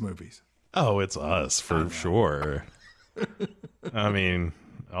Pick Six Movies. Oh, it's us for sure. I mean,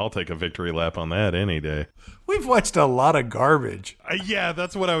 I'll take a victory lap on that any day. We've watched a lot of garbage. Yeah,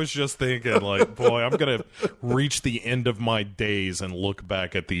 that's what I was just thinking. Like, boy, I'm going to reach the end of my days and look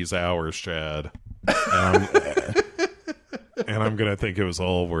back at these hours, Chad. And I'm going to think it was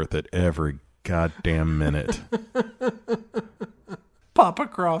all worth it every goddamn minute. Papa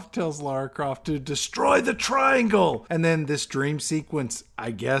Croft tells Lara Croft to destroy the triangle. And then this dream sequence,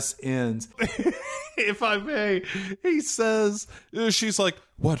 I guess, ends. If I may, he says, she's like,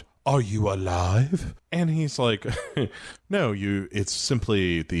 "What, are you alive?" And he's like, "No, it's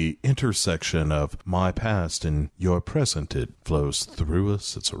simply the intersection of my past and your present. It flows through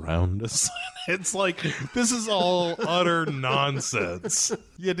us, it's around us." It's like, this is all utter nonsense.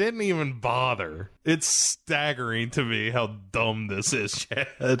 You didn't even bother. It's staggering to me how dumb this is,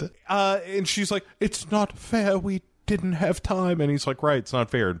 Chad. And she's like, "It's not fair, we didn't have time." And he's like, "Right, it's not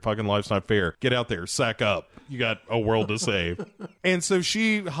fair. Fucking life's not fair. Get out there, sack up. You got a world to save." And so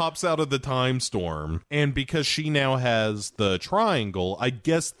she hops out of the time storm, and because she now has the triangle, I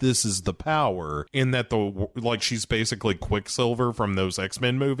guess this is the power in that she's basically Quicksilver from those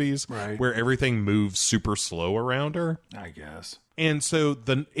X-Men movies, right, where everything moves super slow around her, I guess. And so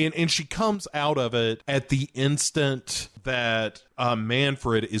and she comes out of it at the instant that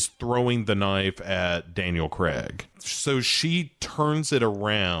Manfred is throwing the knife at Daniel Craig. So she turns it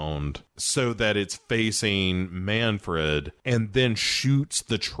around so that it's facing Manfred and then shoots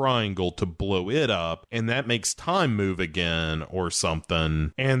the triangle to blow it up, and that makes time move again or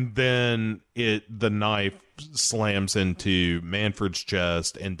something. And then the knife slams into Manfred's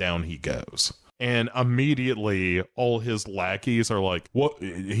chest and down he goes. And immediately, all his lackeys are like, "What?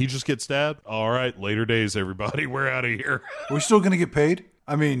 He just gets stabbed? All right, later days, everybody. We're out of here." Are we still going to get paid?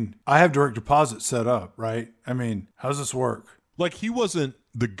 I mean, I have direct deposit set up, right? I mean, how's this work? Like, he wasn't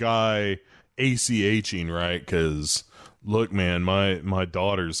the guy ACHing, right? Because, look, man, my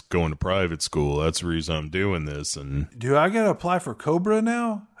daughter's going to private school. That's the reason I'm doing this. And do I got to apply for Cobra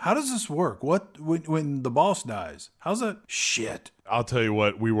now? How does this work? What when the boss dies? How's that? Shit. I'll tell you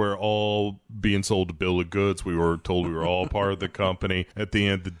what, we were all being sold a bill of goods. We were told we were all part of the company. At the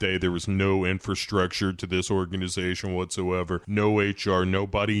end of the day, there was no infrastructure to this organization whatsoever. No HR,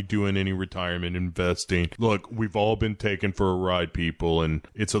 nobody doing any retirement investing. Look, we've all been taken for a ride, people, and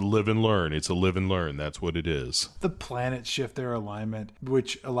it's a live and learn. It's a live and learn. That's what it is. The planet planets shift their alignment,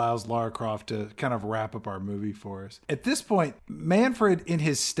 which allows Lara Croft to kind of wrap up our movie for us. At this point, Manfred, in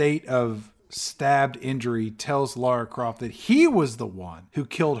his state of stabbed injury, tells Lara Croft that he was the one who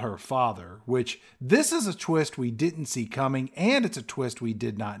killed her father, which this is a twist we didn't see coming, and it's a twist we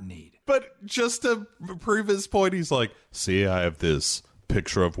did not need. But just to prove his point, he's like, see, I have this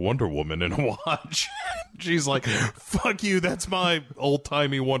picture of Wonder Woman in a watch. She's like, fuck you, that's my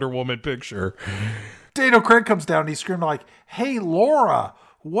old-timey Wonder Woman picture. Daniel Craig comes down and he's screaming like, hey, Laura,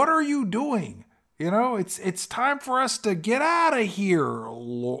 what are you doing? You know, it's time for us to get out of here,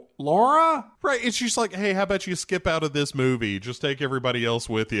 Laura. Right, and she's like, hey, how about you skip out of this movie? Just take everybody else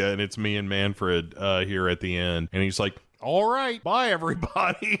with you, and it's me and Manfred here at the end. And he's like, all right, bye,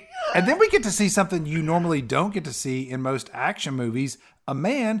 everybody. And then we get to see something you normally don't get to see in most action movies, a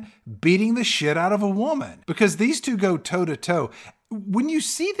man beating the shit out of a woman. Because these two go toe-to-toe. When you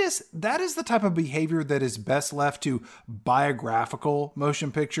see this, that is the type of behavior that is best left to biographical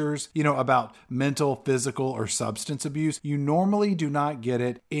motion pictures, you know, about mental, physical, or substance abuse. You normally do not get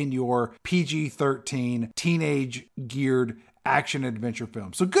it in your PG-13 teenage-geared action adventure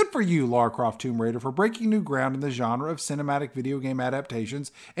film. So good for you, Lara Croft Tomb Raider, for breaking new ground in the genre of cinematic video game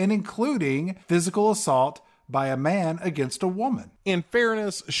adaptations and including physical assault by a man against a woman. In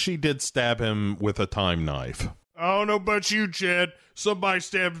fairness, she did stab him with a time knife. I don't know about you, Chad. Somebody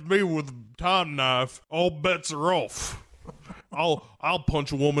stabs me with a time knife, all bets are off. I'll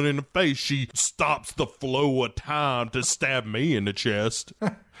punch a woman in the face. She stops the flow of time to stab me in the chest.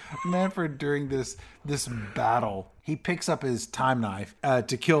 Manfred, during this battle, he picks up his time knife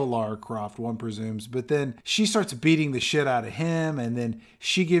to kill Lara Croft, one presumes, but then she starts beating the shit out of him, and then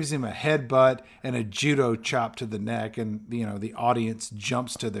she gives him a headbutt and a judo chop to the neck, and you know the audience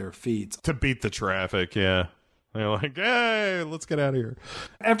jumps to their feet. To beat the traffic, yeah. They're like, hey, let's get out of here.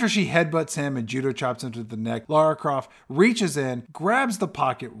 After she headbutts him and judo chops him to the neck, Lara Croft reaches in, grabs the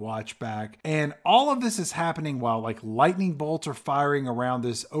pocket watch back, and all of this is happening while like lightning bolts are firing around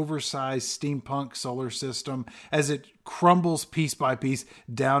this oversized steampunk solar system as it crumbles piece by piece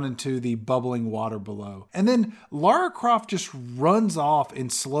down into the bubbling water below. And then Lara Croft just runs off in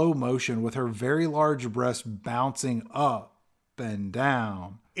slow motion with her very large breasts bouncing up and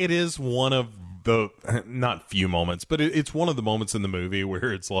down. It is one of the, not few moments, but it's one of the moments in the movie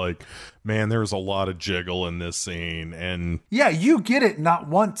where it's like, man, there's a lot of jiggle in this scene. And yeah, you get it not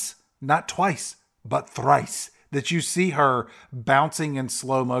once, not twice, but thrice. That you see her bouncing in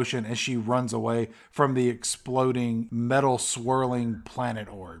slow motion as she runs away from the exploding metal swirling planet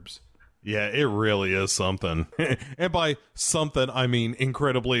orbs. Yeah, it really is something. And by something, I mean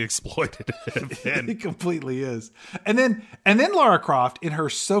incredibly exploitative. It completely is. And then Lara Croft, in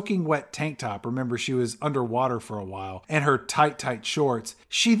her soaking wet tank top, remember she was underwater for a while, and her tight shorts,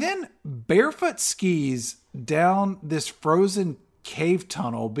 she then barefoot skis down this frozen cave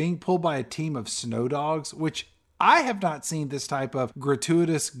tunnel being pulled by a team of snow dogs, which I have not seen this type of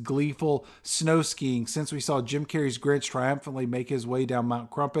gratuitous, gleeful snow skiing since we saw Jim Carrey's Grinch triumphantly make his way down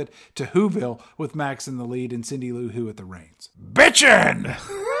Mount Crumpet to Whoville with Max in the lead and Cindy Lou Who at the reins. Bitchin'!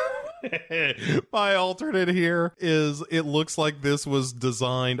 My alternate here is it looks like this was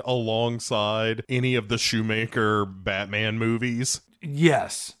designed alongside any of the Shoemaker Batman movies.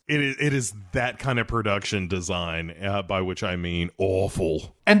 Yes. It is that kind of production design, by which I mean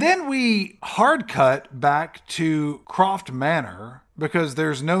awful. And then we hard cut back to Croft Manor because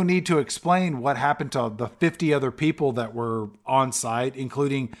there's no need to explain what happened to the 50 other people that were on site,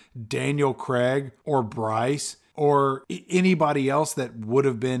 including Daniel Craig or Bryce or anybody else that would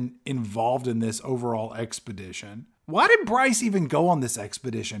have been involved in this overall expedition. Why did Bryce even go on this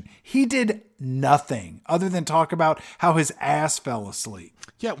expedition? He did nothing other than talk about how his ass fell asleep.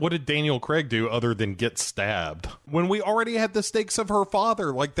 Yeah, what did Daniel Craig do other than get stabbed? When we already had the stakes of her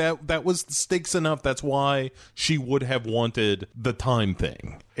father, like that was stakes enough. That's why she would have wanted the time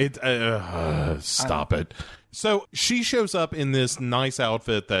thing. Stop it. So she shows up in this nice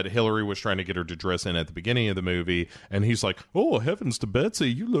outfit that Hillary was trying to get her to dress in at the beginning of the movie. And he's like, oh, heavens to Betsy,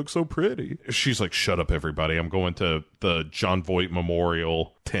 you look so pretty. She's like, shut up, everybody. I'm going to the John Voight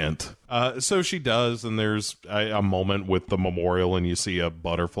Memorial tent. So she does. And there's a moment with the memorial and you see a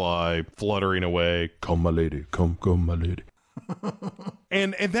butterfly fluttering away. Come, my lady. Come, my lady.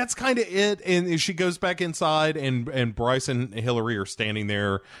 And that's kind of it. And she goes back inside, and Bryce and Hillary are standing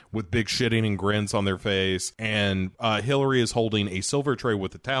there with big shitting and grins on their face. And Hillary is holding a silver tray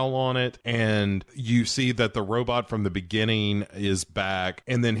with a towel on it. And you see that the robot from the beginning is back.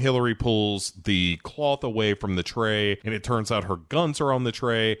 And then Hillary pulls the cloth away from the tray, and it turns out her guns are on the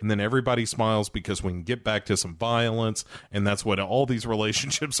tray. And then everybody smiles because we can get back to some violence. And that's what all these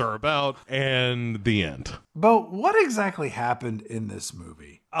relationships are about. And the end. But what exactly happened in this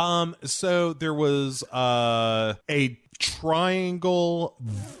movie? So there was a triangle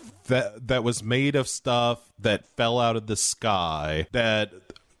that was made of stuff that fell out of the sky that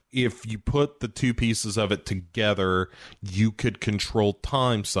if you put the two pieces of it together, you could control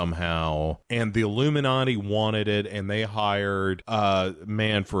time somehow. And the Illuminati wanted it, and they hired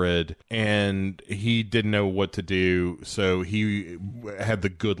Manfred, and he didn't know what to do. So he had the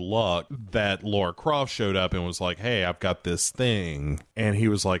good luck that Lara Croft showed up and was like, hey, I've got this thing. And he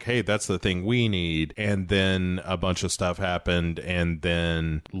was like, hey, that's the thing we need. And then a bunch of stuff happened, and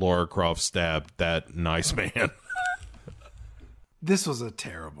then Lara Croft stabbed that nice man. This was a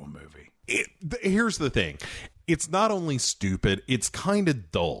terrible movie. Here's the thing. It's not only stupid, it's kind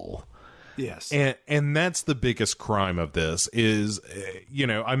of dull. Yes. And that's the biggest crime of this is,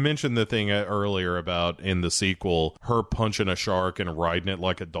 I mentioned the thing earlier about in the sequel, her punching a shark and riding it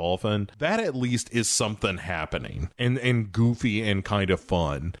like a dolphin. That at least is something happening and goofy and kind of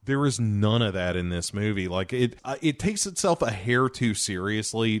fun. There is none of that in this movie. Like it takes itself a hair too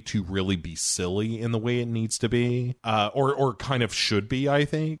seriously to really be silly in the way it needs to be, or kind of should be, I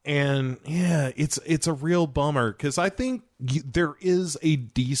think. And yeah, it's a real bummer because I think there is a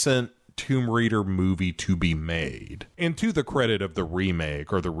decent Tomb Raider movie to be made. And to the credit of the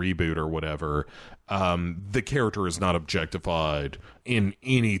remake or the reboot or whatever, the character is not objectified in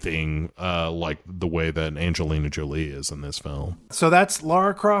anything like the way that Angelina Jolie is in this film. So that's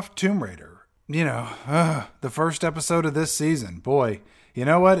Lara Croft Tomb Raider. The first episode of this season. Boy, you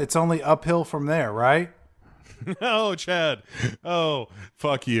know what? It's only uphill from there, right? Oh, Chad. Oh,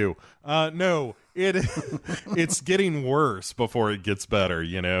 fuck you. No. It's getting worse before it gets better,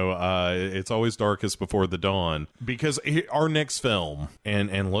 it's always darkest before the dawn, because our next film,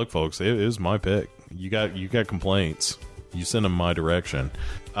 and look folks, it is my pick. You got complaints, you send them my direction.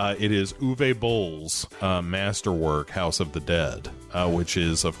 It is Uwe Boll's masterwork House of the Dead, which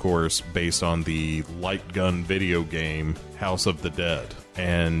is of course based on the light gun video game House of the Dead,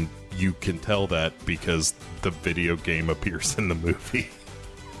 and you can tell that because the video game appears in the movie.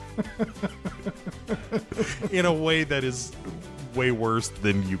 In a way that is way worse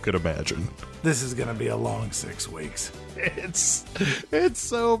than you could imagine. This is gonna be a long 6 weeks. It's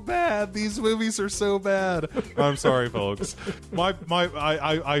so bad. These movies are so bad. I'm sorry, folks.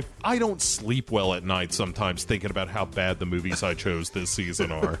 I don't sleep well at night sometimes thinking about how bad the movies I chose this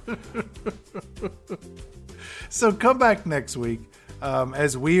season are. So come back next week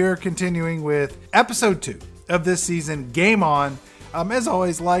as we are continuing with episode 2 of this season, Game On. As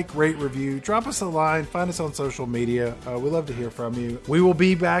always, like, rate, review, drop us a line, find us on social media. We love to hear from you. We will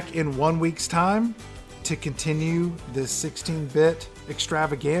be back in 1 week's time to continue this 16-bit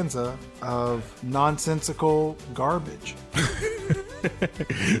extravaganza of nonsensical garbage.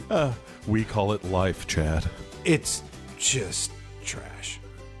 We call it life, Chad. It's just trash.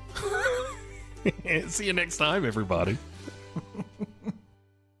 See you next time, everybody.